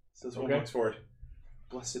 So this one Okay. looks forward.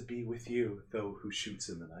 Blessed be with you, though who shoots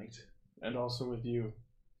in the night. And also with you.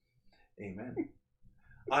 Amen.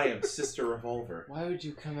 I am Sister Revolver. Why would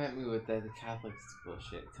you come at me with that Catholic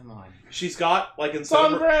bullshit? Come on. She's got like It's instead on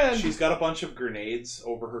of her, brand! she's got a bunch of grenades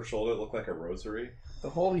over her shoulder that look like a rosary. The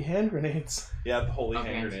holy hand grenades. Yeah, the holy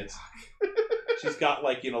Okay. hand grenades. She's got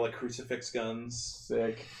like like crucifix guns,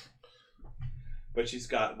 Sick. but she's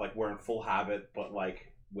got like wearing full habit, but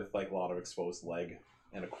like with like a lot of exposed leg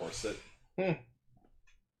and a corset.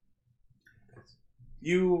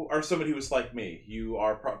 You are somebody who is like me. You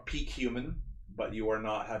are peak human, but you are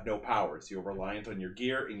not have no powers. You're reliant on your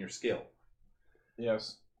gear and your skill.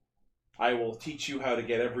 Yes. I will teach you how to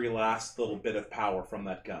get every last little bit of power from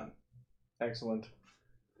that gun. Excellent.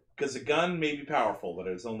 Because a gun may be powerful, but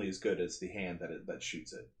it is only as good as the hand that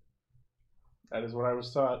shoots it. That is what I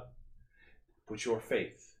was taught. Put your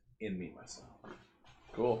faith in me, my son.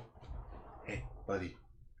 Cool. Hey, buddy,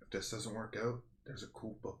 if this doesn't work out, there's a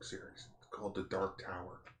cool book series. It's called The Dark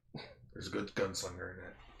Tower. There's a good gunslinger in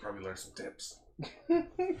it. Probably learn some tips.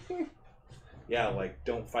 Yeah, like,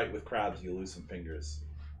 don't fight with crabs, you lose some fingers.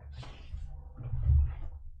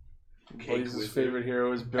 Blaze's Wizard. favorite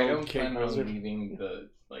hero is I Bill don't Cake plan on Wizard. leaving the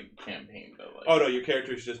campaign though. Oh no, your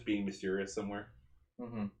character is just being mysterious somewhere.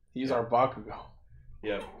 Mm-hmm. He's our Bakugo.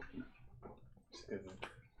 Yep.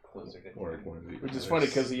 Closer to Or like one of the Which is funny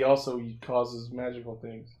because he also causes magical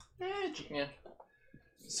things. yeah.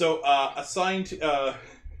 So, assigned to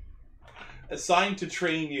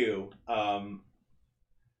train you.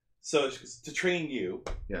 So to train you,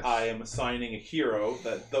 Yes. I am assigning a hero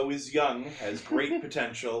that, though is young, has great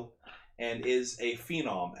potential and is a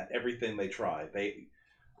phenom at everything they try. They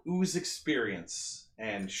ooze experience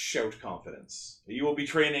and shout confidence. You will be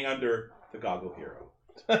training under the Goggle Hero.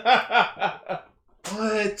 What?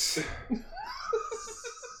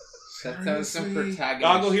 That sounds some Seriously? protagonist.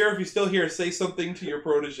 Goggle Hero, if you're still here, say something to your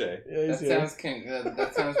protege. Yeah, he's That here. sounds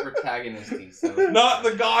that sounds protagonisty. So Not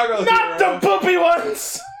the Goggle Not Hero! the poopy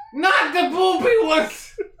ones! not the poopy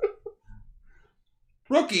ones.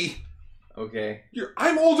 Rookie, Okay.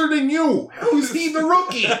 I'm older than you. How is he the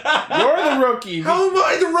rookie? You're the rookie. How am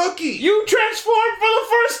I the rookie? You transformed for the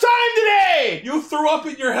first time today! You threw up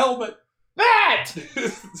in your helmet! That!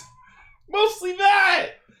 Mostly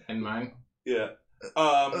that! And mine. Yeah.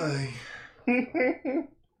 Ay.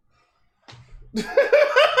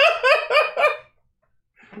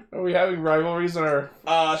 Are we having rivalries in our...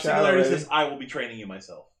 Singularity Shadow, says, I will be training you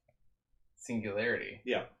myself. Singularity.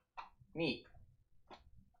 Yeah. Neat.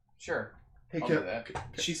 Sure. Hey, I'll can, do that.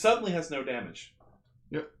 She suddenly has no damage.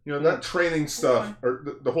 you know that training stuff, or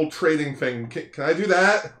the whole trading thing, can I do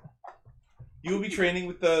that? You will be training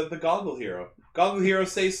with the Goggle Hero. Goggle Hero,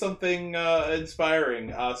 say something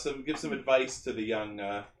inspiring. Give some advice to the young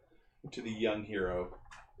hero.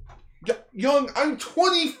 Young, I'm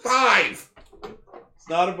 25! It's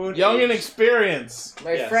not about Young age. and experience.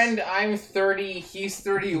 My Yes. friend, I'm 30. He's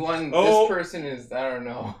 31. Oh. This person is, I don't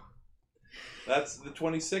know. That's the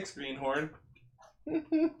 26 Greenhorn.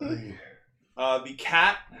 Ay. The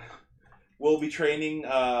cat will be training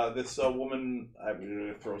this woman. I'm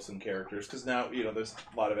going to throw some characters because now there's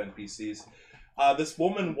a lot of NPCs. This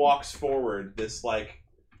woman walks forward. This like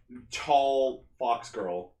tall fox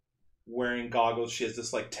girl wearing goggles. She has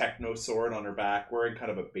this like techno sword on her back, wearing kind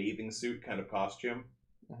of a bathing suit kind of costume.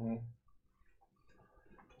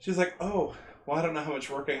 She's like, "Oh, well, I don't know how much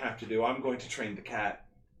work I have to do. I'm going to train the cat."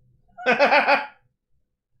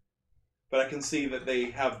 But I can see that they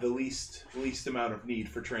have the least amount of need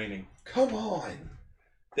for training. Come on.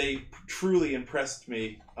 They truly impressed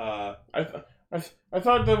me. I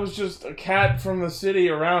thought that was just a cat from the city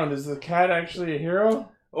around. Is the cat actually a hero?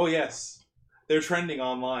 Oh yes, they're trending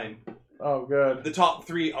online. Oh, good. The top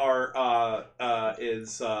 3 are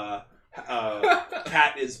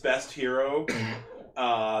Cat is best hero,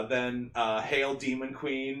 then Hail Demon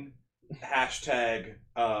Queen, hashtag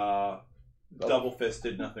double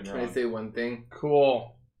fisted nothing Can I wrong. say one thing?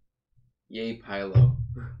 Cool. Yay, Pylo.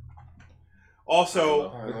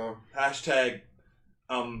 Also I know. hashtag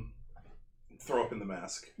throw up in the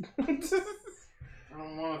mask. I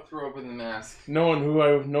don't want to throw up in the mask. No one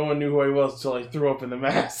knew who I was until I threw up in the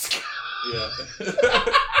mask. Yeah.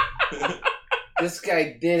 This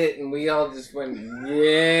guy did it, and we all just went,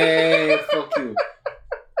 yeah, fuck you.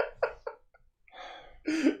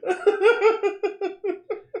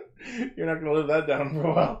 You're not gonna live that down for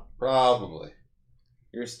a while. Probably.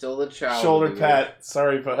 You're still the child. Shoulder dude. pat.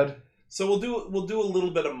 Sorry, bud. So we'll do a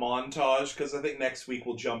little bit of montage because I think next week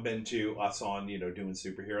we'll jump into us on doing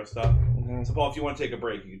superhero stuff. Mhm. So Paul, if you want to take a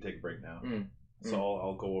break, you can take a break now. Mm. So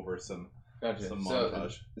I'll go over some Gotcha.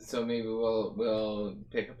 montage. So maybe we'll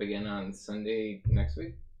pick up again on Sunday next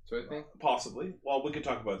week, sort of thing. Possibly. Well, we could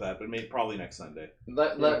talk about that, but probably next Sunday.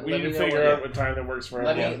 Let We need me to know figure when- out what time that works for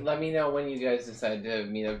Let everyone. me know when you guys decide to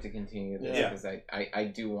meet up to continue this, Yeah. because I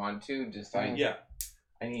do want to. Just I Yeah.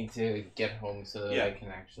 need to get home so that Yeah. I can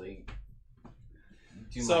actually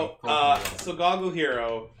do So my so Goggle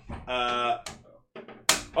Hero.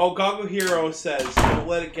 Goggle Hero says, "Don't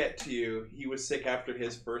let it get to you. He was sick after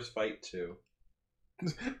his first fight too."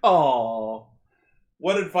 Aww.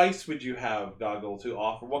 What advice would you have, Goggle, to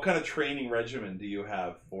offer? What kind of training regimen do you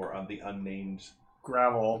have for the unnamed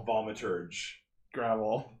Gravel. vomiturge?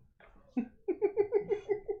 Gravel.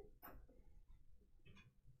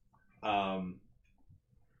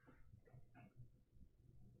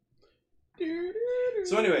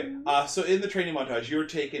 So anyway, so in the training montage, you're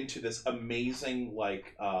taken to this amazing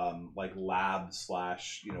like lab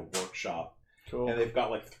 / workshop, Cool. and they've got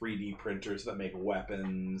like 3D printers that make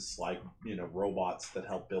weapons, like robots that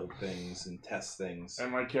help build things and test things.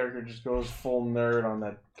 And my character just goes full nerd on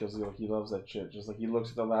that because he loves that shit. Just like he looks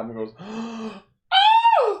at the lab and goes, "Oh!"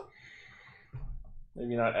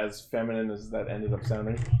 Maybe not as feminine as that ended up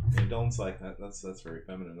sounding. And Dylan's like that. That's very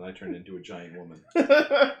feminine. And I turned into a giant woman.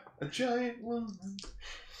 A giant woman.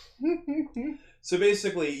 So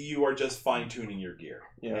basically, you are just fine tuning your gear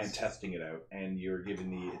and Yes. testing it out, and you're giving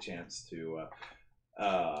me a chance to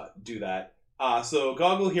do that. So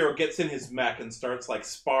Goggle Hero gets in his mech and starts like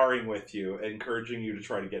sparring with you, encouraging you to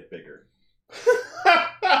try to get bigger.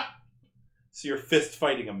 So you're fist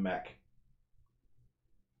fighting a mech.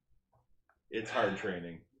 It's hard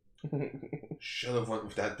training. Should have went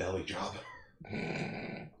with that deli job.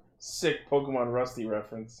 Sick Pokemon Rusty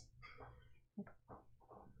reference.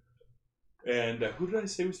 And who did I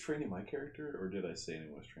say was training my character, or did I say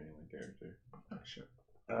anyone was training my character? Oh, shit.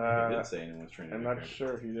 I did say anyone was training I'm my not character.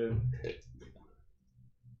 sure if you did.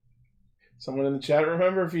 Someone in the chat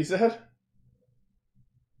remember if he said?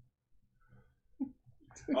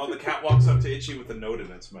 Oh, the cat walks up to Itchy with a note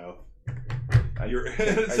in its mouth. It I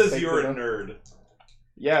says take you're the a note. nerd.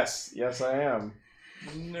 Yes, I am.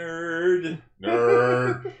 Nerd.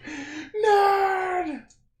 Nerd. Nerd!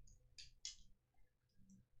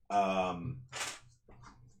 I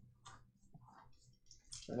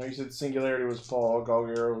know you said Singularity was Paul,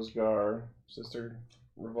 Galgara was Gar, Sister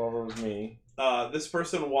Revolver was me. This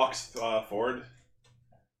person walks forward.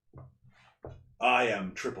 I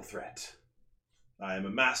am Triple Threat. I am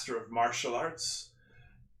a master of martial arts,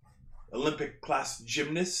 Olympic class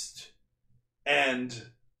gymnast, and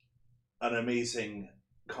an amazing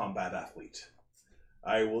combat athlete.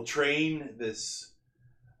 I will train this.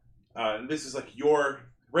 This is like your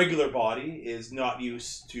regular body is not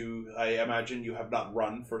used to. I imagine you have not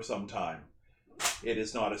run for some time. It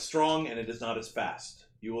is not as strong and it is not as fast.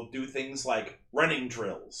 You will do things like running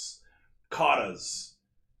drills, katas,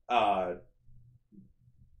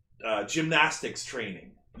 gymnastics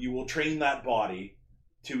training. You will train that body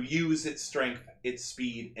to use its strength, its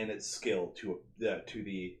speed, and its skill to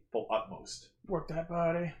the full utmost. Work that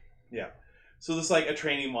body. So there's like a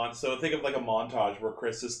training So think of like a montage where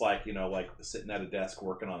Chris is like, like sitting at a desk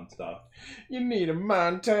working on stuff. You need a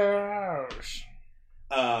montage.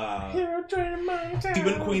 Hero training montage.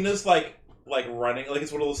 Demon Queen is like running, like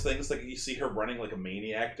it's one of those things like you see her running like a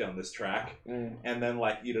maniac down this track, and then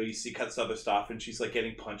like you see cuts to other stuff, and she's like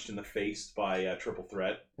getting punched in the face by Triple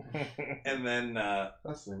Threat, and then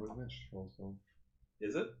That's the name of the Ninja Turtles film.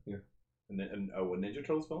 is it? Yeah. A Ninja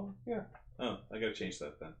Turtles film? Yeah. Oh, I gotta change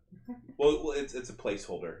that then. Well, it's a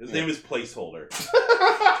placeholder. His name is Placeholder.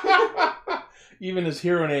 Even his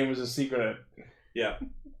hero name is a secret. Yeah. We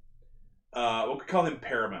could call him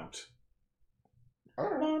Paramount.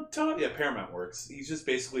 Yeah, Paramount works. He's just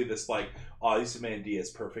basically this like, Ozymandias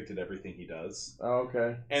perfect at everything he does. Oh,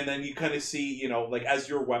 okay. And then you kind of see, like as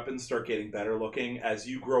your weapons start getting better looking, as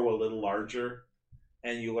you grow a little larger,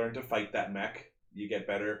 and you learn to fight that mech, you get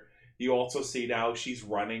better. You also see now she's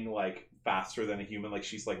running like faster than a human, like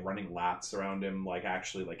she's like running laps around him, like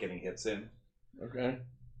actually like getting hits in. Okay.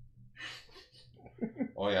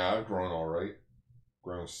 Oh yeah, I've grown alright.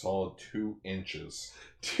 Grown a solid 2 inches.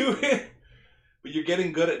 But you're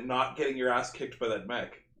getting good at not getting your ass kicked by that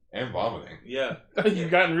mech. And vomiting. Yeah. You've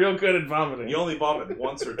gotten real good at vomiting. You only vomit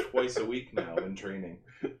once or twice a week now in training.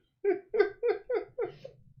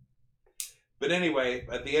 But anyway,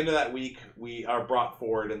 at the end of that week, we are brought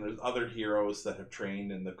forward, and there's other heroes that have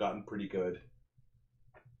trained, and they've gotten pretty good.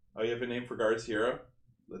 Oh, you have a name for Gar's hero?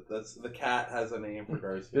 That's the cat has a name for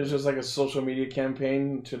Gar's hero. There's just like a social media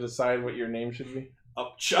campaign to decide what your name should be.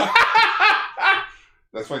 Up Chuck.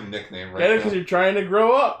 That's my nickname right Get it? now. Because you're trying to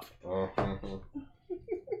grow up.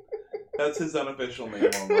 That's his unofficial name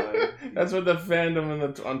online. That's what the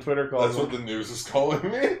fandom on Twitter calls That's what him. the news is calling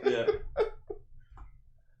me. Yeah.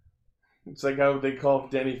 It's like how they call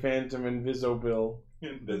Danny Phantom Invisobill.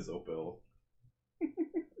 Invisobill.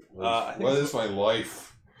 What is my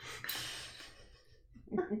life?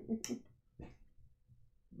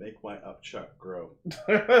 Make my upchuck grow.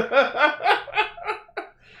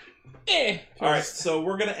 Eh. Alright, so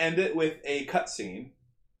we're going to end it with a cutscene.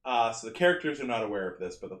 So the characters are not aware of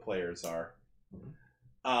this, but the players are.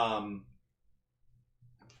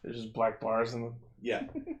 There's just black bars in them. Yeah.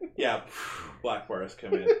 Yeah, black bars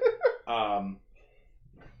come in.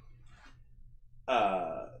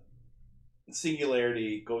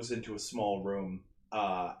 Singularity goes into a small room,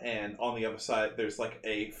 and on the other side there's like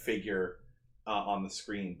a figure on the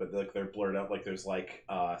screen, but like they're blurred out, like there's like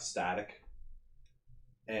static.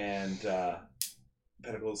 And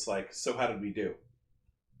Pinnacle's like, so how did we do?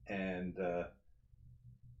 And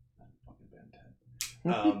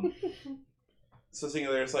so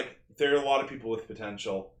Singularity's like, there are a lot of people with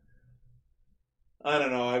potential. I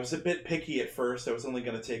don't know, I was a bit picky at first. I was only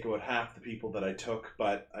going to take about half the people that I took,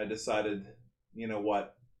 but I decided, you know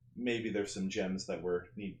what, maybe there's some gems that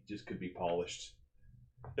just could be polished.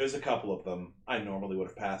 There's a couple of them I normally would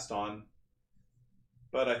have passed on,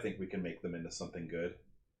 but I think we can make them into something good.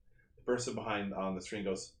 The person behind on the screen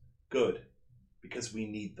goes, good, because we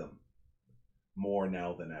need them. More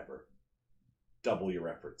now than ever. Double your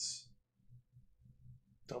efforts.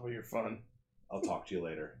 Double your fun. I'll talk to you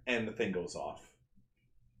later. And the thing goes off.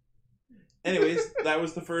 Anyways, that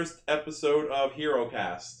was the first episode of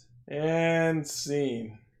HeroCast. And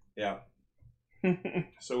scene. Yeah.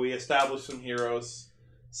 So we established some heroes.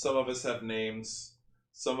 Some of us have names.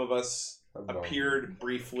 Some of us appeared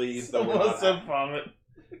briefly. Though we're What's not up, vomit?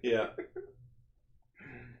 yeah.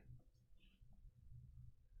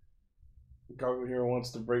 Goggle here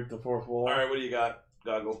wants to break the fourth wall. All right, what do you got,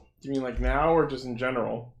 Goggle? Do you mean like now or just in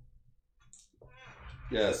general?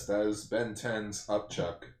 Yes, that is Ben 10's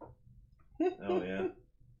Upchuck. Oh yeah.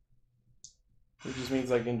 It just means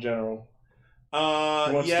like in general. He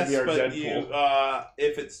wants to Yes, be our but Deadpool.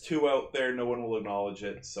 if it's too out there, no one will acknowledge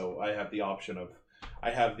it. So I have the option of, I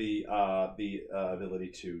have the ability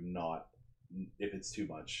to not, if it's too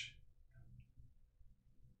much.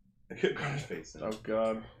 Gar's face now. Oh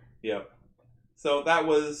god. Yep. So that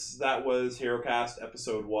was HeroCast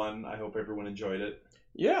episode 1. I hope everyone enjoyed it.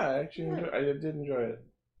 Yeah, I did enjoy it.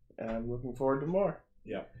 And I'm looking forward to more.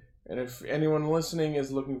 Yeah. And if anyone listening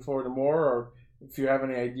is looking forward to more, or if you have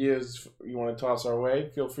any ideas you want to toss our way,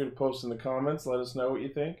 feel free to post in the comments. Let us know what you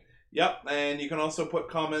think. Yep, and you can also put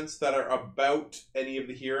comments that are about any of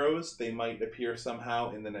the heroes. They might appear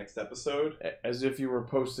somehow in the next episode. As if you were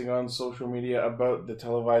posting on social media about the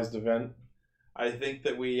televised event. I think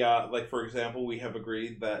that we, like for example, we have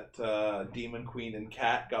agreed that Demon Queen and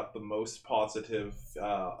Cat got the most positive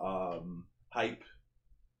hype.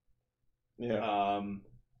 Yeah.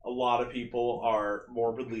 A lot of people are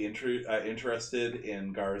morbidly interested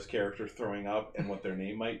in Gar's character throwing up and what their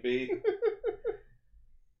name might be.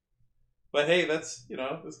 But hey, that's,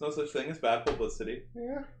 there's no such thing as bad publicity.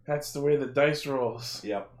 Yeah. That's the way the dice rolls.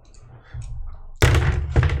 Yep.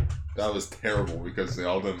 That was terrible because they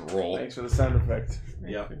all didn't roll. Thanks for the sound effect.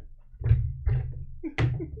 Yep.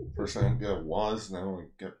 First I get was, now I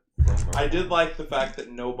get. I did like the fact that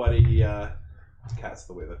nobody. Cat's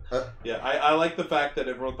the way that. Yeah, I like the fact that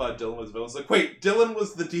everyone thought Dylan was villain. It's like, wait, Dylan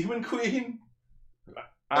was the Demon Queen?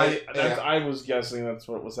 I was guessing that's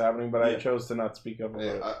what was happening, but I Yeah. chose to not speak up about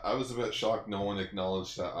it. I was a bit shocked no one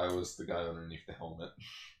acknowledged that I was the guy underneath the helmet.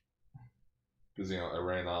 Because, I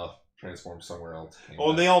ran off, transformed somewhere else.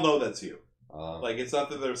 Oh, and they all know that's you. Like, Like, it's not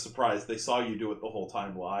that they're surprised. They saw you do it the whole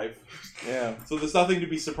time live. Yeah. So there's nothing to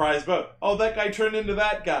be surprised about. Oh, that guy turned into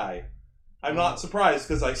that guy. I'm not surprised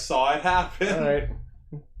because I saw it happen. All right.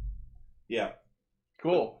 Yeah.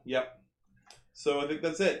 Cool. Yep. So I think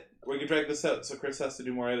that's it. We can drag this out so Chris has to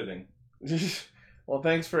do more editing. Well,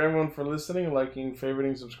 thanks for everyone for listening, liking,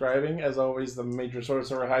 favoriting, subscribing. As always, the major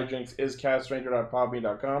source of our hijinks is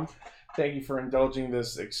castranger.podme.com. Thank you for indulging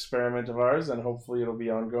this experiment of ours, and hopefully it'll be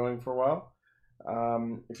ongoing for a while.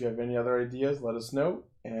 If you have any other ideas, let us know,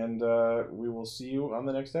 and we will see you on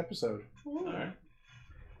the next episode. All right.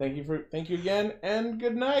 Thank you again, and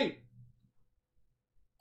good night.